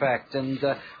half, in fact, and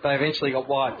they eventually got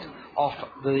wiped off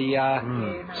the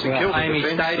Amy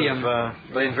Stadium.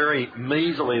 Been very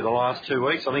measly the last 2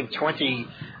 weeks. I think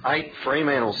 28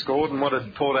 Fremantle scored, and what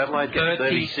did Port Adelaide get?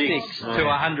 36 to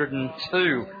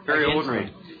 102. Very ordinary.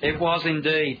 Them. It was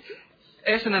indeed.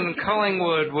 Essendon and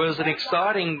Collingwood was an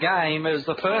exciting game. It was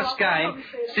the first game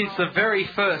since the very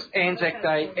first Anzac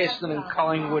Day Essendon and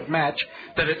Collingwood match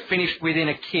that it finished within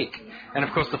a kick. And,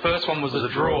 of course, the first one was a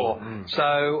draw.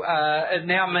 So it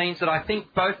now means that I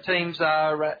think both teams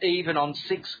are even on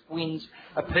 6 wins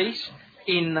apiece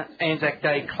in Anzac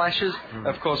Day clashes,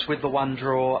 of course, with the 1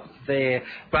 draw there.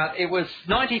 But it was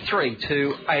 93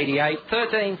 to 88,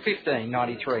 13-15,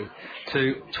 93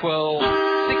 to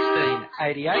 12-16,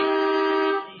 88.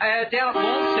 Down at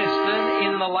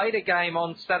Launceston in the later game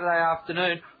on Saturday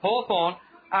afternoon, Hawthorn,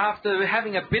 after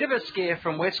having a bit of a scare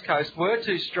from West Coast, were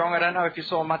too strong. I don't know if you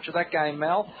saw much of that game,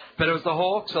 Mel, but it was the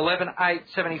Hawks 11-8,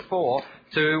 74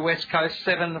 to West Coast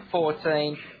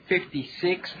 7-14,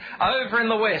 56. Over in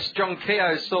the West, John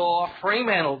Keogh saw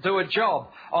Fremantle do a job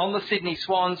on the Sydney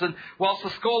Swans, and whilst the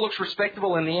score looks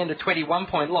respectable in the end, a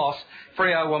 21-point loss,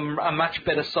 Freo were a much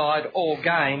better side all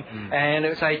game, and it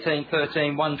was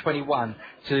 18-13, 121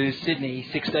 to Sydney,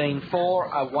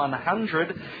 16-4,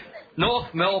 100.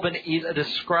 North Melbourne is a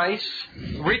disgrace.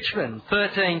 Richmond,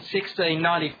 13-16,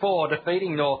 94,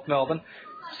 defeating North Melbourne,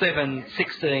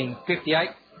 7-16, 58.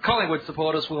 Collingwood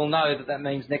supporters will know that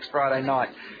means next Friday night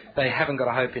they haven't got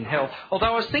a hope in hell.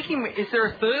 Although I was thinking, is there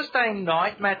a Thursday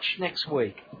night match next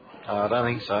week? I don't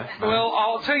think so. No. Well,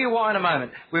 I'll tell you why in a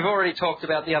moment. We've already talked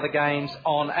about the other games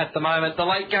on at the moment. The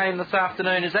late game this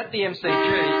afternoon is at the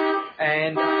MCG,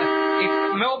 and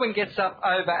if Melbourne gets up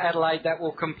over Adelaide, that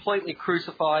will completely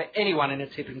crucify anyone in a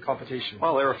tipping competition.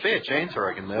 Well, they're a fair chance, I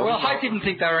reckon, Melbourne. Well, I didn't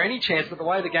think there were any chance, but the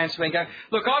way the game's been going...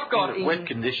 Look, I've got... in wet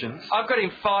conditions. I've got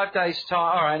in 5 days'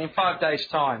 time... All right, in 5 days'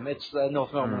 time, it's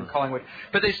North Melbourne and Collingwood.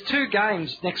 But there's 2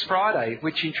 games next Friday,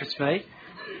 which interests me.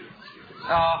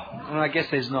 I guess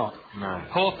there's not. No.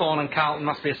 Hawthorn and Carlton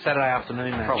must be a Saturday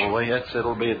afternoon match. Probably.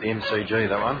 It'll be at the MCG,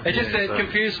 that one. It just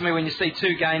confuses me when you see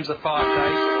 2 games of 5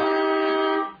 days.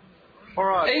 All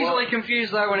right. right. Easily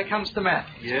confused, though, when it comes to math.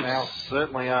 Yes,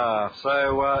 certainly are.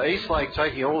 So Eastlake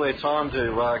taking all their time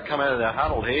to come out of their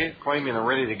huddle here. Queanbeyan are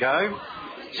ready to go.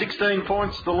 16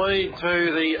 points to lead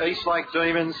to the Eastlake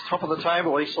Demons. Top of the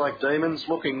table, Eastlake Demons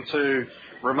looking to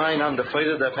remain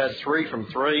undefeated. They've had 3 from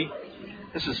 3.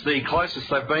 This is the closest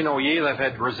they've been all year. They've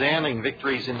had resounding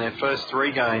victories in their first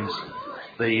 3 games,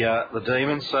 the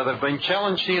Demons. So they've been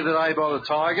challenged here today by the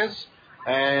Tigers.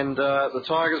 And the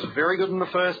Tigers are very good in the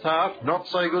first half, not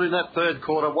so good in that third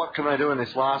quarter. What can they do in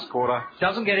this last quarter?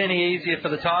 Doesn't get any easier for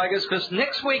the Tigers because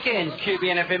next weekend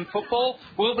QBNFM football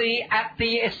will be at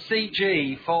the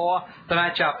SCG for the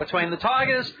matchup between the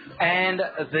Tigers and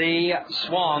the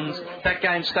Swans. That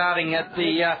game starting at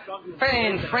the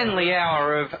fan-friendly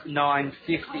hour of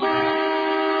 9:50.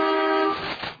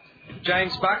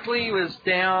 James Buckley was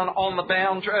down on the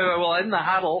boundary, in the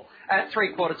huddle at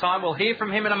three-quarter time. We'll hear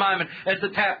from him in a moment as the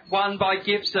tap won by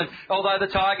Gibson, although the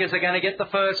Tigers are going to get the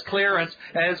first clearance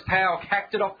as Powell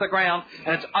hacked it off the ground,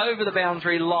 and it's over the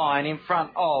boundary line in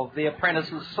front of the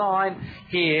Apprentices sign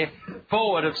here,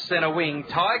 forward of centre wing.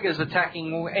 Tigers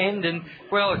attacking end, and,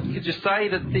 well, could you say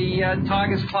that the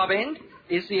Tigers club end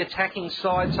is the attacking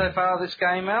side so far this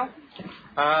game, Mal?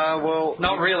 Well...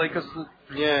 Not really, because...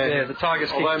 Yeah, the Tigers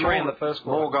kicked 3 in the first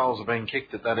quarter. More goals have been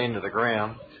kicked at that end of the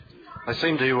ground. They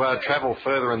seem to travel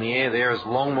further in the air there as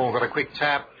Longmore got a quick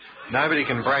tap. Nobody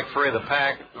can break free of the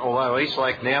pack, although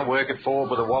Eastlake now work it forward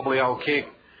with a wobbly old kick.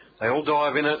 They all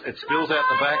dive in it. It spills out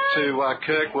the back to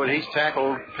Kirkwood. He's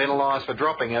tackled, penalised for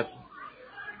dropping it.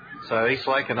 So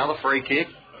Eastlake, another free kick.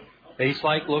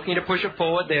 Eastlake looking to push it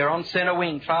forward there on centre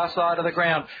wing, far side of the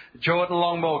ground. Jordan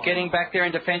Longmore getting back there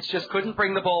in defence, just couldn't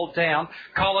bring the ball down.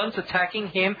 Collins attacking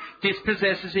him,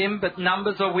 dispossesses him, but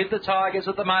numbers are with the Tigers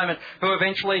at the moment, who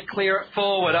eventually clear it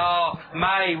forward. Oh,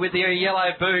 May with their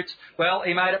yellow boots. Well,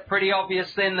 he made it pretty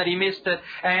obvious then that he missed it.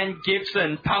 And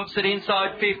Gibson pumps it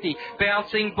inside 50.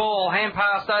 Bouncing ball, hand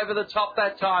passed over the top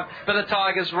that time. But the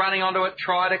Tigers running onto it,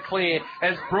 try to clear.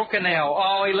 As Brooker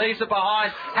now, he leaves it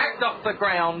behind, hacked off the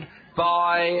ground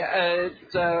by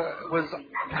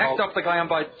off the ground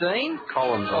by Dean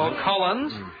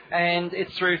Collins, and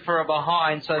it's through for a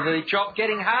behind. So the job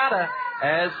getting harder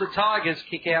as the Tigers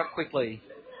kick out quickly.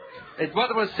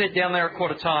 What was said down there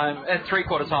at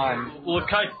three-quarter time? Well,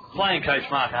 playing coach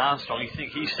Mark Armstrong,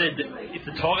 he said that if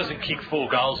the Tigers can kick 4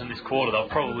 goals in this quarter, they'll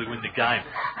probably win the game.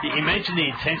 He mentioned the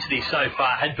intensity so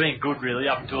far had been good, really,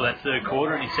 up until that third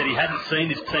quarter, and he said he hadn't seen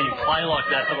his team play like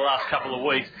that for the last couple of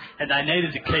weeks, and they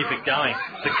needed to keep it going.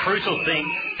 The crucial thing,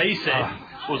 he said,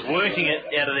 was working it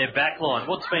out of their back line.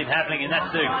 What's been happening in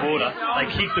that third quarter, they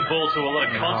kicked the ball to a lot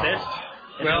of contests,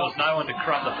 and there was no one to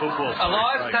crumb the football.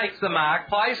 Elias takes the mark,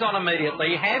 plays on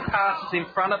immediately, hand passes in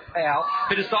front of Powell,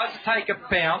 who decides to take a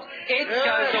bounce. It goes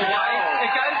away.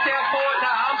 It goes down forward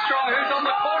to Armstrong, who's on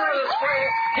the corner of the square.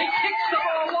 He kicks the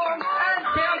ball long and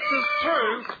bounces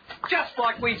through, just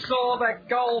like we saw that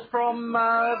goal from,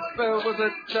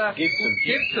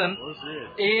 Gibson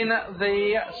in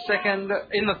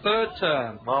the third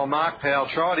term. Well, Mark Powell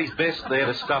tried his best there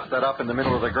to stuff that up in the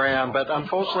middle of the ground, but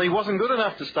unfortunately he wasn't good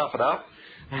enough to stuff it up.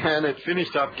 And it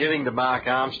finished up getting to Mark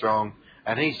Armstrong,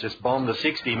 and he's just bombed a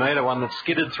 60-metre one that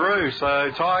skidded through. So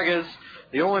Tigers,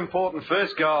 the all-important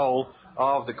first goal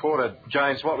of the quarter.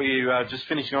 James, what were you just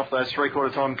finishing off those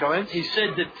three-quarter time comments? He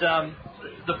said that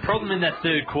the problem in that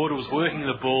third quarter was working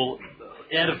the ball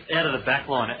out of the back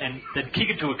line, and they'd kick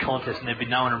it to a contest and there'd be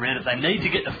no one around it. They need to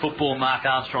get the football, Mark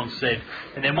Armstrong said,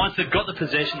 and then once they've got the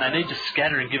possession, they need to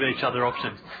scatter and give each other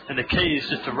options. And the key is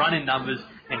just to run in numbers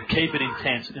and keep it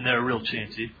intense, and they're a real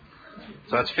chance here.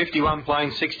 So it's 51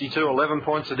 playing 62, 11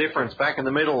 points of difference. Back in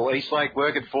the middle, Eastlake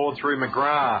work it forward through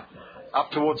McGrath.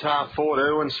 Up towards half forward,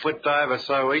 Irwin slipped over,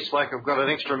 so Eastlake have got an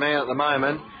extra man at the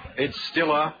moment. It's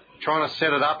Stiller trying to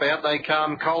set it up. Out they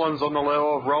come. Collins on the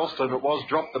level of Ralston. It was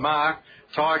dropped the mark.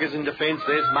 Tigers in defence.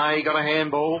 There's May, got a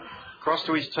handball. Cross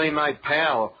to his teammate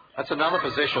Powell. That's another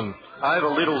possession. Over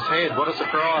Little's head. What a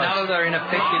surprise. Another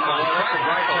ineffective one. Well, that's a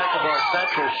great tackle by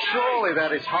Satchel. Surely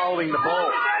that is holding the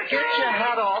ball. Get your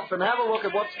hat off and have a look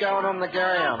at what's going on the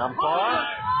ground, umpire.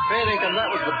 Fair dinkum, that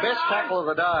was the best tackle of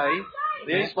the day.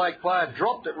 The Eastlake player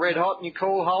dropped it red hot and you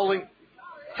call holding.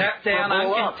 Tap down,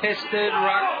 uncontested,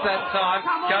 ruck that time,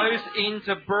 goes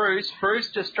into Bruce. Bruce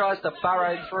just tries to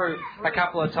burrow through a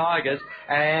couple of Tigers,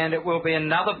 and it will be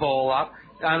another ball up,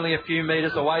 only a few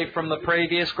metres away from the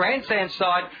previous grandstand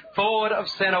side, forward of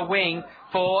centre wing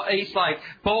for Eastlake.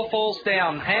 Ball falls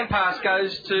down, hand pass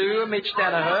goes to Mitch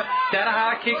Danaher.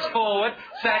 Danaher kicks forward,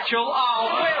 Satchel,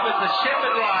 where was the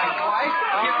Shepherd line, Clay?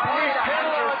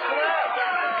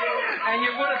 And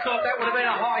you would have thought that would have been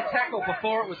a high tackle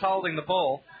before it was holding the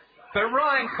ball. But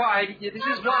Ryan Quaid, this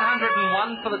is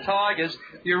 101 for the Tigers.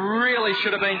 You really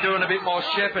should have been doing a bit more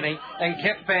shepherding and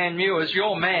kept Van Mewers,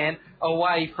 your man,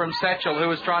 away from Satchel, who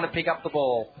was trying to pick up the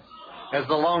ball. As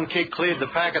the long kick cleared the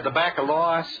pack at the back,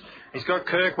 Elias, he's got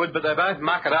Kirkwood, but they both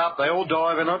muck it up. They all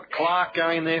dive in it. Clark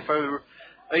going there for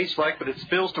Eastlake, but it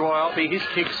spills to Iolpi. His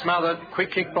kick smothered.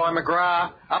 Quick kick by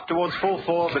McGrath. Up towards full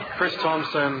forward, but Chris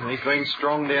Thompson, he's been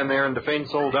strong down there in defence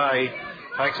all day.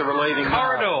 Takes a relieving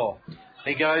corridor.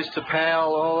 He goes to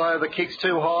Powell, although the kick's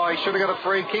too high. He should have got a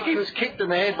free kick. He was kicked in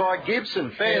the head by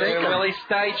Gibson. Fair well, he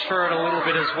staged for it a little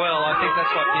bit as well. I think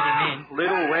that's what did him in.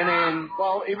 Little went in.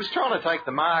 Well, he was trying to take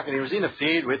the mark, and he was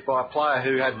interfered with by a player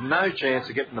who had no chance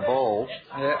of getting the ball.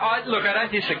 I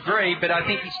don't disagree, but I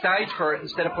think he staged for it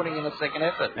instead of putting in a second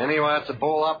effort. Anyway, it's a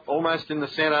ball up almost in the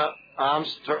centre.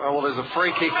 Well, there's a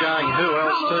free kick going. Who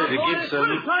else too? To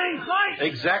Gibson.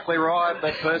 Exactly right.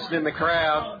 That person in the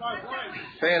crowd.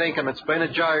 Fair dinkum. It's been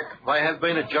a joke. They have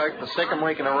been a joke the second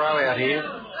week in a row out here.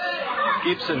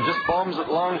 Gibson just bombs it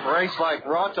long for Eastlake,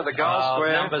 right to the goal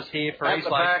square. Numbers here for Eastlake. At the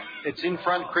back, it's in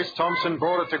front. Chris Thompson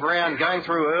brought it to ground, going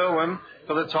through Irwin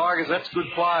for the Tigers. That's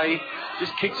good play.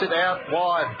 Just kicks it out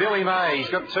wide. Billy May, he's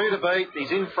got 2 to beat.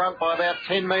 He's in front by about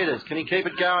 10 metres. Can he keep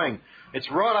it going? It's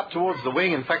right up towards the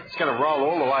wing. In fact, it's going to roll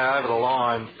all the way over the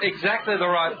line. Exactly the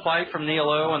right play from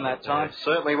Neil Irwin that time. It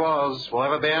certainly was. We'll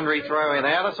have a boundary throw in.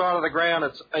 Outer side of the ground,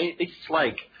 it's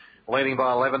Eastlake leading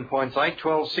by 11 points,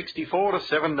 8-12-64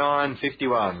 to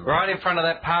 7-9-51. Right in front of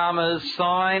that Palmer's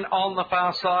sign on the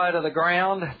far side of the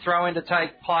ground. Throw in to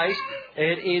take place.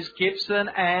 It is Gibson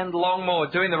and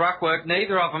Longmore doing the ruck work.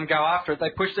 Neither of them go after it.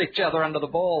 They push each other under the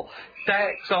ball.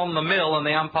 Stacks on the mill, and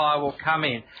the umpire will come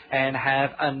in and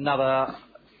have another...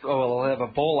 Well, we'll have a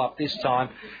ball up this time.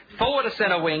 Forward to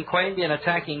centre wing, Queanbeyan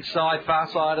attacking side, far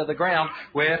side of the ground.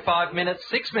 We're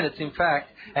 6 minutes in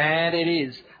fact, and it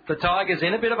is the Tigers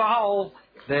in a bit of a hole.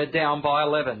 They're down by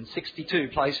 11, 62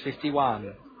 plays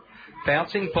 51.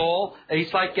 Bouncing ball.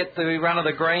 Eastlake get the run of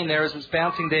the green there as it's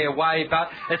bouncing their way,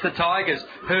 but it's the Tigers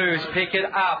who's pick it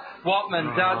up.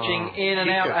 Watman dodging in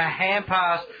and out, a hand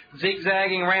pass,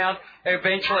 zigzagging round.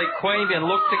 Eventually, Queanbeyan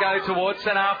looked to go towards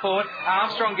centre forward.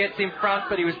 Armstrong gets in front,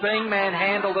 but he was being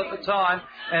manhandled at the time.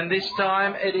 And this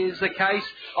time, it is the case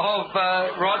of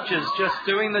Rogers just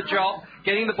doing the job,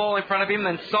 getting the ball in front of him,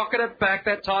 then socket it back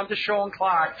that time to Sean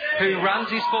Clark, who runs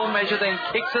his full measure, then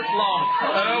kicks it long.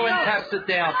 Irwin taps it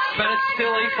down, but it's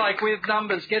still Eastlake with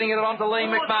numbers, getting it on to Lee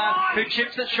McMahon, who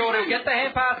chips it short. He'll get the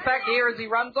hand pass back here as he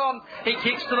runs on. He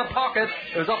kicks to the pocket.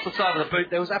 It was off the side of the boot.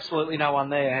 There was absolutely no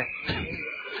one there.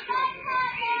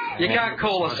 You can't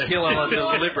call a skill on a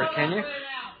deliberate, can you?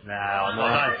 No,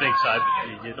 I don't think so.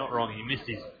 But you're not wrong.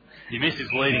 He missed his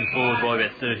leading forward by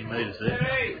about 30 metres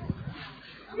there.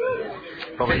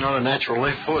 Probably not a natural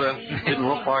left footer. Didn't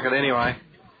look like it anyway.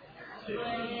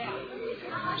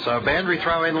 So boundary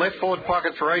throw in, left forward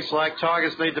pocket for Eastlake.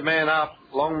 Tigers need to man up.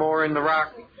 Longmore in the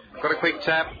ruck. Got a quick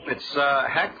tap. It's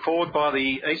hacked forward by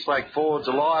the Eastlake forwards.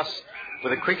 Elias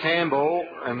with a quick handball,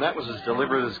 and that was as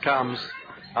deliberate as comes.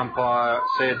 Umpire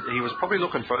said he was probably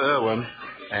looking for Irwin,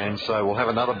 and so we'll have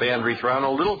another boundary throw in.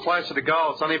 A little closer to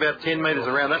goal. It's only about 10 metres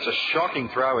around. That's a shocking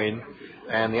throw in,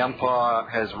 and the umpire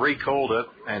has recalled it,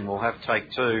 and we'll have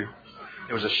take 2.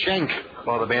 It was a shank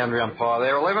by the boundary umpire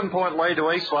there. 11-point lead to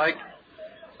Eastlake,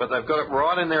 but they've got it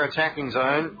right in their attacking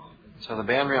zone, so the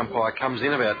boundary umpire comes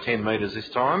in about 10 metres this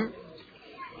time.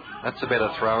 That's a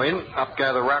better throw in. Up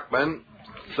go the ruckman.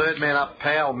 Third man up,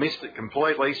 Powell missed it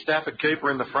completely. Stafford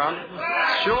Cooper in the front.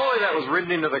 Surely that was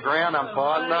ridden into the ground,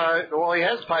 umpire. No, well, he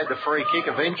has paid the free kick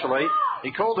eventually.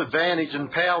 He called advantage and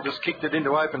Powell just kicked it into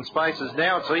open spaces.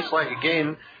 Now it's Eastlake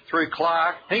again through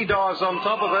Clark. He dives on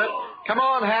top of it. Come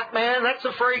on, Hat Man, that's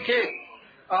a free kick.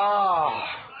 Oh,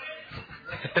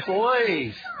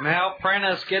 please. Mal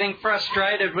Prentice getting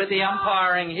frustrated with the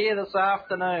umpiring here this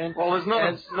afternoon. Well, there's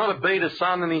not a beat of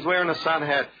sun, and he's wearing a sun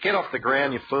hat. Get off the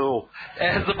ground, you fool.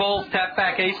 As the ball's tapped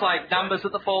back, Eastlake numbers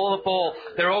at the fall of the ball.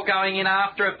 They're all going in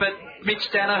after it, but Mitch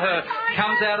Danaher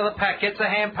comes out of the pack, gets a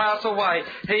hand pass away.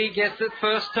 He gets it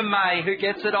first to May, who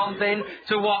gets it on then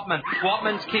to Watman.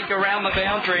 Watman's kick around the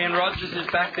boundary, and Rogers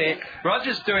is back there.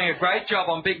 Rogers doing a great job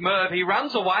on Big Merv. He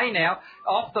runs away now,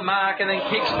 off the mark, and then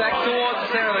kicks back towards the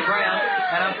centre of the ground.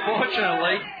 And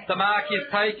unfortunately, the mark is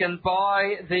taken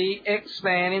by the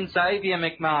ex-man in Xavier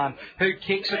McMahon, who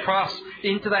kicks across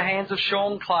into the hands of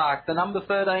Sean Clark, the number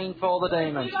 13 for the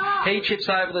Demons. He chips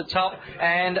over the top,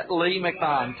 and Lee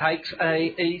McMahon takes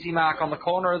a easy mark on the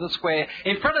corner of the square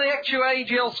in front of the actual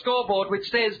AGL scoreboard, which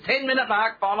says 10-minute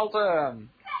mark, final term.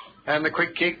 And the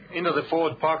quick kick into the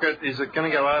forward pocket. Is it going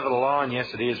to go over the line? Yes,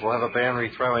 it is. We'll have a boundary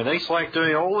throw in. Eastlake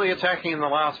doing all the attacking in the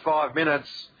last 5 minutes.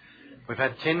 We've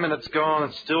had 10 minutes gone.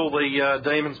 It's still the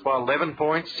Demons by 11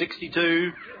 points,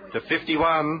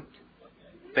 62-51.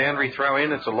 Boundary throw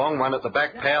in. It's a long one at the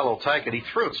back. Powell will take it. He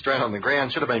threw it straight on the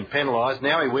ground. Should have been penalised.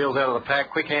 Now he wheels out of the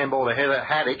pack. Quick handball to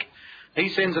Haddock. He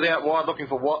sends it out wide looking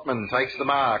for Watman. Takes the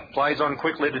mark. Plays on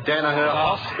quickly to Danaher.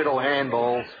 Hospital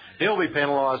handball. He'll be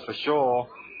penalised for sure.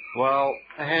 Well,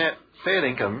 fair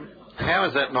dinkum. How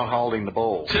is that not holding the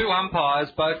ball? Two umpires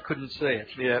both couldn't see it.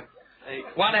 Yeah.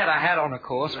 One had a hat on, of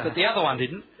course, but the other one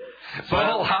didn't.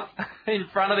 Ball up in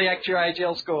front of the actual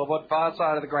AGL scoreboard, far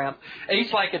side of the ground.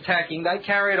 Eastlake attacking. They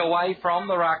carry it away from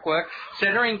the ruckwork.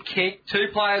 Centering kick. Two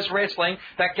players wrestling.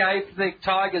 That gave the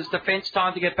Tigers defence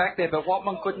time to get back there, but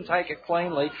Watman couldn't take it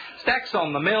cleanly. Stacks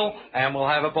on the mill, and we'll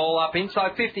have a ball up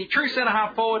inside 50. True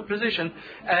centre-half forward position.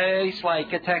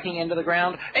 Eastlake attacking into the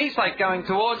ground. Eastlake going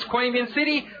towards Queanbeyan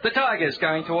City. The Tigers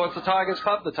going towards the Tigers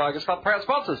Club. The Tigers Club proud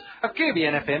sponsors of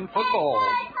QBNFM football.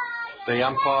 The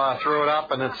umpire threw it up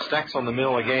and it stacks on the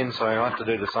mill again, so he'll have to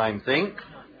do the same thing.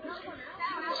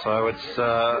 So it's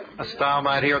a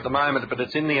stalemate here at the moment, but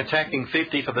it's in the attacking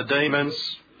 50 for the Demons.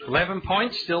 11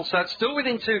 points still, so it's still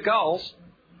within 2 goals.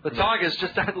 The Tigers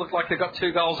just don't look like they've got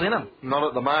 2 goals in them. Not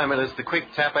at the moment, as the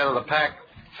quick tap out of the pack.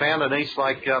 Found an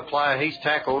Eastlake player, he's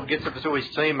tackled, gets it to his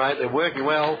teammate. They're working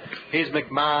well. Here's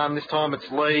McMahon, this time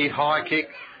it's Lee, high kick.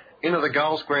 Into the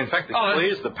goal square. In fact, it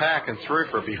clears the pack and through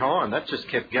for a behind. That just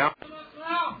kept going.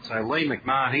 So Lee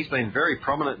McMahon, he's been very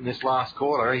prominent in this last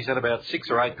quarter. He's had about 6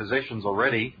 or 8 possessions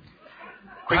already.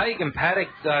 Hagan Paddock,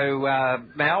 though,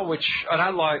 Mal, which I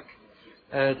don't like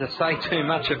to say too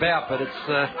much about, but it's,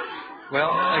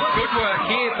 well, a good work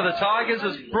here for the Tigers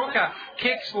as Brooker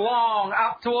kicks long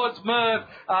up towards Merv.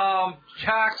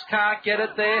 Sharks can't get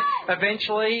it there.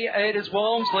 Eventually, it is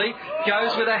Walmsley.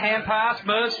 Goes with a hand pass.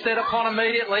 Merv set upon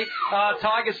immediately.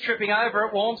 Tigers tripping over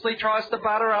it. Walmsley tries to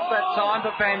butter up that time,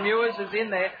 but Van Mewers is in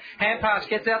there. Hand pass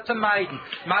gets out to Maiden.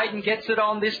 Maiden gets it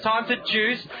on this time to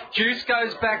Juice. Juice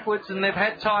goes backwards, and they've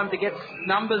had time to get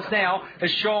numbers now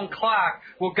as Sean Clark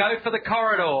will go for the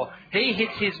corridor. He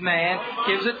hits his man,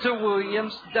 gives it to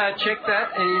Williams. Check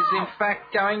that. It is, in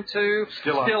fact, going to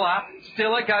Stiller.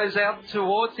 Stiller goes out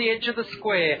towards the edge of the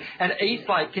square, and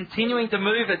Eastlake continuing to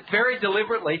move it very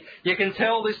deliberately. You can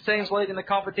tell this team's leading the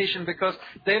competition because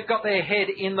they've got their head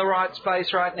in the right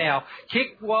space right now.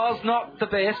 Kick was not the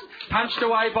best, punched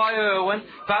away by Irwin,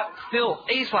 but still,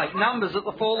 Eastlake numbers at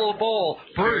the fall of the ball.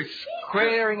 Bruce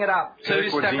squaring it up to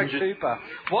Stafford Cooper.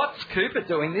 What's Cooper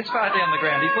doing this far down the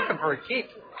ground? He's looking for a kick.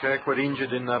 Kirkwood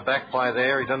injured in the back play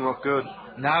there. He doesn't look good.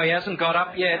 No, he hasn't got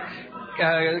up yet.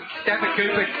 Stafford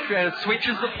Cooper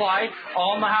switches the play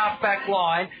on the half-back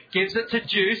line, gives it to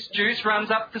Juice. Juice runs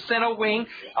up to centre wing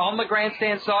on the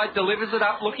grandstand side, delivers it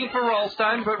up, looking for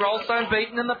Rollstone, but Rollstone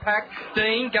beaten in the pack.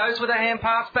 Dean goes with a hand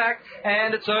pass back,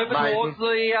 and it's over towards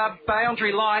the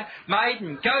boundary line.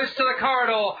 Maiden goes to the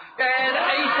corridor, and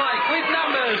Eastlake with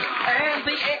numbers, and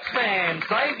the X-Man,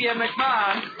 Xavier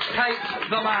McMahon, takes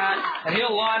the mark, and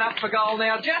he'll line up for goal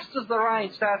now, just as the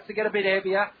rain starts to get a bit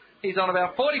heavier. He's on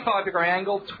about 45-degree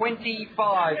angle,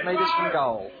 25 metres from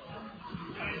goal.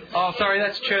 Oh, sorry,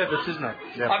 that's Churvis, isn't it?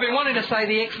 Yep. I've been wanting to say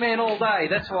the X-Man all day.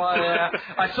 That's why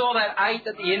I saw that 8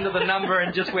 at the end of the number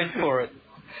and just went for it.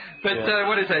 But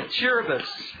what is that? Churvis.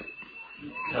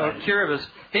 Churvis.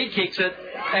 He kicks it.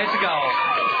 It's a goal.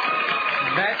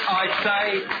 That, I'd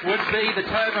say, would be the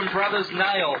Tobin brothers'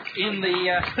 nail in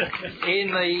the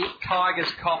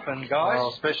Tigers' coffin, guys.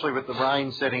 Well, especially with the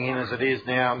rain setting in as it is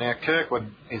now. Now,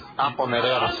 Kirkwood is up on that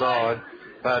outer side,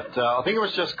 but I think it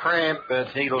was just cramp, but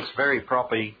he looks very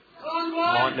proppy.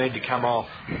 Might need to come off.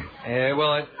 Yeah,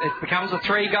 well, it becomes a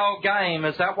 3-goal game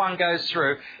as that one goes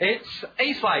through. It's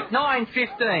Eastlake,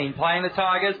 9-15, playing the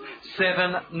Tigers,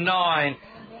 7-9.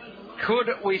 Could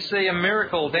we see a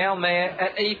miracle down there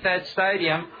at Ethad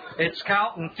Stadium? It's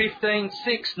Carlton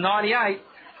 15-6,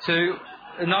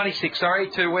 96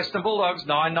 to Western Bulldogs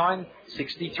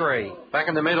 9-9-63. Back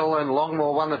in the middle, and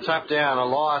Longmore won the tap down.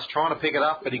 Elias trying to pick it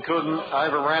up, but he couldn't.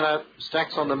 Overran it.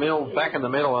 Stacks on the middle, back in the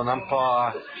middle, and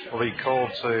umpire will be called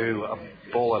to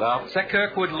ball it up. Is that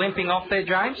Kirkwood limping off there,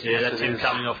 James? Yeah, that's him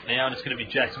coming off now, and it's going to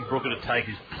be Jackson Brooker to take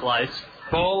his place.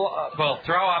 Ball,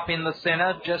 throw up in the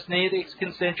centre, just near the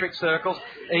concentric circles.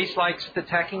 Eastlake's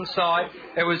attacking side.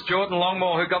 It was Jordan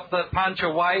Longmore who got the punch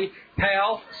away.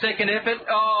 Powell, second effort.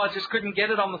 Oh, just couldn't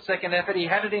get it on the second effort. He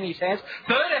had it in his hands.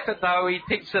 Third effort, though, he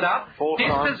picks it up.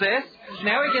 Dispossessed.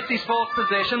 Now he gets his fourth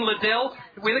possession. Liddell,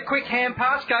 with a quick hand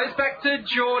pass, goes back to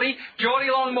Geordie. Geordie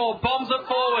Longmore bombs it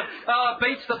forward.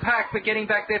 Beats the pack, but getting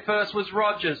back there first was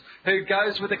Rogers, who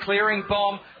goes with a clearing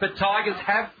bomb. But Tigers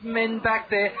have men back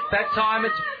there. That time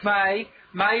it's May.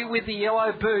 May with the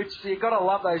yellow boots. You've got to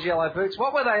love those yellow boots.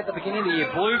 What were they at the beginning of the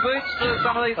year? Blue boots for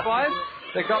some of these players?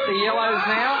 They've got the yellows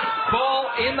now.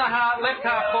 Ball in the left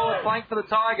half forward flank for the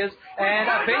Tigers, and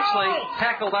eventually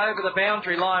tackled over the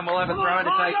boundary line. Will have a throw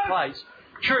to take place.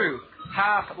 True.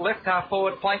 Left half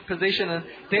forward flank position, and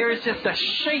there is just a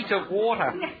sheet of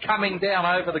water coming down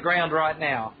over the ground right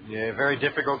now. Yeah, very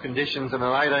difficult conditions, and an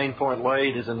 18-point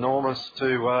lead is enormous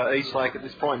to Eastlake at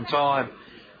this point in time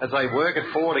as they work it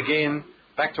forward again,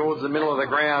 back towards the middle of the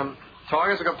ground.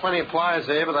 Tigers have got plenty of players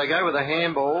there, but they go with a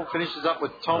handball, finishes up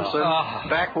with Thompson,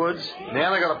 backwards.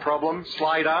 Now they've got a problem.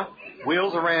 Slater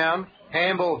wheels around,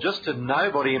 handball just to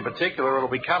nobody in particular. It'll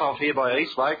be cut off here by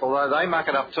Eastlake, although they muck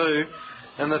it up too.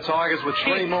 And the Tigers with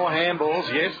 3 more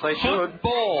handballs. Yes, they should.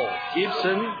 Ball.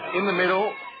 Gibson in the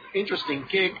middle. Interesting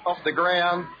kick off the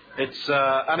ground. It's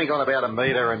only gone about a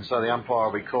metre, and so the umpire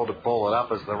will be called to ball it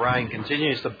up as the rain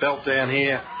continues to belt down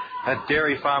here at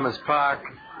Dairy Farmers Park.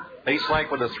 Eastlake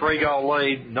with a 3-goal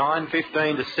lead,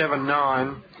 9-15 to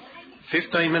 7-9.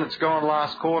 15 minutes gone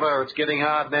last quarter. It's getting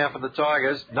hard now for the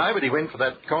Tigers. Nobody went for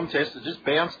that contest. It just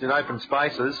bounced in open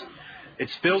spaces. It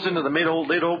spills into the middle.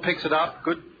 Little picks it up.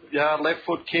 Good left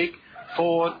foot kick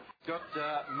forward. Got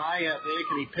May out there.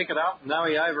 Can he pick it up? No,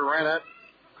 he overran it.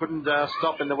 Couldn't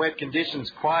stop in the wet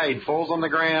conditions. Quaid falls on the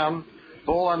ground.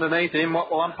 Ball underneath him. What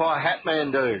will umpire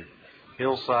Hatman do?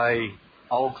 He'll say,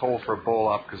 I'll call for a ball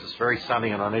up because it's very sunny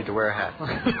and I need to wear a hat.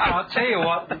 I'll tell you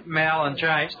what, Mal and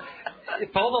James,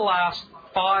 for the last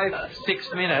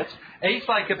 5-6 minutes,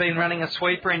 Eastlake have been running a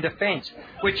sweeper in defence,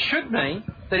 which should mean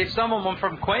that if someone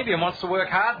from Queanbeyan wants to work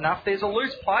hard enough, there's a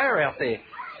loose player out there.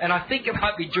 And I think it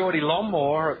might be Geordie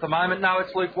Longmore at the moment. No,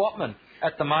 it's Luke Watman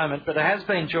at the moment, but it has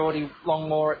been Geordie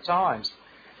Longmore at times.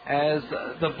 As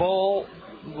the ball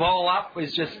roll up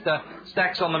is just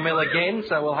stacks on the mill again,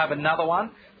 so we'll have another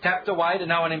one. Tapped away to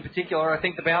no one in particular. I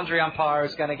think the boundary umpire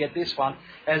is going to get this one.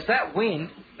 As that wind,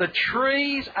 the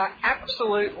trees are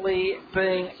absolutely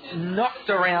being knocked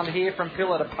around here from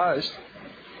pillar to post.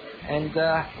 And,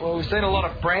 we've seen a lot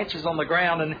of branches on the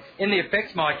ground, and in the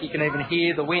effects mic you can even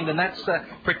hear the wind, and that's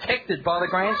protected by the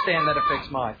grandstand, that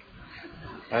effects mic.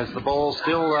 As the ball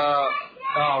still...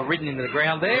 ridden into the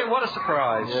ground there. What a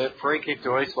surprise. Yeah, free kick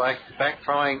to Eastlake. Back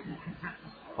throwing.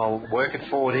 I'll work it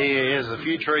forward here. There's a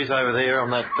few trees over there on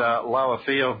that lower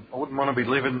field. I wouldn't want to be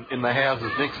living in the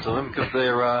houses next to them because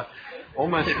they're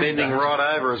almost bending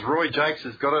right over as Roy Jakes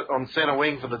has got it on centre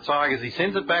wing for the Tigers. He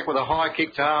sends it back with a high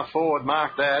kick to half forward.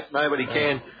 Mark that. Nobody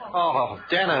can. Oh,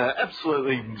 Dana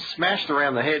absolutely smashed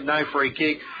around the head. No free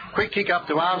kick. Quick kick up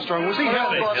to Armstrong. Was he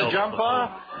held by the jumper?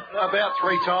 About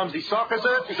 3 times. He sockers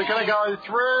it. Is it going to go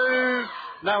through?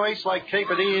 No, Eastlake keep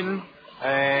it in.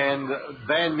 And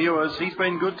Van Mewers, he's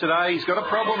been good today. He's got a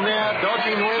problem now.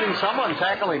 Dodging, weaving. Someone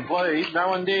tackle him, please. No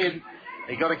one did.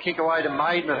 He got a kick away to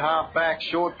Maiden at half back.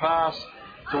 Short pass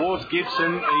towards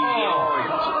Gibson. He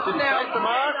didn't take the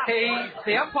mark.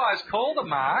 The umpire's called a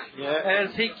mark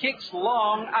as he kicks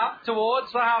long up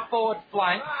towards the half-forward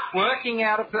flank, working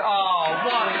out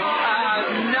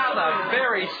another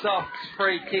very soft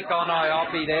free kick on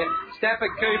Iopi there.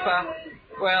 Stafford Cooper,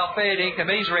 well, fair dinkum.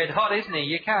 He's red hot, isn't he?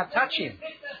 You can't touch him.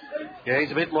 Yeah,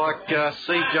 he's a bit like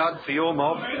C. Judd for your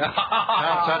mob. Can't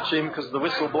touch him because the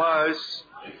whistle blows.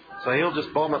 So he'll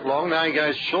just bomb it long. Now he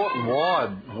goes short and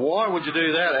wide. Why would you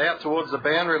do that? Out towards the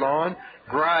boundary line.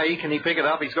 Gray, can he pick it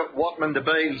up? He's got Watman to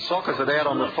beat. He sockers it out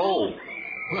on the full.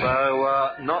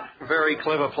 So not very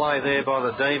clever play there by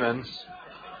the Demons.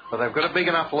 But they've got a big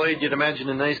enough lead, you'd imagine,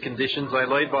 in these conditions. They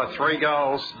lead by 3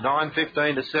 goals,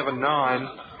 9-15 to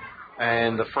 7-9.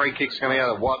 And the free kick's going to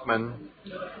go to Watman.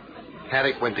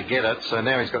 Haddock went to get it, so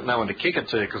now he's got no one to kick it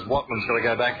to because Watman's got to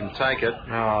go back and take it.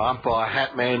 Oh, umpire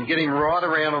Hatman, get him right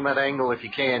around on that angle if you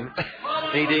can.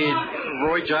 He did.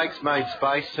 Roy Jakes made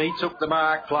space. He took the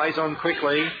mark, plays on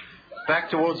quickly. Back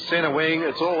towards centre wing.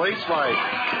 It's all Eastlake.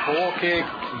 Ball kick.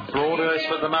 Broadhurst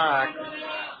for the mark.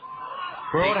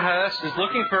 Broadhurst is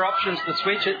looking for options to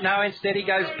switch it. No, instead he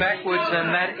goes backwards,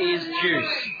 and that is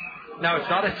Juice. No, it's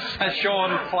not. It's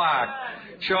Sean Clark.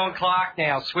 Sean Clark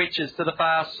now switches to the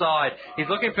far side. He's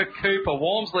looking for Cooper.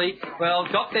 Walmsley,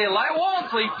 got there late.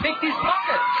 Walmsley picked his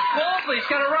pocket. Walmsley's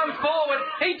going to run forward.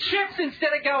 He chips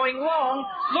instead of going long,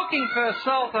 looking for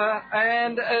Salter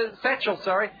and Satchel,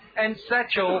 and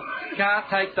Satchel can't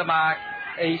take the mark.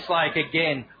 Eastlake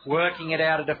again working it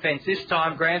out of defence. This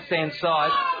time grandstand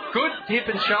side. Good hip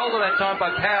and shoulder that time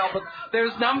by Powell, but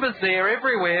there's numbers there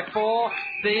everywhere for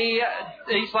the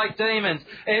Eastlake Demons.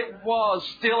 It was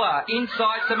Stiller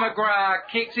inside to McGrath,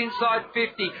 kicks inside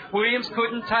 50. Williams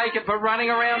couldn't take it, but running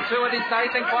around to it is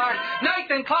Nathan Clark.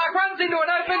 Nathan Clark runs into an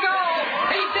open goal.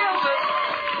 He deals it.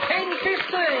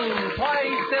 10-15, play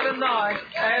 7-9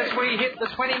 as we hit the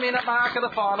 20-minute mark of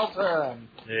the final term.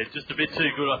 Yeah, just a bit too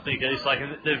good, I think, East Lake.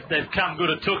 They've come good.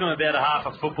 It took them about a half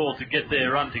of football to get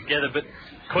their run together, but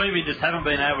Queanbeyan just haven't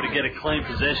been able to get a clean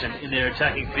possession in their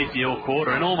attacking 50 all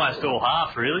quarter and almost all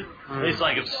half, really. East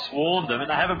Lake have swarmed them, and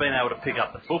they haven't been able to pick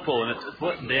up the football, and it's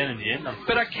let them down in the end.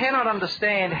 But I cannot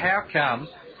understand how come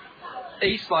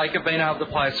East Lake have been able to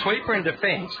play a sweeper in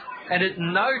defence, and at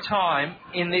no time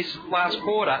in this last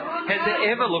quarter has it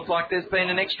ever looked like there's been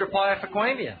an extra player for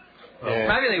Queanbeyan. Yeah.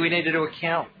 Maybe we needed to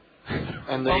account.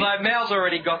 Although Mal's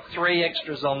already got 3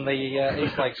 extras on the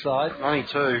East Lake side. Only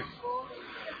 2.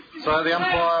 So the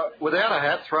umpire, without a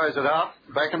hat, throws it up,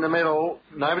 back in the middle.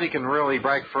 Nobody can really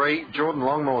break free. Jordan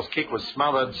Longmore's kick was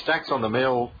smothered, stacks on the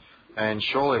middle, and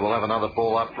surely we'll have another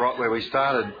ball up right where we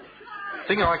started. The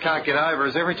thing I can't get over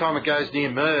is every time it goes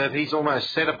near Merv, he's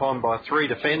almost set upon by 3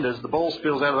 defenders. The ball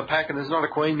spills out of the pack and there's not a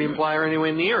Queanbeyan player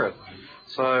anywhere near it.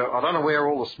 So I don't know where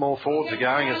all the small forwards are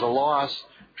going as Elias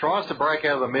tries to break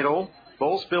out of the middle.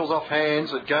 Ball spills off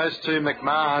hands. It goes to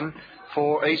McMahon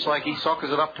for East Lake. He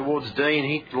soccers it up towards Dean.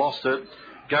 He lost it.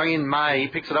 Going in May. He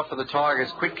picks it up for the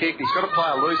Tigers. Quick kick. He's got to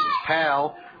play it loose. It's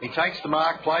Powell. He takes the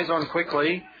mark. Plays on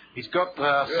quickly. He's got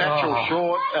Satchel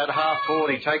short at half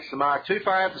forward. He takes the mark. Too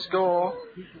far out to score.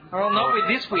 Well, not with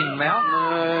this win, Mal.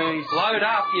 No, load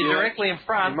up. You're directly in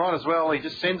front. He might as well. He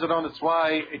just sends it on its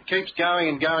way. It keeps going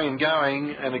and going and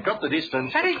going, and it got the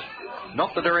distance.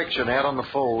 Not the direction, out on the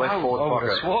full, left forward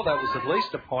pocket. I swore that was at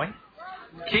least a point.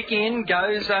 Kick in,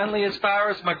 goes only as far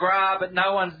as McGrath, but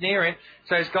no one's near him.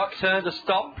 So he's got turn to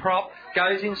stop prop,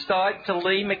 goes inside to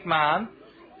Lee McMahon.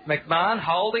 McMahon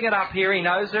holding it up here. He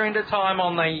knows they're into time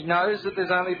he knows that there's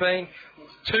only been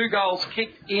 2 goals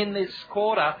kicked in this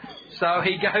quarter, so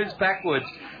he goes backwards.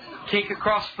 Kick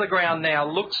across the ground now,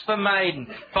 looks for Maiden,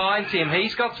 finds him.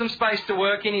 He's got some space to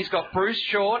work in. He's got Bruce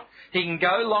short. He can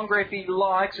go longer if he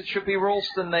likes. It should be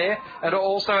Ralston there. And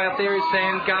also out there is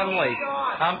Sam Gunley.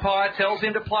 Umpire tells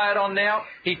him to play it on now.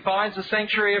 He finds the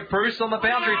sanctuary of Bruce on the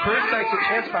boundary. Bruce takes a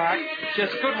chest mark.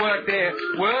 Just good work there.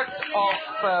 Worked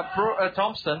off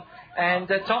Thompson. And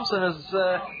Thompson has,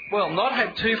 not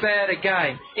had too bad a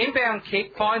game. Inbound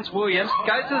kick, finds Williams,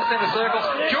 goes to the centre circle.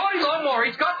 Joy Longmore,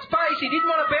 he's got space. He didn't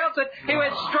want to bounce it. He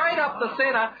went straight up the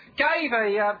centre, gave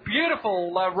a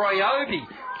beautiful Ryobi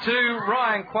to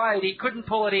Ryan Quaid. He couldn't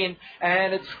pull it in,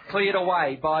 and it's cleared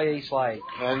away by East Lake.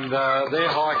 And their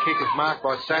high kick is marked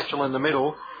by Satchel in the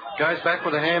middle. Goes back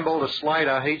with a handball to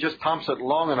Slater. He just pumps it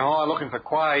long and high, looking for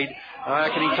Quaid.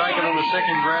 Can he take it on the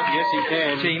second grab? Yes, he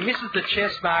can. He misses the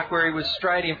chest mark where he was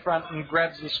straight in front and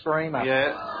grabs the screamer.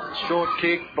 Yeah, short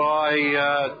kick by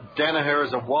Danaher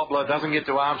as a wobbler. Doesn't get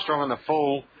to Armstrong on the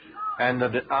full. And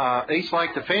the East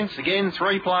Lake defence, again,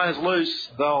 3 players loose.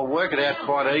 They'll work it out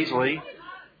quite easily.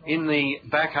 In the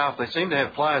back half, they seem to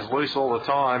have players loose all the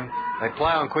time. They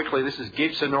play on quickly. This is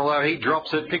Gibson, although he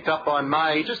drops it, picked up by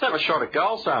May. Just have a shot at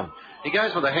goal, son. He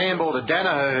goes with a handball to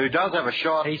Danaher, who does have a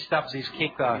shot. He stubs his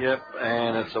kick, though. Yep,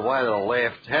 and it's away to the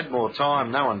left. Had more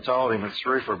time. No one told him. It's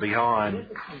through for a behind.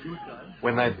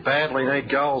 When they badly need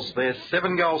goals, they're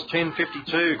 7 goals,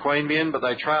 10-52, Queanbeyan, but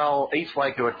they trail East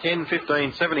Lake to a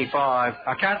 10-15-75.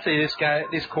 I can't see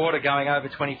this quarter going over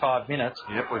 25 minutes.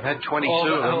 Yep, we've had 22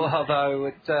 of them.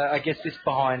 Although I guess this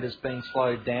behind has been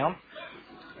slowed down.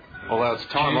 Although it's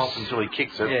time Juice off until he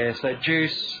kicks it. Yeah, so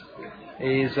Juice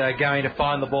is going to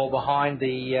find the ball behind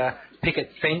the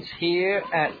picket fence here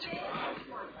at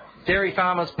Dairy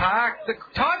Farmers Park. The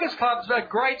Tigers Club's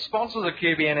great sponsors of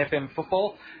QBN FM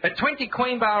football. At 20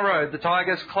 Queenbar Road, the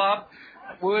Tigers Club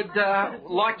would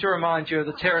like to remind you of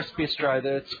the Terrace Bistro.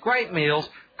 It's great meals,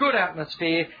 good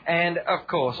atmosphere, and, of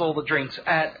course, all the drinks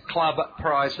at club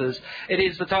prices. It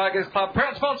is the Tigers Club,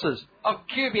 proud sponsors of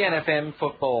QBN FM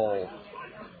football.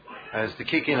 As the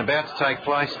kick-in about to take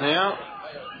place now,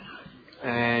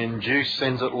 and Juice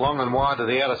sends it long and wide to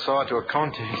the outer side to a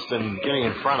contest, and getting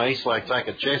in front, East Lake take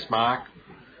a chest mark.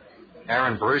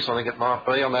 Aaron Bruce, I think it might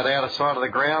be, on that outer side of the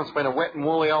ground. It's been a wet and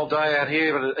woolly old day out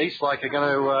here, but East Lake are going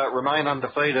to remain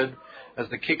undefeated as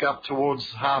the kick up towards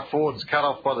half forwards cut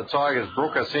off by the Tigers.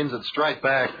 Brooker sends it straight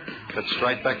back, but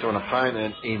straight back to an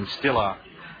opponent in Stiller.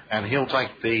 And he'll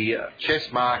take the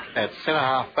chest mark at centre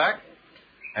half back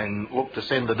and look to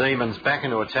send the Demons back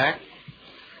into attack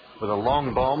with a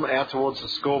long bomb out towards the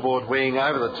scoreboard wing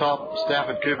over the top.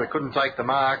 Stafford Cooper couldn't take the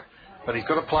mark, but he's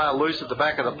got a player loose at the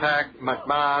back of the pack.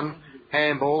 McMahon,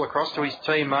 handball across to his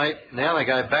teammate. Now they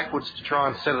go backwards to try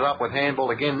and set it up with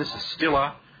handball again. This is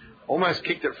Stiller. Almost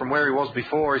kicked it from where he was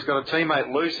before. He's got a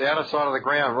teammate loose outer side of the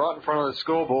ground right in front of the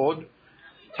scoreboard.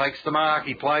 Takes the mark.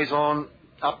 He plays on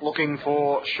up looking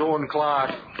for Sean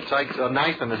Clark.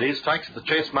 Nathan takes the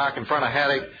chest mark in front of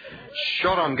Haddock.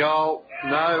 Shot on goal.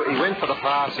 No, he went for the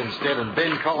pass instead, and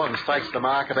Ben Collins takes the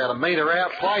mark about a metre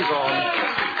out, plays on,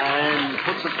 and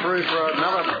puts it through for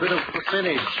another bit of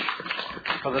percentage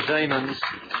for the Demons.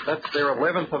 That's their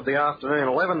 11th of the afternoon.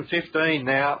 11:15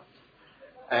 now,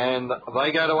 and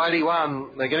they go to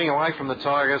 81. They're getting away from the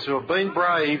Tigers, who have been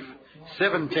brave.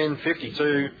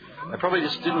 7-10-52. They probably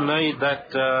just didn't need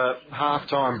that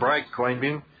half-time break,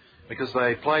 Queanbeyan, because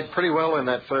they played pretty well in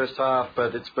that first half,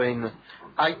 but it's been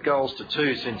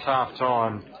 8-2 since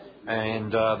half-time,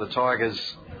 and the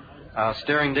Tigers are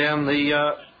staring down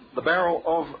the barrel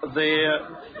of their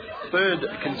third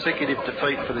consecutive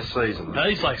defeat for this season.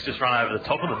 These Lakes just run over the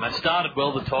top of them. They started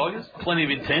well, the Tigers, plenty of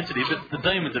intensity, but the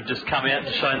Demons have just come out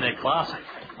and shown their class.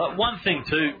 One thing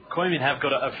too, Queanbeyan have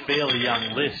got a fairly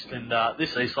young list, and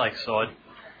this East Lakes side,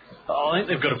 I think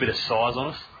they've got a bit of size on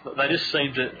us. They just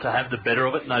seem to have the better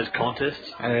of it in those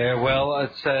contests. Well,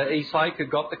 it's Eastlake who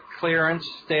got the clearance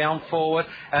down forward.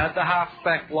 At the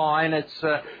half-back line, it's,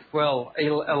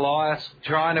 Elias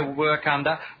trying to work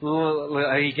under.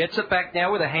 He gets it back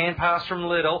now with a hand pass from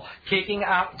Little, kicking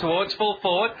up towards full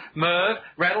forward. Merv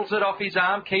rattles it off his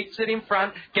arm, keeps it in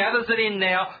front, gathers it in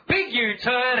now. Big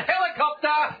U-turn,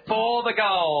 helicopter for the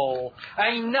goal.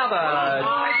 Another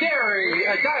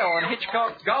Dale and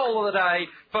Hitchcock's goal of the day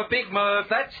for Big Merv.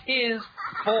 That's his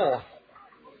fourth.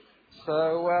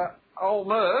 So, old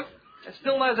Merv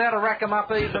still knows how to rack 'em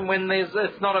up even when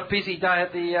it's not a busy day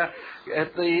at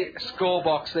the score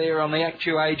box there on the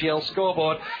ActuAGL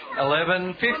scoreboard.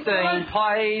 11-15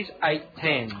 plays,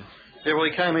 8-10. Yeah, well,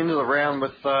 he came into the round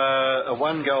with a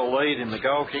 1-goal lead in the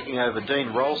goal kicking over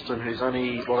Dean Ralston, who's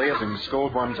he hasn't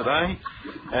scored one today,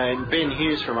 and Ben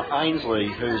Hughes from Ainslie,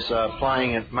 who's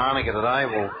playing at Marnica today.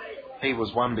 Well, he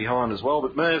was one behind as well,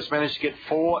 but Merv's managed to get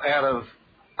 4 out of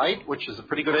 8, which is a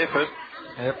pretty good effort.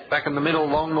 Yep. Back in the middle,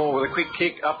 Longmore with a quick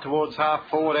kick up towards half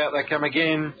forward. Out they come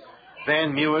again.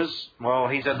 Van Mewers, well,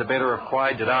 he's had the better of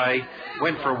Quaid today.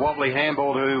 Went for a wobbly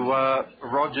handball to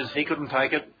Rogers. He couldn't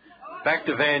take it. Back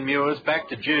to Van Mewers, back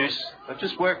to Juice. They've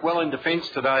just worked well in defence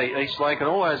today, Eastlake, and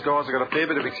all those guys have got a fair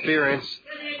bit of experience.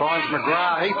 Finds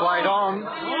McGrath. He played on.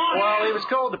 Well, he was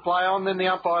called to play on. Then the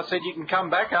umpire said you can come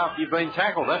back after you've been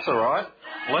tackled. That's all right.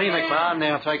 Lee McMahon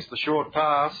now takes the short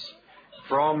pass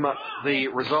from the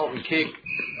resultant kick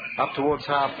up towards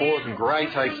half forward, and Gray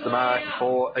takes the mark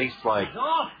for Eastlake.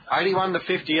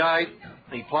 81-58.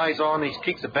 He plays on. He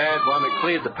kicks a bad one. It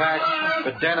cleared the pack,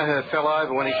 but Danaher fell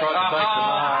over when he tried to take the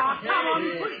mark.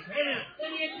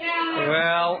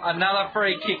 Well, another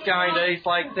free kick going to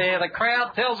Eastlake there. The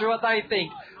crowd tells you what they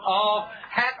think of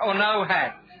hat or no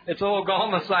hat. It's all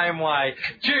gone the same way.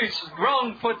 Juice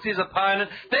wrong foots his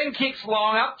opponent, then kicks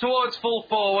long up towards full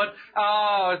forward.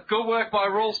 Oh, good work by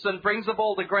Ralston. Brings the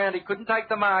ball to ground. He couldn't take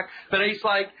the mark, but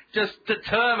Eastlake just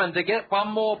determined to get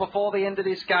one more before the end of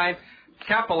this game.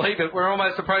 Can't believe it. We're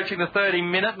almost approaching the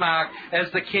 30-minute mark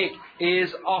as the kick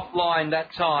is offline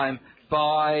that time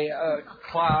by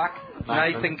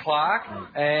Nathan Clark,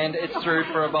 and it's through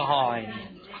for a behind.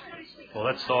 Well,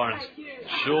 that siren's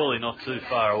surely not too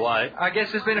far away. I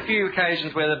guess there's been a few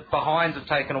occasions where the behinds have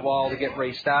taken a while to get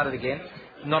restarted again.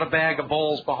 Not a bag of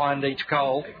balls behind each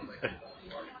goal.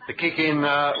 The kick in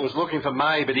was looking for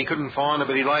May, but he couldn't find it,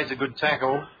 but he lays a good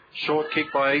tackle. Short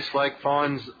kick by Eastlake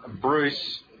finds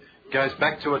Bruce. Goes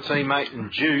back to a teammate in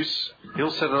Juice.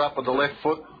 He'll set it up with the left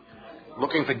foot.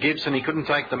 Looking for Gibson. He couldn't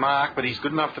take the mark, but he's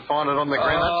good enough to find it on the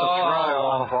ground. That's a throw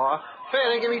on fire.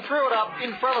 Fair dinkum, he threw it up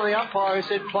in front of the umpire who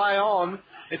said play on.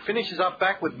 It finishes up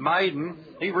back with Maiden.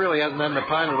 He really hasn't had an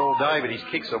opponent all day, but his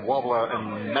kick's a wobbler,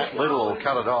 and Matt Little will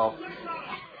cut it off.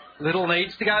 Little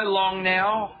needs to go long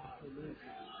now,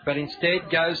 but instead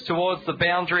goes towards the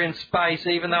boundary and space,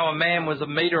 even though a man was a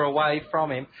metre away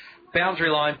from him. Boundary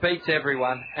line beats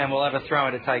everyone, and we'll have a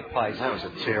throw-in to take place. That was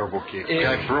a terrible kick.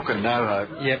 Go Brook and no hope.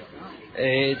 Yep.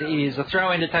 It is a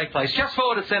throw-in to take place. Just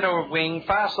forward to centre wing,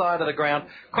 far side of the ground.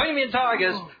 Queanbeyan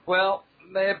Tigers, well,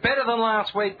 they're better than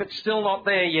last week, but still not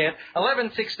there yet.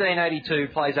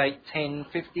 11-16-82 plays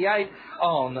 8-10-58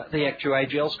 on the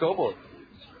ActuAGL scoreboard.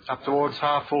 Up towards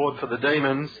half forward for the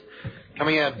Demons.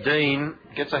 Coming out Dean,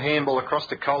 gets a handball across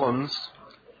to Collins.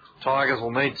 Tigers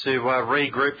will need to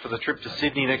regroup for the trip to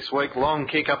Sydney next week. Long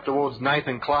kick up towards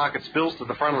Nathan Clark. It spills to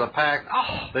the front of the pack.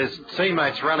 There's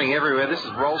teammates running everywhere. This is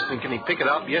Ralston. Can he pick it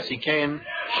up? Yes, he can.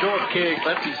 Short kick.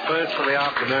 That's his first for the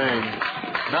afternoon.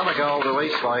 Another goal to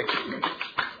Eastlake.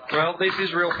 Well, this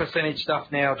is real percentage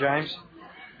stuff now, James.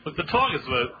 Look, the Tigers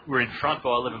were in front by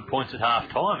 11 points at half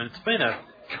time, and it's been a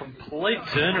complete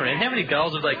turnaround. How many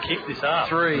goals have they kicked this half?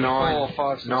 3, 9, 4,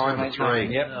 5, 6, 9 7, 8, to 3.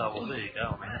 9. Yep. Oh, well, there you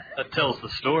go, man. That tells the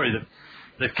story.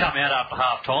 They've come out after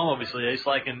half time, obviously,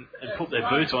 Eastlake, and put their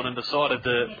boots on and decided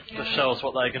to show us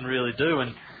what they can really do.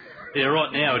 And yeah,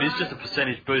 right now it is just a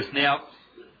percentage boost. Now,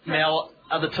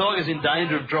 are the Tigers in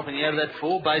danger of dropping out of that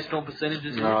 4 based on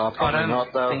percentages? No, probably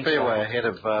not. They're a fair so. way ahead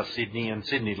of Sydney, and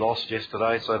Sydney lost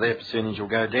yesterday, so their percentage will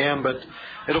go down. But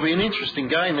it'll be an interesting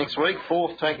game next week.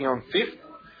 4th taking on 5th,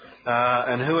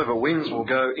 and whoever wins will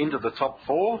go into the top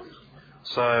 4.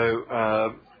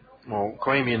 So,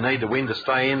 Queanbeyan need to win to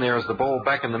stay in there as the ball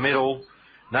back in the middle.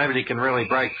 Nobody can really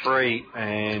break free,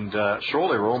 and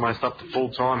surely we're almost up to full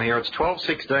time here. It's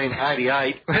 12:16,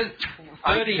 88.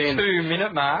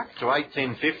 32-minute mark. To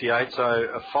 8:10:58, so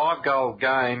a 5-goal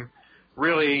game.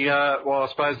 Really, I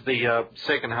suppose the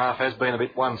second half has been a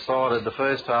bit one-sided. The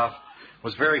first half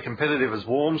was very competitive as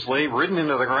Walmsley, ridden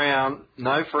into the ground,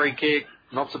 no free kick,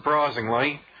 not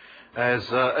surprisingly, as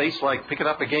Eastlake pick it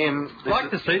up again. I'd like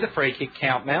to see the free kick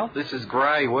count, Mel. This is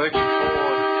Gray working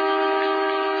forward.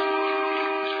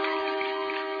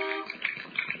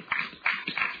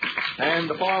 And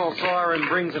the final siren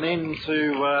brings an end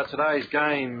to today's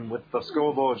game, with the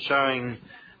scoreboard showing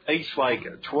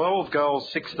Eastlake 12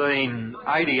 goals, 16,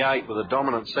 88 with a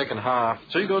dominant second half.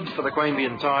 2 goods for the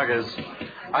Queanbeyan Tigers,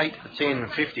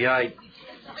 8-10, 58.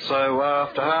 So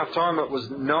after half time it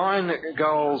was 9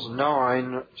 goals,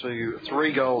 9 to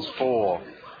 3 goals, 4.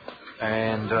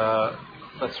 And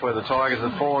that's where the Tigers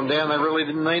have fallen down. They really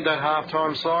didn't need that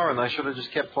half-time siren. They should have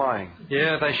just kept playing.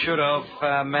 Yeah, they should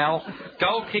have, Mel.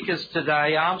 Goal kickers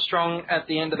today, Armstrong at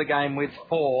the end of the game with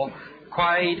 4.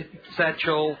 Quaid,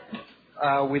 Satchel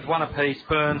with 1 apiece.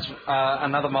 Burns,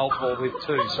 another multiple with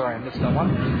 2. Sorry, I missed that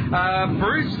one.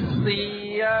 Bruce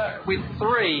with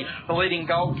 3, the leading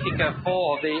goal kicker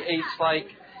for the Eastlake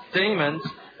Demons.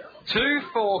 2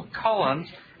 for Collins,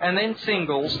 and then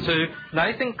singles to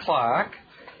Nathan Clark.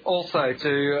 Also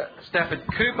to Stafford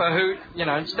Cooper, who,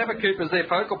 Stafford Cooper's their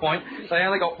focal point. They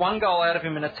only got 1 goal out of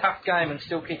him in a tough game and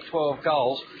still kicked 12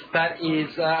 goals. That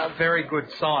is a very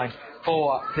good sign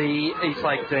for the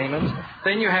Eastlake Demons.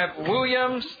 Then you have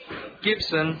Williams,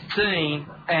 Gibson, Dean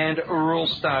and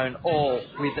Rulestone, all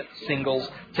with singles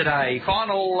today.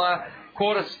 Final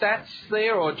quarter stats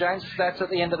there, or James stats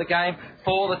at the end of the game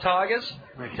for the Tigers.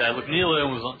 Okay, look, Neil Earl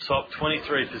was on top,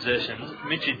 23 possessions.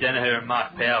 Mitchie Danaher and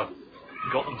Mark Power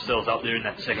got themselves up there in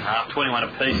that second half, 21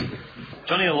 apiece.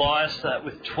 Johnny Elias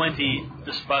with 20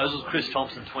 disposals, Chris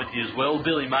Thompson 20 as well,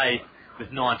 Billy May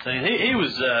with 19. He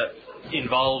was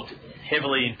involved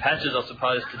heavily in patches, I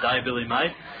suppose, today, Billy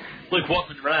May. Luke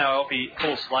Watman, Ray Iopi,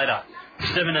 Paul Slater,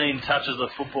 17 touches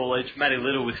of football each. Matty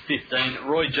Little with 15.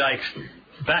 Roy Jakes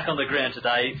back on the ground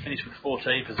today, finished with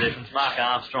 14 possessions. Mark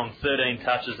Armstrong, 13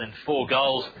 touches and 4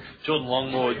 goals. Jordan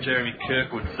Longmore, Jeremy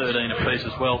Kirkwood, 13 apiece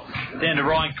as well. Down to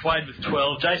Ryan Quaid with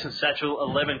 12. Jason Satchel,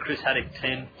 11. Chris Haddock,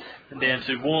 10. And down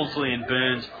to Walmsley and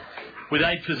Burns with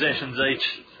 8 possessions each.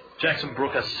 Jackson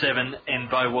Brooker, 7. And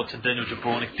Bo Watson, Daniel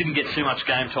Jabornik. Didn't get too much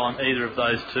game time, either of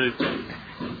those two,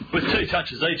 with 2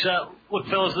 touches each. Look,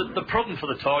 fellas, the problem for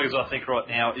the Tigers, I think, right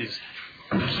now is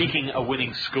kicking a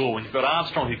winning score. When you've got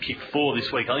Armstrong, who kicked 4 this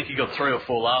week, I think he got 3 or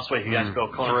 4 last week against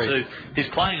Belconnen too. He's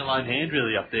playing a lone hand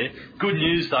really up there. Good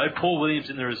news though, Paul Williams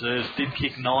in the reserves did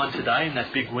kick 9 today in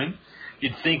that big win.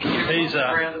 You'd think if he's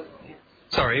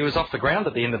Sorry, he was off the ground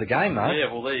at the end of the game, though.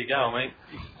 Yeah, well there you go. I mean,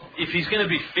 if he's going to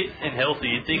be fit and healthy,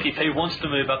 you'd think if he wants to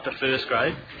move up to first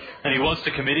grade and he wants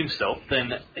to commit himself,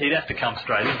 then he'd have to come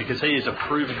straight in, because he is a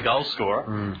proven goal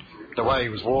scorer. The way he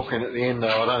was walking at the end,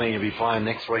 though, I don't think he'll be playing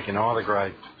next week in either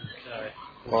grade. Okay.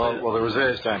 Well, the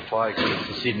reserves don't play because it's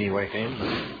the Sydney weekend.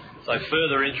 So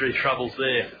further injury troubles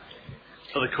there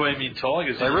for the Queanbeyan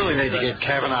Tigers. They really need to get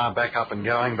Kavanagh back up and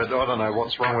going, but I don't know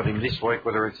what's wrong with him this week,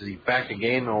 whether it's his back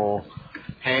again or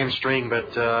hamstring,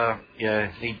 but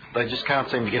they just can't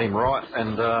seem to get him right,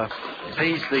 and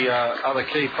he's the other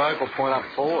key focal point up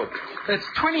forward. It's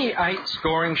 28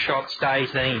 scoring shots to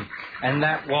 18, and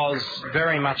that was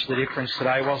very much the difference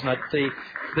today, wasn't it?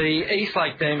 The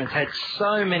Eastlake Demons had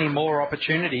so many more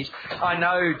opportunities. I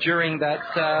know during that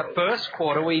first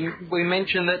quarter we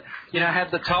mentioned that,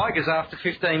 had the Tigers after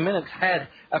 15 minutes had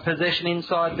a possession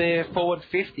inside their forward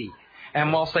 50,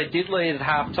 and whilst they did lead at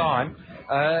half time,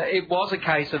 it was a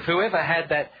case of whoever had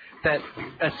that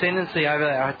ascendancy over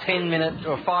a 10-minute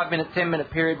or 5-minute,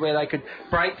 10-minute period where they could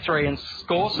break 3 and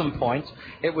score some points.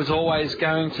 It was always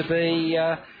going to be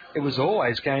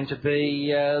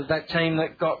that team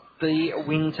that got the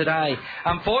win today.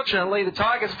 Unfortunately, the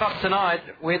Tigers up tonight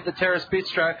with the Terrace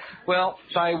Bistro. Well,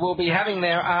 they will be having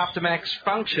their aftermatch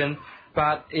function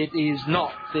but it is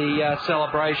not the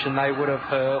celebration they would have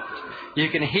heard. You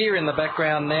can hear in the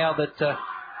background now that,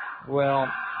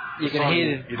 you can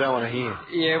hear. You don't want to hear.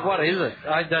 Yeah, what is it?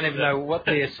 I don't even know what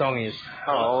their song is.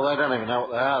 Oh, well, they don't even know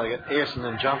what they are. They got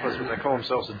Essendon jumpers, but they call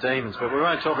themselves the Demons. But we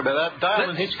won't talk about that. Dale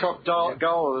and Hitchcock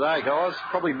goal of the day, guys.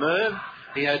 Probably Merv.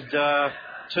 He had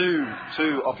two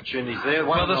opportunities there.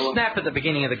 The snap at the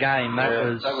beginning of the game, that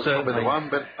was probably the one.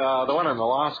 But the one in the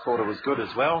last quarter was good as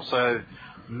well. So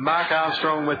Mark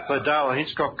Armstrong with the Dale and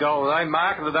Hitchcock goal of the day.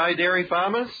 Mark of the day, Dairy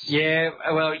Farmers. Yeah,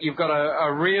 well, you've got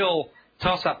a real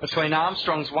toss-up between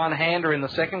Armstrong's one-hander in the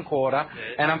second quarter,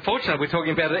 and unfortunately we're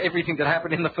talking about everything that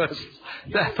happened in the first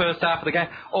half of the game.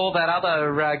 All that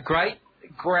other great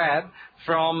grab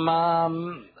from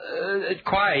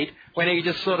Quaid when he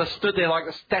just sort of stood there like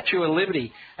the Statue of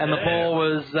Liberty, and the ball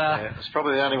was... it's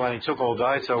probably the only one he took all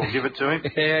day, so we'll give it to him.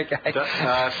 Yeah, okay.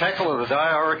 Tackle of the day,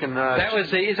 I reckon...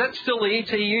 is that still the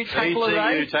ETU tackle of the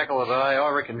day? ETU tackle of the day, I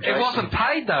reckon. It wasn't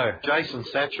paid, though. Jason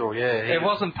Satchel, yeah. It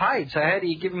wasn't paid, so how do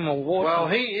you give him a award? Well,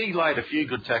 he laid a few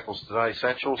good tackles today,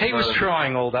 Satchel. He was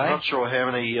trying all day. I'm not sure how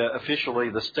many officially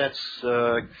the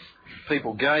stats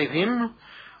people gave him.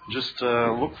 Just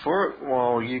look for it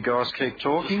while you guys keep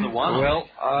talking. Just the one. Well,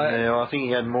 I think he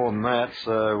had more than that.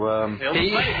 So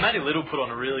Matty Little put on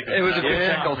a really good. It was a good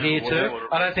tackle here too.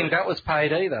 I don't think that was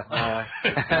paid either.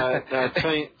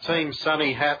 Team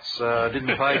Sunny Hats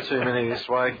didn't pay too many this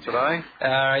way today. All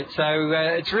right, so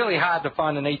it's really hard to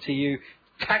find an ETU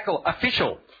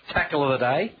official tackle of the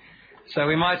day. So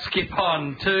we might skip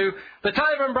on to the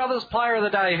Tobin Brothers Player of the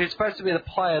Day, who's supposed to be the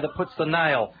player that puts the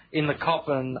nail in the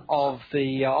coffin of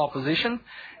the opposition.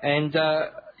 And,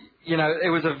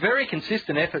 it was a very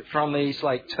consistent effort from the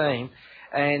Eastlake team.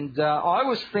 And I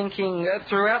was thinking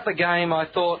throughout the game, I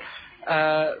thought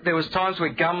there was times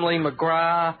where Gumley,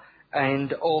 McGrath,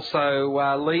 and also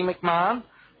Lee McMahon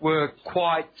were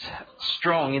quite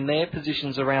strong in their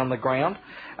positions around the ground.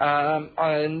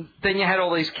 And then you had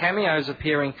all these cameos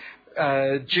appearing.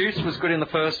 Juice was good in the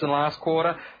first and last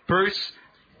quarter. Bruce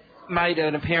made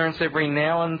an appearance every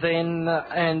now and then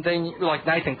like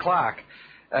Nathan Clark,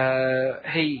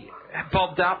 he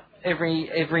bobbed up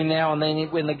every now and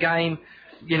then when the game,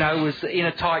 was in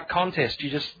a tight contest. You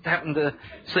just happened to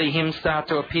see him start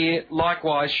to appear.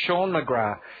 Likewise, Sean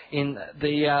McGrath in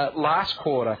the last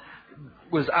quarter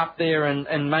was up there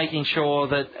and making sure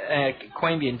that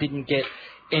Queanbeyan didn't get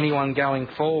anyone going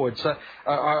forward. So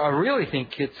I really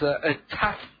think it's a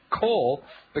tough call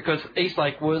because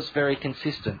Eastlake was very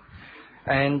consistent.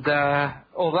 And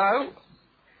although,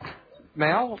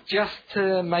 Mal, just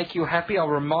to make you happy, I'll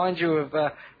remind you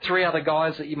of three other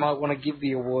guys that you might want to give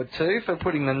the award to for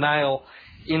putting the nail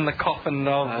in the coffin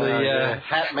of the...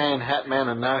 Hat man,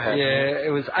 and no hat man. Yeah,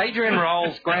 it was Adrian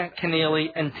Rolls, Grant Keneally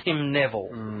and Tim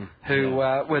Neville who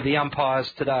were the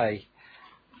umpires today.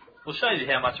 Well, it shows you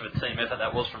how much of a team effort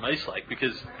that was from Eastlake,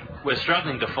 because we're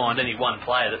struggling to find any one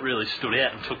player that really stood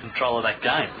out and took control of that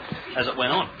game as it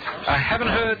went on. I haven't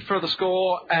heard for the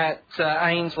score at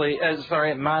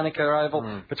Manuka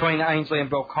Oval between Ainsley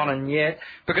and Belconnen yet,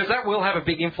 because that will have a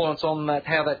big influence on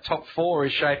how that top four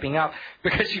is shaping up,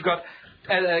 because you've got,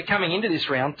 coming into this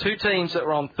round, two teams that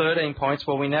were on 13 points.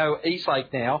 Well, we know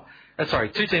Eastlake now,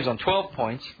 two teams on 12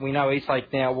 points. We know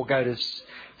Eastlake now will go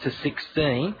to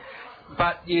 16.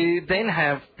 But you then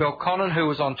have Belconnen, who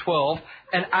was on 12,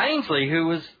 and Ainsley, who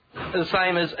was the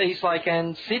same as Eastlake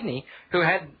and Sydney, who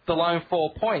had the lone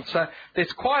 4 points. So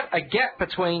there's quite a gap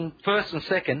between first and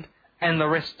second and the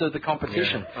rest of the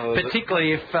competition,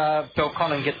 particularly if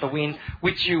Belconnen get the win,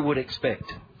 which you would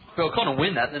expect. Belconnen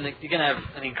win that, then you're going to have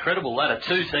an incredible ladder.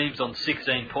 Two teams on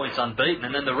 16 points unbeaten,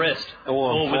 and then the rest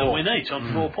all with a win each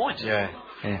on 4 points. Yeah.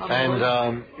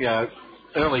 And,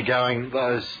 early going,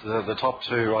 the top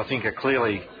two, I think, are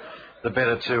clearly the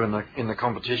better two in the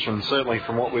competition. Certainly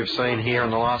from what we've seen here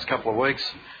in the last couple of weeks,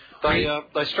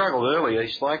 they struggled early.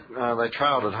 Eastlake, they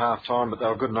trailed at half time, but they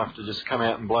were good enough to just come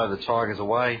out and blow the Tigers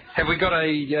away. Have we got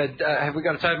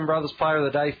a Tobin Brothers Player of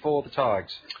the Day for the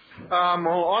Tigers?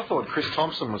 Well, I thought Chris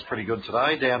Thompson was pretty good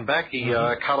today down back. He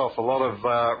cut off a lot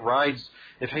of raids.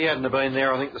 If he hadn't have been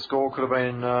there, I think the score could have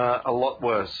been a lot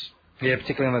worse. Yeah,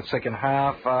 particularly in the second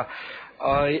half.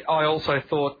 I also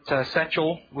thought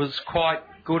Satchel was quite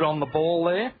good on the ball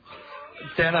there.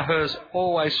 Danaher's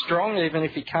always strong, even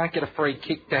if he can't get a free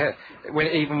kick,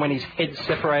 even when his head's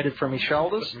separated from his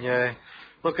shoulders. Yeah.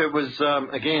 Look, it was,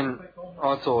 again,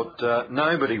 I thought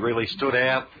nobody really stood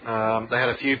out. They had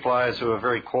a few players who were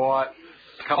very quiet.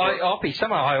 Some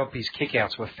of Ioppy's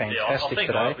kickouts were fantastic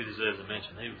today. I think Ioppy deserves a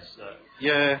mention. He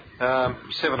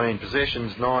was... 17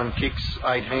 possessions, 9 kicks,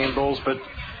 8 handballs, but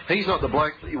he's not the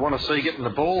bloke that you want to see getting the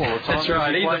ball all the time. That's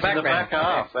right, He he's plays the in the back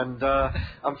background. half. And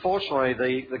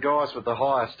unfortunately, the guys with the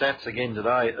higher stats again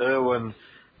today, Irwin,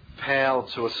 Powell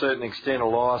to a certain extent,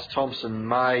 Elias, Thompson,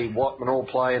 May, Watman all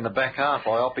play in the back half.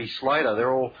 Iopi, Slater,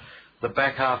 they're all the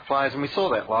back half players. And we saw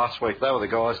that last week. They were the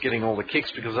guys getting all the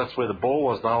kicks because that's where the ball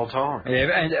was the whole time. Yeah,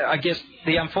 and I guess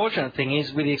the unfortunate thing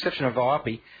is, with the exception of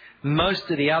Iopi, most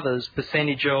of the others'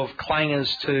 percentage of clangers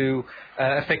to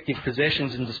effective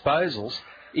possessions and disposals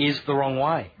is the wrong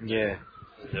way. Yeah.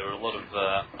 There were a lot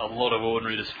of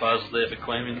ordinary disposals there for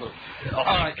Queanbeyan. Look,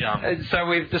 So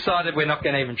we've decided we're not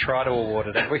going to even try to award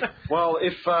it, have we? Well,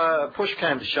 if push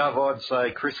came to shove, I'd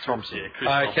say Chris Thompson. Yeah, Chris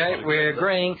Okay, Thompson we're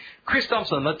agreeing. Chris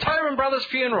Thompson, the Tobin Brothers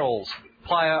Funerals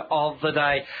player of the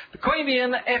day. The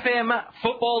Queanbeyan FM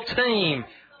football team,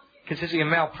 consisting of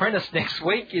Mal Prentice next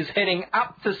week, is heading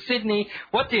up to Sydney.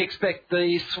 What do you expect?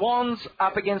 The Swans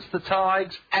up against the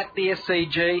Tigers at the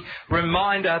SCG.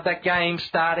 Reminder, that game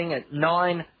starting at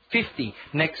 9:50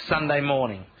 next Sunday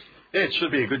morning. Yeah, it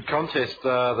should be a good contest.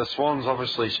 The Swans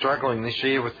obviously struggling this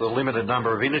year with the limited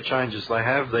number of interchanges they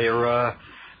have.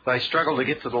 They struggled to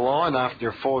get to the line after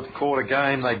a fourth quarter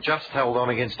game. They just held on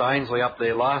against Ainsley up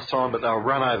there last time, but they were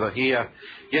run over here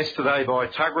yesterday by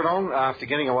Tuggeranong after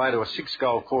getting away to a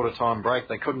 6-goal quarter-time break.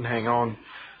 They couldn't hang on.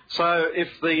 So if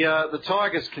the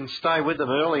Tigers can stay with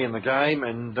them early in the game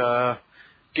and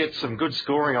get some good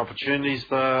scoring opportunities,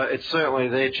 it's certainly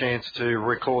their chance to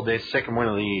record their second win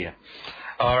of the year.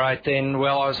 All right, then.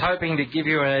 Well, I was hoping to give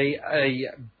you a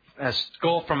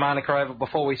score from Manuka Oval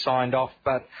before we signed off,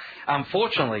 but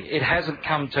unfortunately it hasn't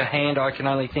come to hand. I can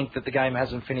only think that the game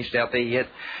hasn't finished out there yet.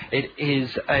 It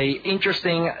is a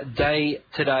interesting day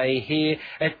today here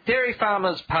at Dairy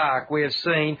Farmers Park. We have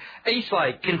seen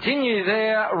Eastlake continue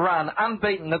their run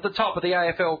unbeaten at the top of the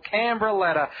AFL Canberra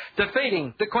ladder,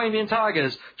 defeating the Queanbeyan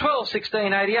Tigers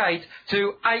 12-16-88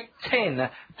 to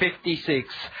 8-10-56.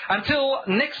 Until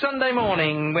next Sunday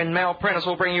morning, when Mal Prentice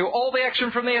will bring you all the action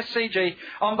from the SCG.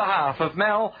 On behalf of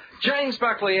Mal, James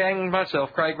Buckley and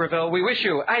myself, Craig Revell, we wish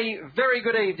you a very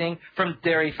good evening from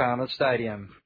Dairy Farmers Stadium.